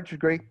 to a large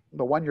degree,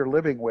 the one you're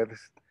living with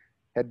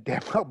had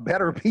damn well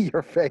better be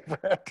your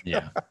favorite.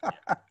 Yeah.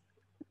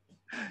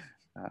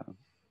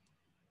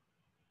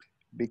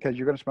 Because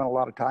you're going to spend a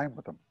lot of time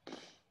with them.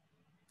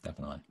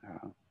 Definitely.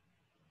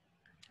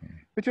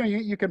 But, you know,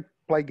 you can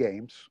play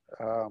games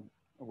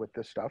with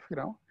this stuff, you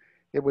know.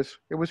 it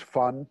was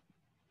fun,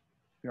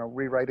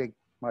 rewriting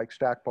Mike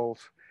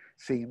Stackpole's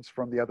scenes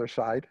from the other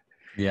side.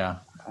 Yeah.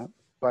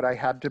 But I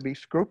had to be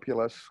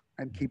scrupulous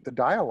and keep the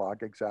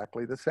dialogue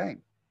exactly the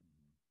same.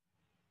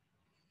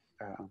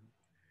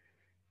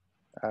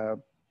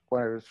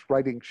 When I was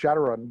writing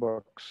Shadowrun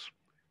books,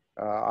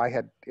 I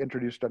had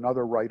introduced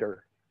another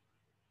writer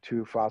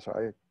to FASA.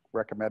 I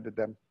recommended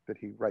them that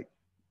he write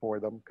for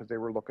them because they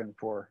were looking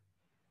for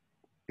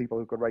people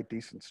who could write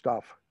decent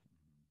stuff.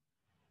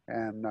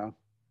 And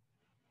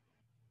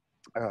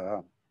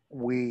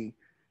we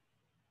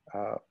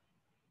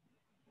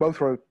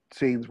both wrote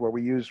scenes where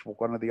we used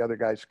one of the other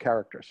guy's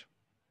characters.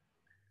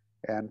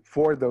 And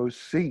for those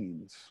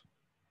scenes,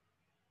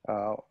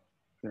 for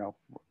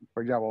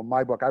example, in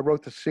my book, I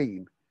wrote the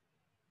scene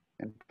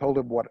and told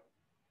him what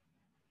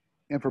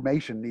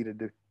information needed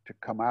to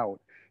come out.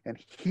 And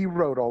he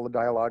wrote all the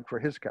dialogue for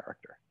his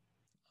character.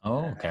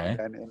 Oh, okay.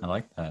 And I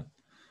like that.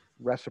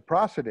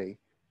 Reciprocity,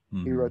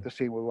 he wrote the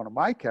scene with one of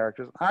my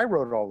characters. I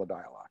wrote all the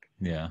dialogue.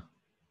 Yeah.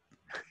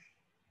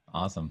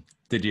 Awesome.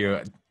 Did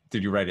you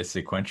write it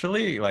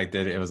sequentially? Like,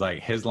 it was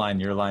like his line,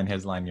 your line,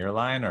 his line, your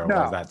line, or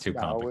was that too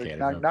complicated?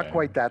 Not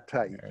quite that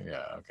tight.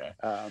 Yeah. Okay.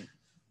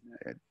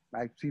 It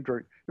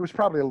was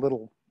probably a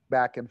little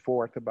back and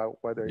forth about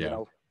whether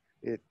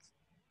it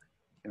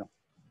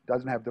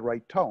doesn't have the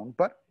right tone,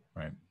 but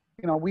right.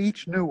 We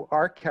each knew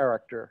our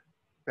character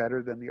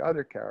better than the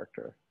other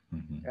character,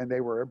 and they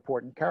were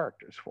important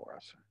characters for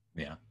us.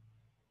 Yeah.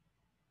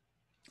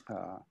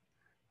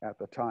 At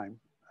the time,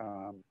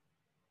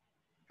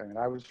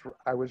 I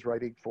was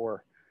writing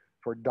for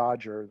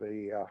Dodger,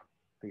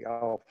 the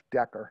elf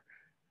Decker,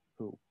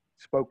 who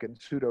spoke in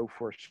pseudo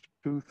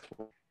forsooth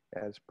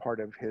as part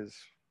of his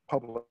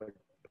public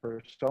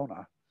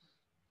persona,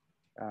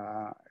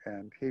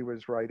 and he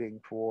was writing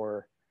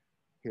for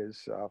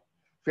his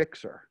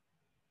fixer,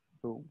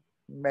 who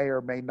may or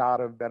may not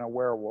have been a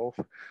werewolf,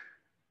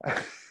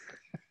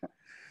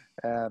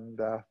 and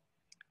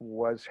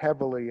was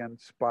heavily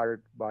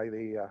inspired by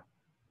the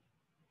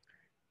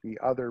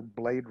other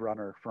Blade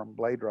Runner from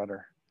Blade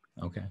Runner.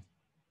 Okay.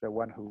 The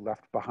one who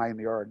left behind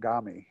the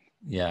origami.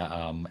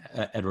 Yeah,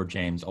 Edward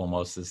James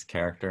Olmos's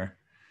character.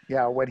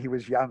 Yeah, when he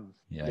was young.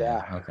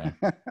 Yeah. Okay.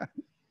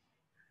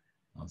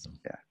 Awesome.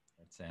 Yeah.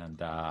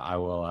 And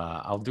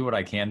I'll do what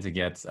I can to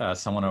get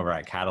someone over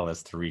at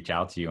Catalyst to reach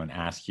out to you and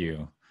ask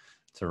you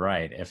to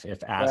write.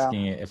 If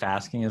asking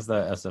is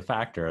the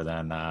factor,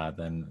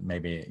 then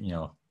maybe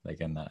they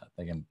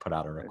can put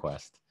out a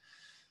request.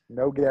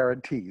 No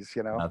guarantees,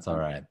 That's all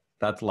right.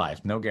 That's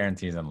life. No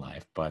guarantees in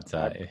life. But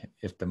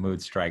if the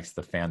mood strikes,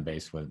 the fan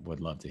base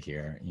would love to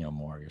hear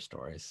more of your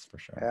stories for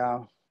sure.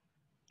 Yeah.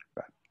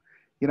 But,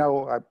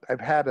 I've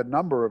had a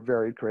number of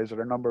varied careers in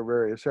a number of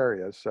various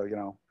areas. So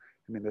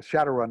the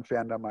Shadowrun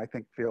fandom, I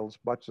think, feels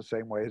much the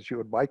same way as you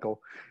and Michael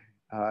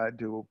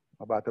do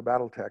about the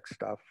BattleTech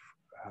stuff.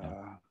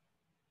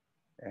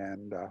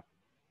 And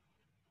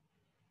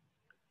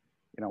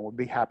would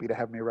be happy to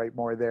have me write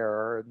more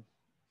there.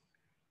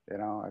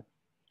 And, I've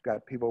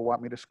got people who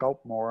want me to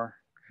sculpt more.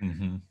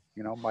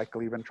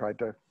 Michael even tried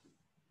to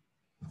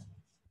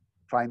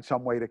find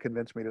some way to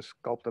convince me to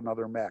sculpt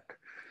another mech.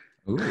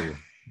 Ooh.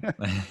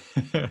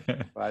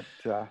 But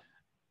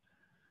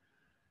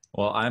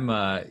well, I'm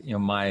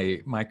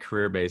my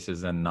career base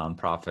is in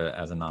nonprofit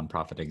as a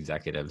nonprofit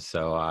executive.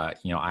 So I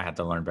had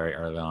to learn very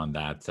early on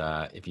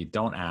that if you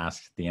don't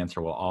ask, the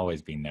answer will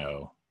always be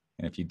no.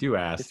 And if you do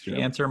ask, the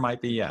answer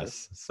might be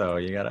yes. So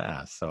you got to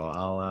ask. So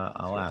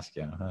I'll ask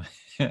you,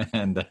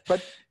 and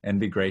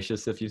be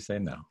gracious if you say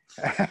no.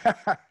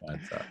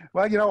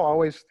 Well,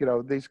 always,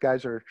 these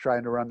guys are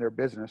trying to run their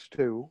business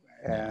too,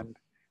 and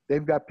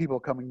they've got people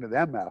coming to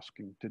them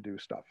asking to do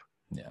stuff.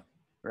 Yeah.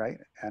 Right.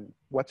 And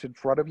what's in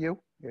front of you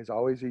is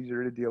always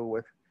easier to deal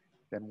with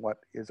than what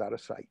is out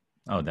of sight.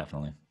 Oh,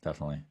 definitely.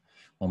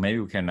 Well, maybe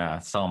we can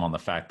sell them on the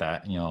fact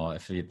that,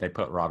 if they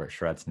put Robert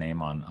Charrette's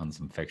name on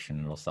some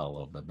fiction, it'll sell a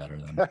little bit better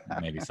than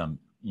maybe some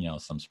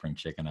spring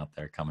chicken out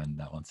there coming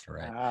that wants to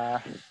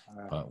write.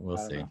 But we'll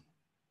see.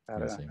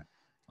 We'll see. Awesome.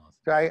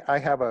 So I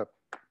have a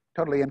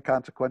totally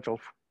inconsequential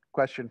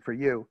question for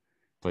you.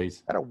 Please.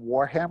 Is that a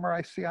Warhammer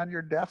I see on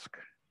your desk?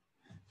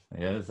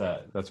 Yeah,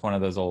 that's one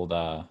of those old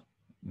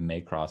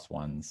Maycross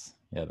ones.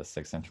 Yeah, the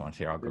 6-inch ones.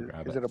 Here, I'll go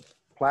grab it. Is it a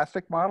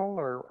plastic model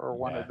or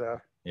one of the?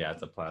 Yeah,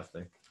 it's a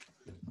plastic.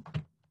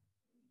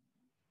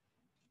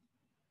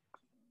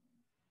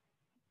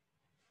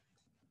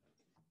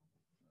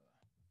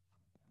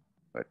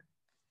 But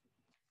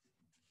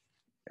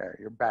there,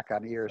 you're back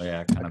on ears. Oh,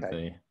 yeah, kind of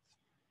the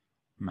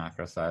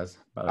macro size.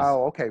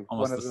 Okay.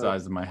 Almost the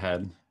size of my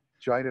head.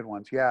 Jointed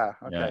ones, yeah.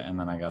 Okay. Yeah, and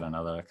then I got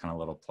another kind of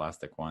little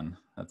plastic one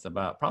that's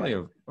about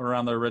probably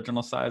around the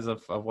original size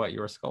of what you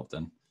were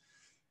sculpting.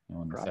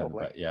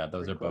 Probably. But yeah,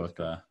 those are both.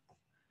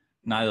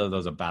 Neither of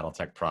those are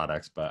BattleTech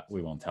products, but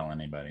we won't tell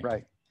anybody.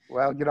 Right.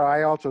 Well,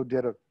 I also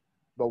did the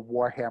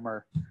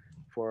Warhammer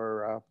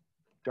for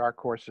Dark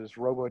Horse's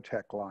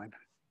Robotech line.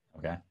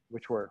 Okay.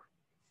 Which were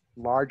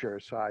larger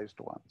sized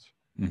ones,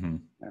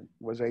 and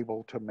was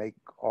able to make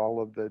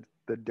all of the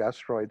the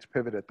destroids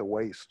pivot at the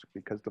waist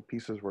because the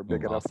pieces were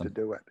big enough to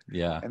do it.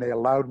 Yeah. And they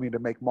allowed me to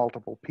make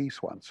multiple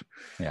piece ones.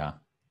 Yeah.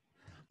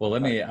 Well,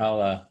 let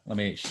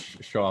me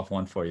show off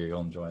one for you.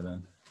 You'll enjoy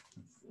then.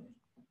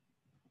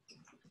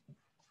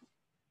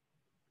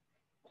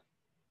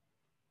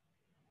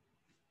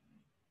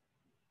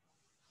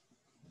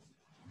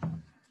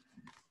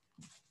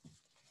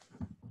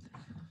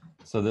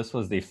 So this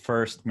was the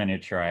first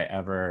miniature I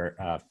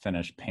ever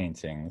finished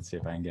painting. Let's see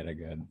if I can get a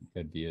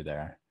good view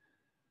there.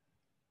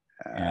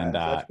 And is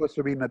that supposed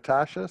to be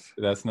Natasha's?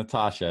 That's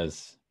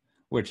Natasha's,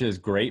 which is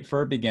great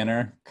for a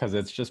beginner because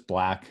it's just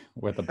black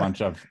with a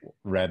bunch of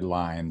red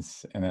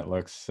lines, and it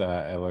looks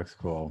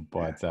cool.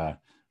 But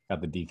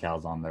got the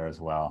decals on there as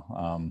well.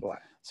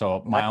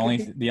 So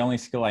the only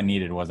skill I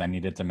needed was I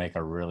needed to make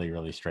a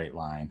really straight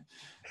line.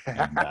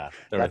 And,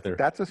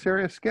 that's a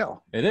serious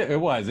skill. It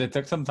was. It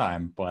took some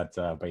time, but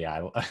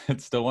yeah,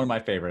 it's still one of my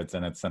favorites,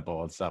 and it's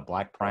simple. It's a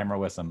black primer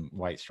with some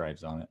white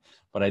stripes on it.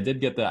 But I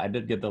did get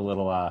the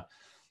little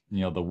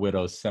the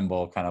widow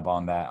symbol kind of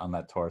on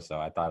that torso.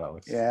 I thought it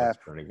looks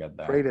pretty good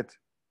there. Great. It's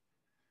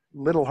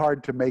a little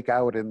hard to make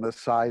out in the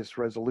size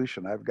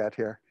resolution I've got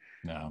here.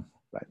 No.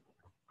 But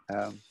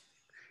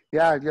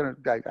yeah,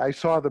 I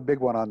saw the big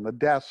one on the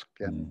desk,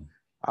 and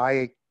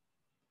I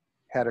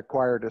had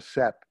acquired a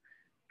set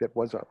that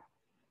was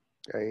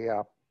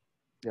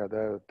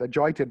the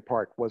jointed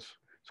part was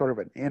sort of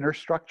an inner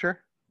structure,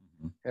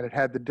 and it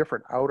had the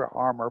different outer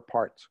armor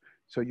parts,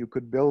 so you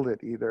could build it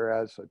either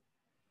as a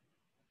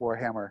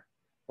warhammer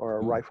or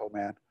a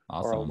rifleman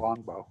or a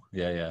longbow.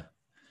 Yeah.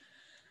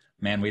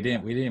 Man, we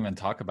didn't even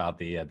talk about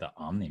the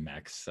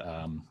Omnimex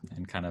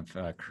and kind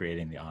of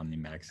creating the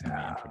Omnimex in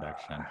the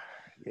introduction.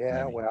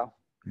 Yeah,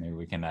 maybe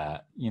we can.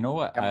 You know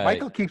what?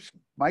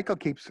 Michael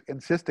keeps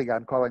insisting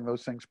on calling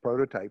those things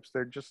prototypes.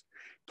 They're just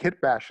kit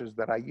bashes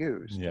that I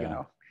used,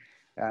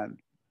 and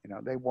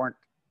they weren't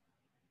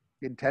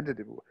intended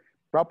to.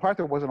 Ral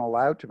Partha wasn't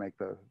allowed to make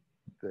the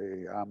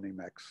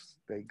Omnimex.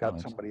 They got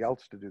somebody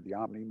else to do the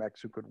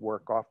Omnimex who could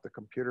work off the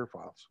computer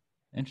files.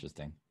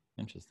 Interesting.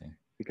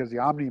 Because the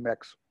Omnimex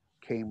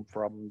came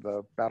from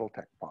the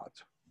BattleTech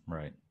pods.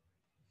 Right.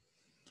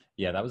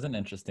 Yeah, that was an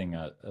interesting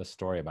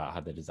story about how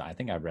they design. I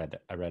think I read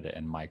it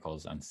in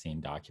Michael's Unseen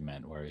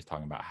document where he was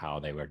talking about how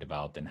they were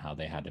developed and how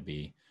they had to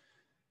be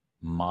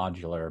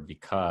modular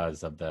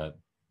because of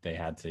they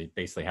had to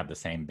basically have the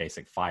same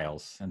basic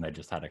files, and they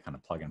just had to kind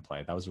of plug and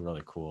play. That was a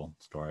really cool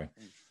story.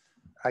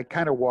 I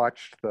kind of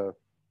watched the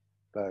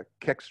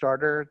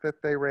Kickstarter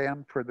that they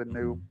ran for the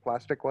new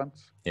plastic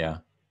ones. Yeah.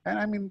 And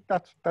I mean,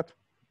 that's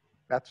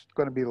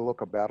going to be the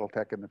look of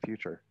BattleTech in the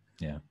future.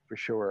 Yeah, for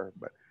sure.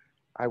 But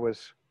I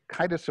was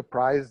kind of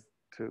surprised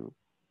to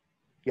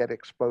get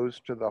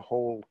exposed to the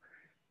whole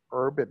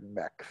urban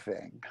mech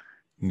thing.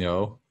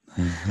 No.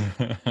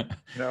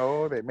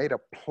 No, they made a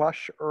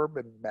plush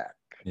urban mech.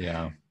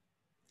 Yeah.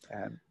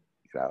 And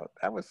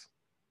that was,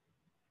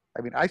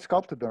 I mean, I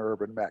sculpted the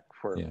urban mech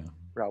for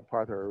Ral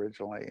Partha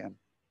originally, and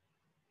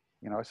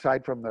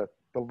aside from the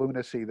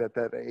lunacy that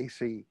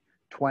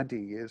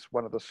AC-20 is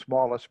one of the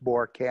smallest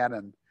bore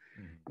cannon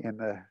in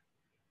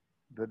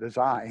the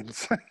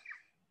designs.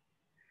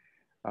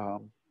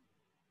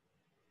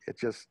 It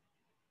just,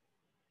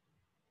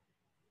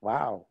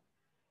 wow.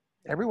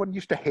 Everyone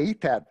used to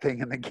hate that thing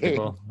in the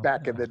game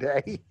back in the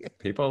day.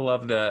 People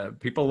love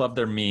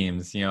their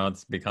memes.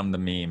 It's become the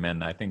meme,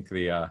 and I think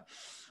the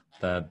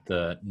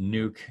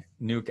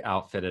nuke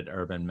outfitted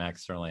urban mech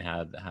certainly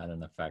had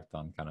an effect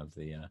on kind of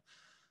the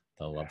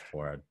love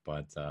for it.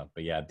 But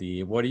yeah,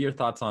 what are your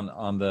thoughts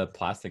on the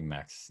plastic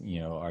mechs? Do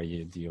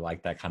you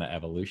like that kind of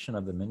evolution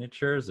of the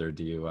miniatures, or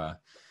do you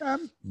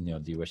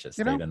do you wish it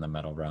stayed in the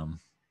metal realm?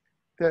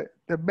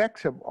 The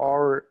mechs have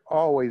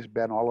always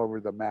been all over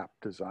the map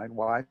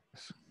design-wise.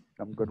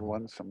 Some good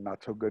ones, some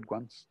not so good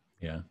ones.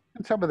 Yeah.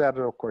 And some of that,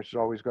 of course, is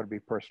always going to be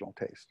personal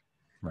taste.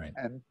 Right.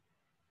 And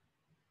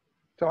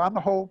so on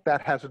the whole,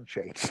 that hasn't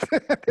changed.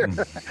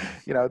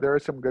 There are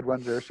some good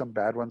ones, there are some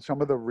bad ones.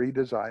 Some of the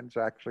redesigns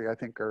actually, I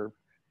think, are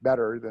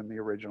better than the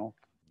original.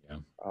 Yeah.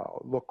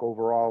 Look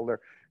overall,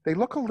 they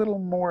look a little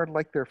more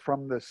like they're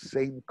from the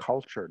same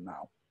culture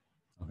now.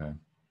 Okay.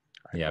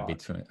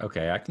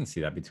 I can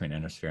see that between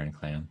Innisphere and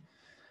Clan.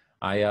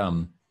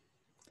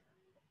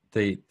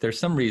 There's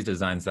some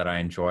redesigns that I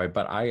enjoy,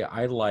 but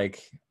I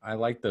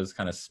like those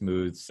kind of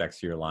smooth,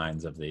 sexier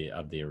lines of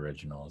the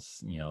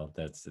originals.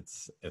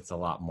 It's a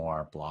lot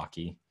more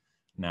blocky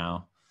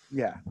now.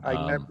 Yeah,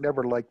 I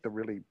never liked the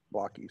really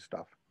blocky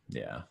stuff.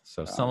 Yeah,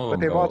 so some of them.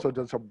 But they've also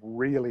done some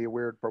really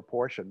weird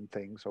proportion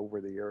things over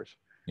the years.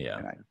 Yeah,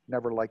 and I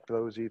never liked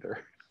those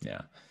either.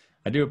 Yeah.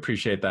 I do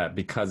appreciate that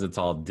because it's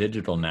all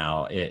digital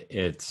now.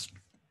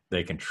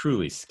 They can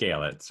truly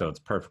scale it, so it's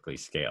perfectly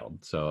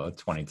scaled. So a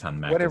 20-ton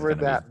mech, whatever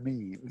that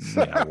means.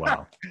 Yeah,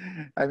 well,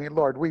 I mean,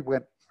 Lord, we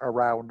went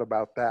around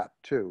about that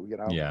too.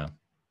 Yeah.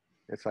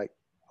 It's like,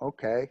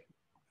 okay,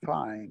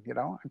 fine.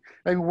 I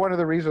mean, one of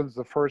the reasons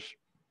the first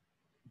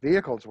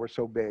vehicles were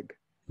so big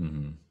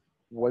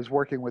was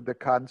working with the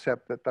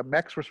concept that the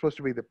mechs were supposed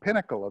to be the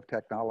pinnacle of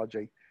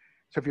technology.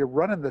 So if you're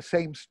running the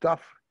same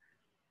stuff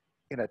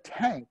in a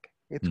tank,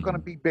 it's going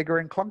to be bigger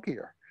and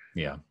clunkier.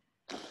 Yeah.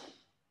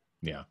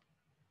 Yeah.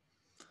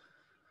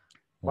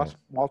 Plus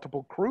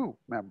multiple crew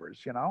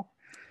members, you know?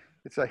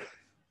 It's like...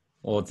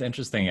 Well, it's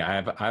interesting. I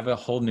have a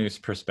whole new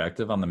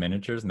perspective on the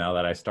miniatures now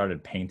that I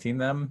started painting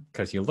them,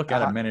 because you look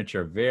at a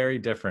miniature very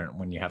different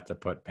when you have to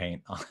put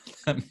paint on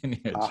the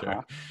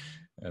miniature.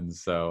 And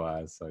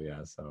so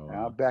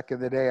back in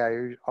the day,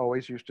 I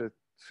always used to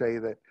say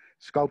that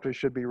sculptors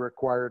should be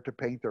required to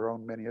paint their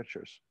own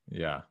miniatures.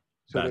 Yeah.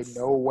 So they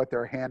know what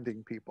they're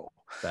handing people.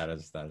 That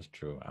is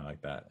true. I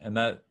like that. And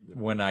that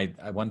one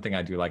thing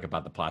I do like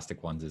about the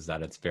plastic ones is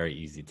that it's very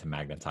easy to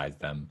magnetize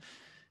them.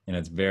 And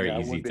it's very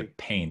easy to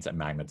paint a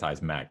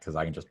magnetized mech, because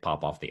I can just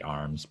pop off the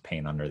arms,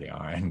 paint under the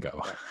arm, and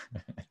go.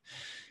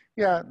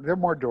 Yeah, they're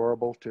more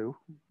durable too,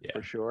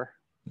 for sure.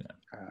 Yeah.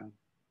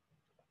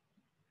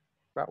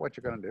 About what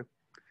you're going to do.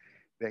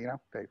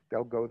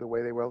 They'll go the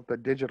way they will. The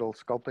digital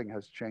sculpting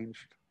has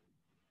changed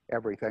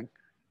everything.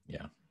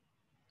 Yeah.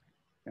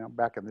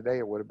 Back in the day,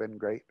 it would have been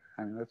great.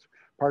 I mean, that's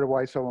part of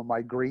why some of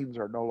my greens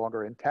are no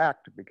longer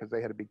intact, because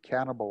they had to be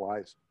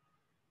cannibalized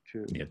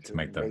to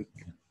make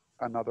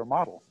another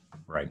model.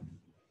 Right.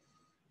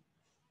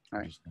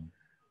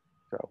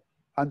 So,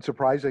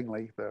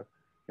 unsurprisingly,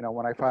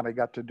 when I finally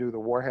got to do the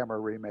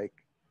Warhammer remake,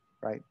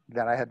 right,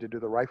 then I had to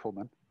do the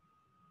Rifleman,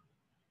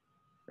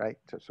 right,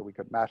 so we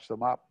could match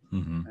them up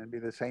and be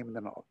the same. And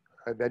then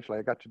eventually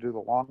I got to do the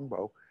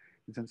Longbow,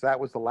 and since that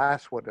was the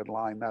last one in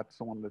line, that's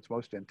the one that's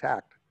most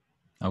intact.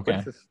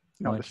 Okay.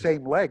 The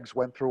same legs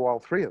went through all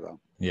three of them.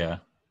 Yeah.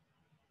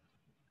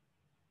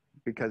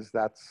 Because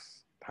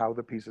that's how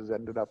the pieces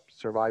ended up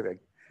surviving.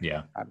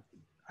 Yeah.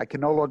 I can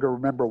no longer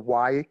remember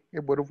why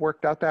it would have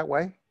worked out that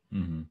way,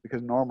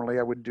 because normally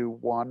I would do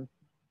one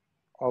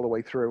all the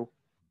way through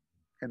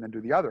and then do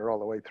the other all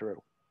the way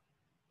through.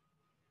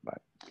 But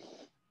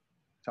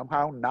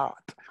somehow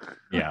not.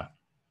 Yeah.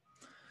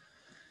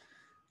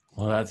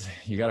 Well,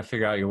 you got to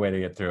figure out your way to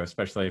get through,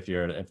 especially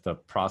if the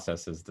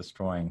process is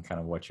destroying kind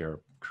of what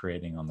you're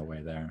creating on the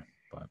way there.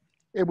 But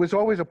it was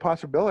always a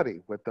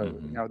possibility with the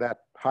that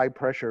high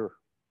pressure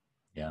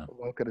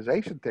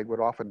vulcanization thing would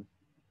often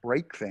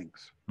break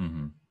things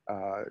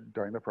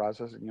during the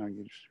process. And,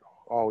 you just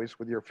always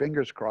with your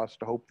fingers crossed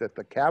to hope that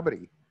the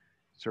cavity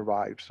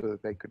survived so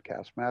that they could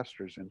cast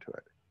masters into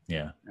it.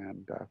 Yeah.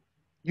 And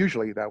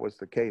usually that was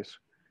the case.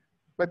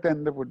 But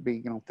then there would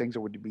be, things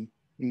that would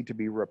need to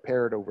be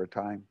repaired over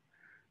time,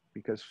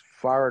 because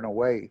far and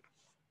away,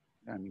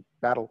 and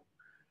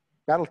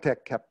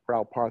BattleTech kept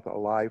Ral Partha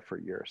alive for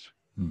years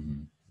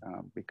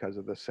because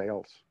of the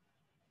sales.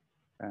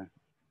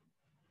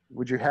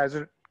 Would you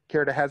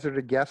care to hazard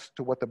a guess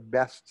to what the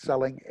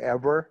best-selling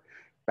ever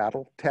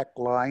BattleTech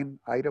line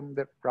item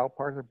that Ral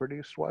Partha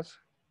produced was?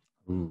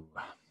 Ooh.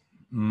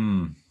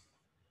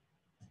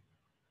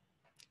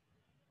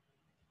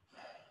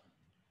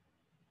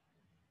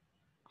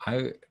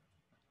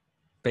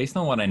 Based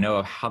on what I know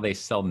of how they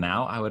sell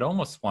now, I would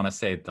almost want to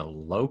say the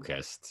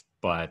Locust,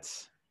 but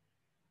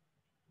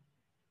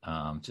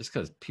just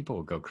because people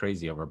will go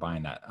crazy over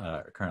buying that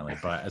currently.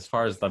 But as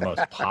far as the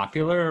most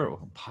popular,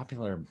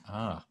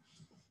 all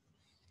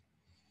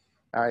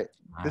right,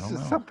 this is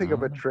something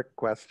of a trick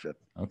question.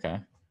 Okay.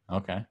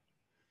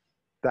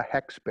 The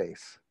hex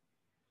base.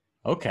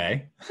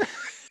 Okay.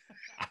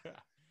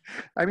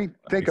 I mean,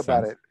 think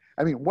about it.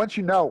 I mean, once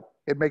you know,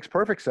 it makes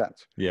perfect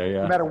sense. Yeah.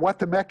 No matter what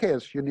the mech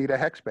is, you need a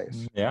hex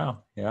base. Yeah.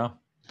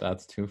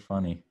 That's too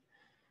funny.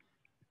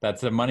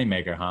 That's a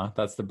moneymaker, huh?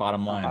 That's the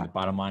bottom line. The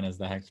bottom line is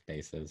the hex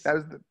bases.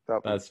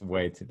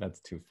 That's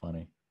too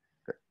funny.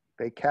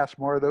 They cast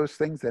more of those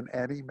things than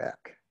any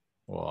mech.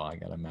 Well, I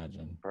gotta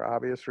imagine. For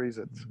obvious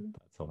reasons.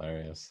 That's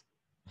hilarious.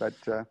 But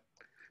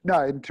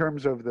no, in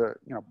terms of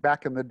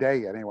back in the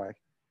day anyway,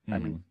 I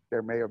mean,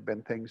 there may have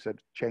been things that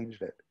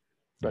changed it.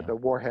 But the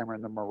Warhammer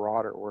and the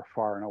Marauder were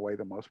far and away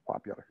the most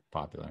popular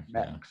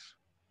mechs.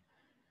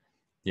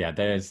 Yeah,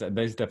 those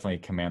definitely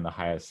command the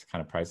highest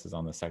kind of prices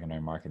on the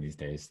secondary market these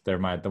days. The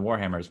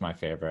Warhammer is my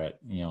favorite,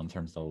 in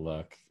terms of the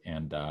look.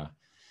 And I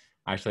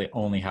actually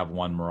only have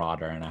one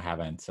Marauder, and I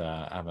haven't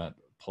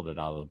pulled it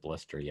out of the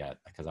blister yet,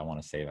 because I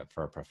want to save it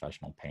for a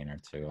professional painter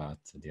to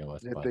deal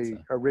with. The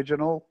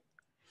original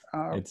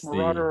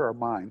Marauder or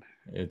mine?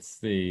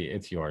 It's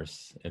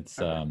yours. It's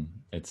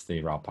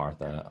the Ral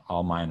Partha.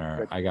 All mine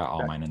I got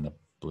all mine in the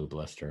blue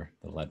blister,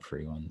 the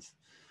lead-free ones.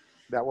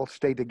 That will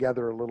stay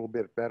together a little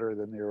bit better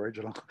than the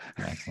original.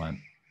 Excellent.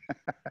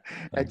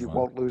 And you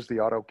won't lose the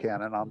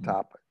autocannon on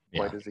top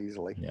quite as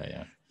easily.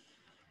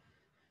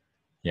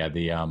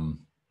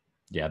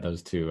 Yeah,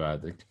 those two.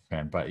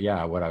 But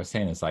yeah, what I was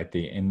saying is like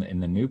in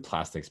the new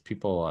plastics,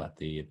 people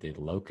the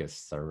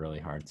locusts are really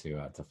hard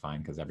to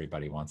find, because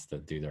everybody wants to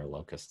do their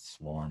locust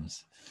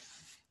swarms.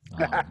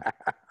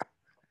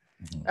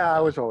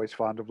 I was always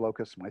fond of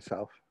locusts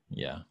myself.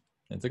 Yeah,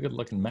 it's a good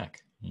looking mech.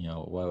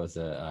 What was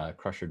it?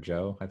 Crusher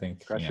Joe, I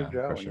think. Crusher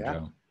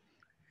Joe.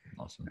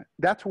 Awesome.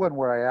 That's one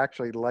where I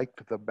actually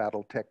liked the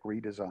BattleTech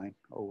redesign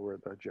over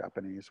the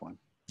Japanese one.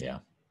 Yeah.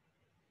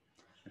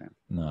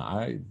 No,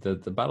 the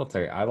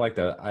BattleTech. I like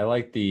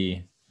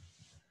the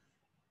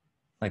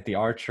Like the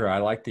Archer, I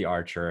like the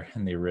Archer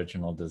and the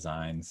original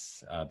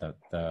designs,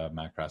 the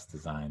Macross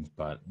designs,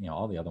 but you know,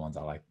 all the other ones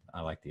I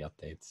like the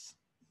updates,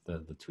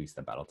 the tweaks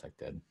that BattleTech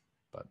did.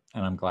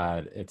 And I'm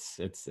glad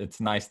it's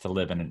nice to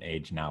live in an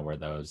age now where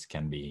those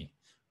can be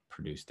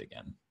produced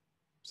again.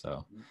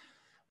 So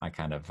I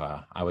kind of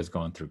I was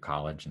going through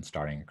college and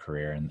starting a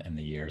career in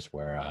the years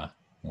where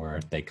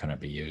they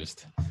couldn't be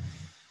used.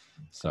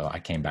 So I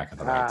came back at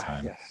the right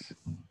time. Yes.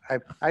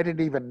 I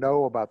didn't even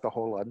know about the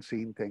whole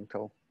unseen thing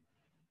till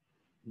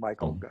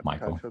Michael got in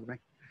touch with me.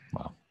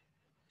 Wow.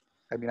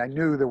 I mean, I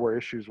knew there were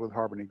issues with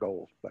Harmony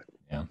Gold, but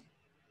yeah.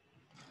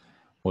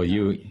 Well,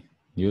 you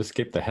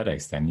escaped the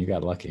headaches then. You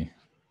got lucky.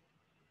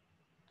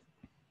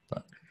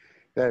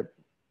 But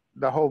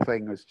the whole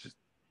thing was just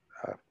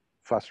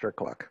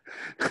fustercluck.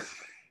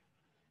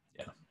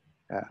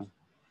 Yeah.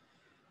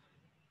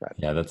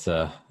 Yeah, it's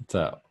a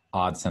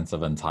odd sense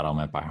of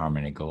entitlement by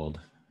Harmony Gold.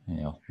 You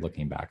know,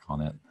 looking back on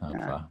it. You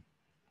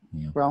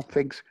know. Well,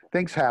 things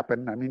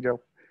happen. I mean, you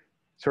know,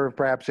 sort of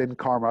perhaps in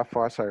karma,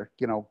 FASA,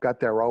 you know, got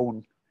their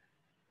own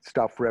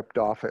stuff ripped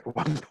off at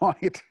one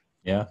point.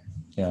 Yeah.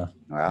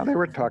 Well, they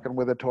were talking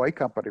with a toy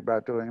company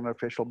about doing an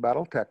official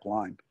BattleTech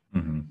line.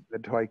 Mm-hmm. The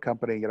toy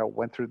company, you know,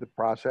 went through the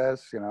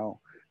process, you know,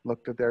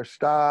 looked at their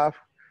stuff,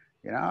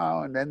 you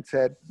know, and then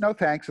said, no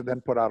thanks, and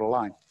then put out a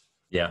line.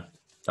 Yeah.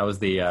 That was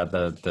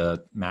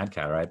the Mad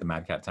Cat, right? The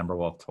Mad Cat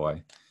Timberwolf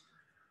toy,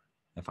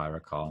 if I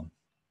recall.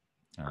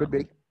 Could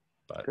be.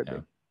 But Could yeah.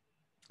 be.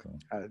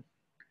 Cool.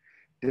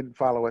 Didn't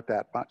follow it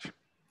that much.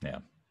 Yeah.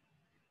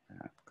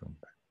 Cool.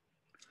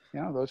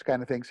 You know, those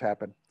kind of things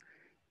happen.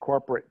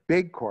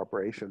 Big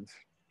corporations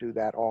do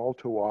that all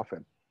too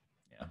often.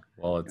 Yeah.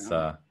 Well, it's you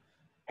know?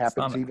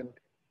 Happens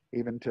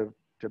even to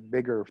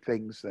bigger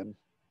things than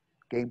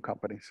game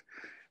companies.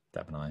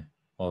 Definitely.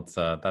 Well, it's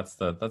that's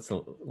the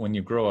when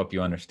you grow up,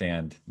 you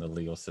understand the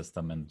legal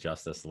system and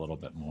justice a little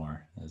bit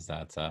more. Is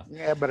that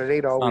yeah, but it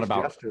ain't always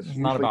justice. It's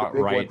not about the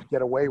big right. Ones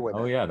get away with it.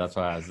 Oh yeah, that's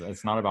why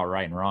it's not about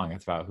right and wrong.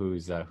 It's about who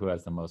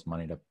has the most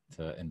money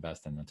to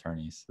invest in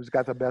attorneys. Who's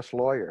got the best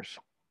lawyers?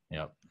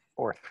 Yep.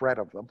 Or threat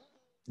of them.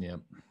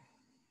 Yep.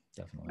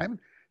 Definitely. And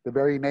the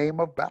very name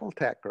of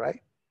BattleTech, right?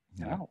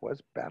 Yeah. You know,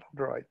 was Battle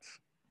Droids.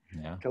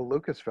 Yeah. Till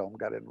Lucasfilm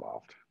got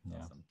involved. Yeah.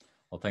 Awesome.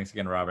 Well, thanks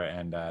again, Robert.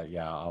 And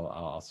yeah,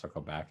 I'll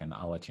circle back and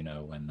I'll let you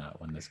know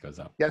when this goes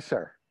up. Yes,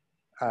 sir.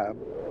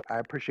 I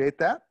appreciate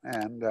that,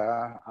 and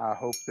I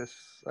hope this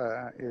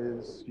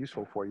is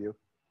useful for you.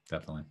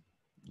 Definitely.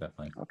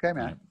 Okay,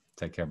 man. right.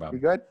 Take care, Bob. You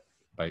good?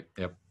 Bye.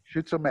 Yep.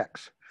 Shoot some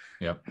mechs.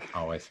 Yep.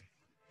 Always.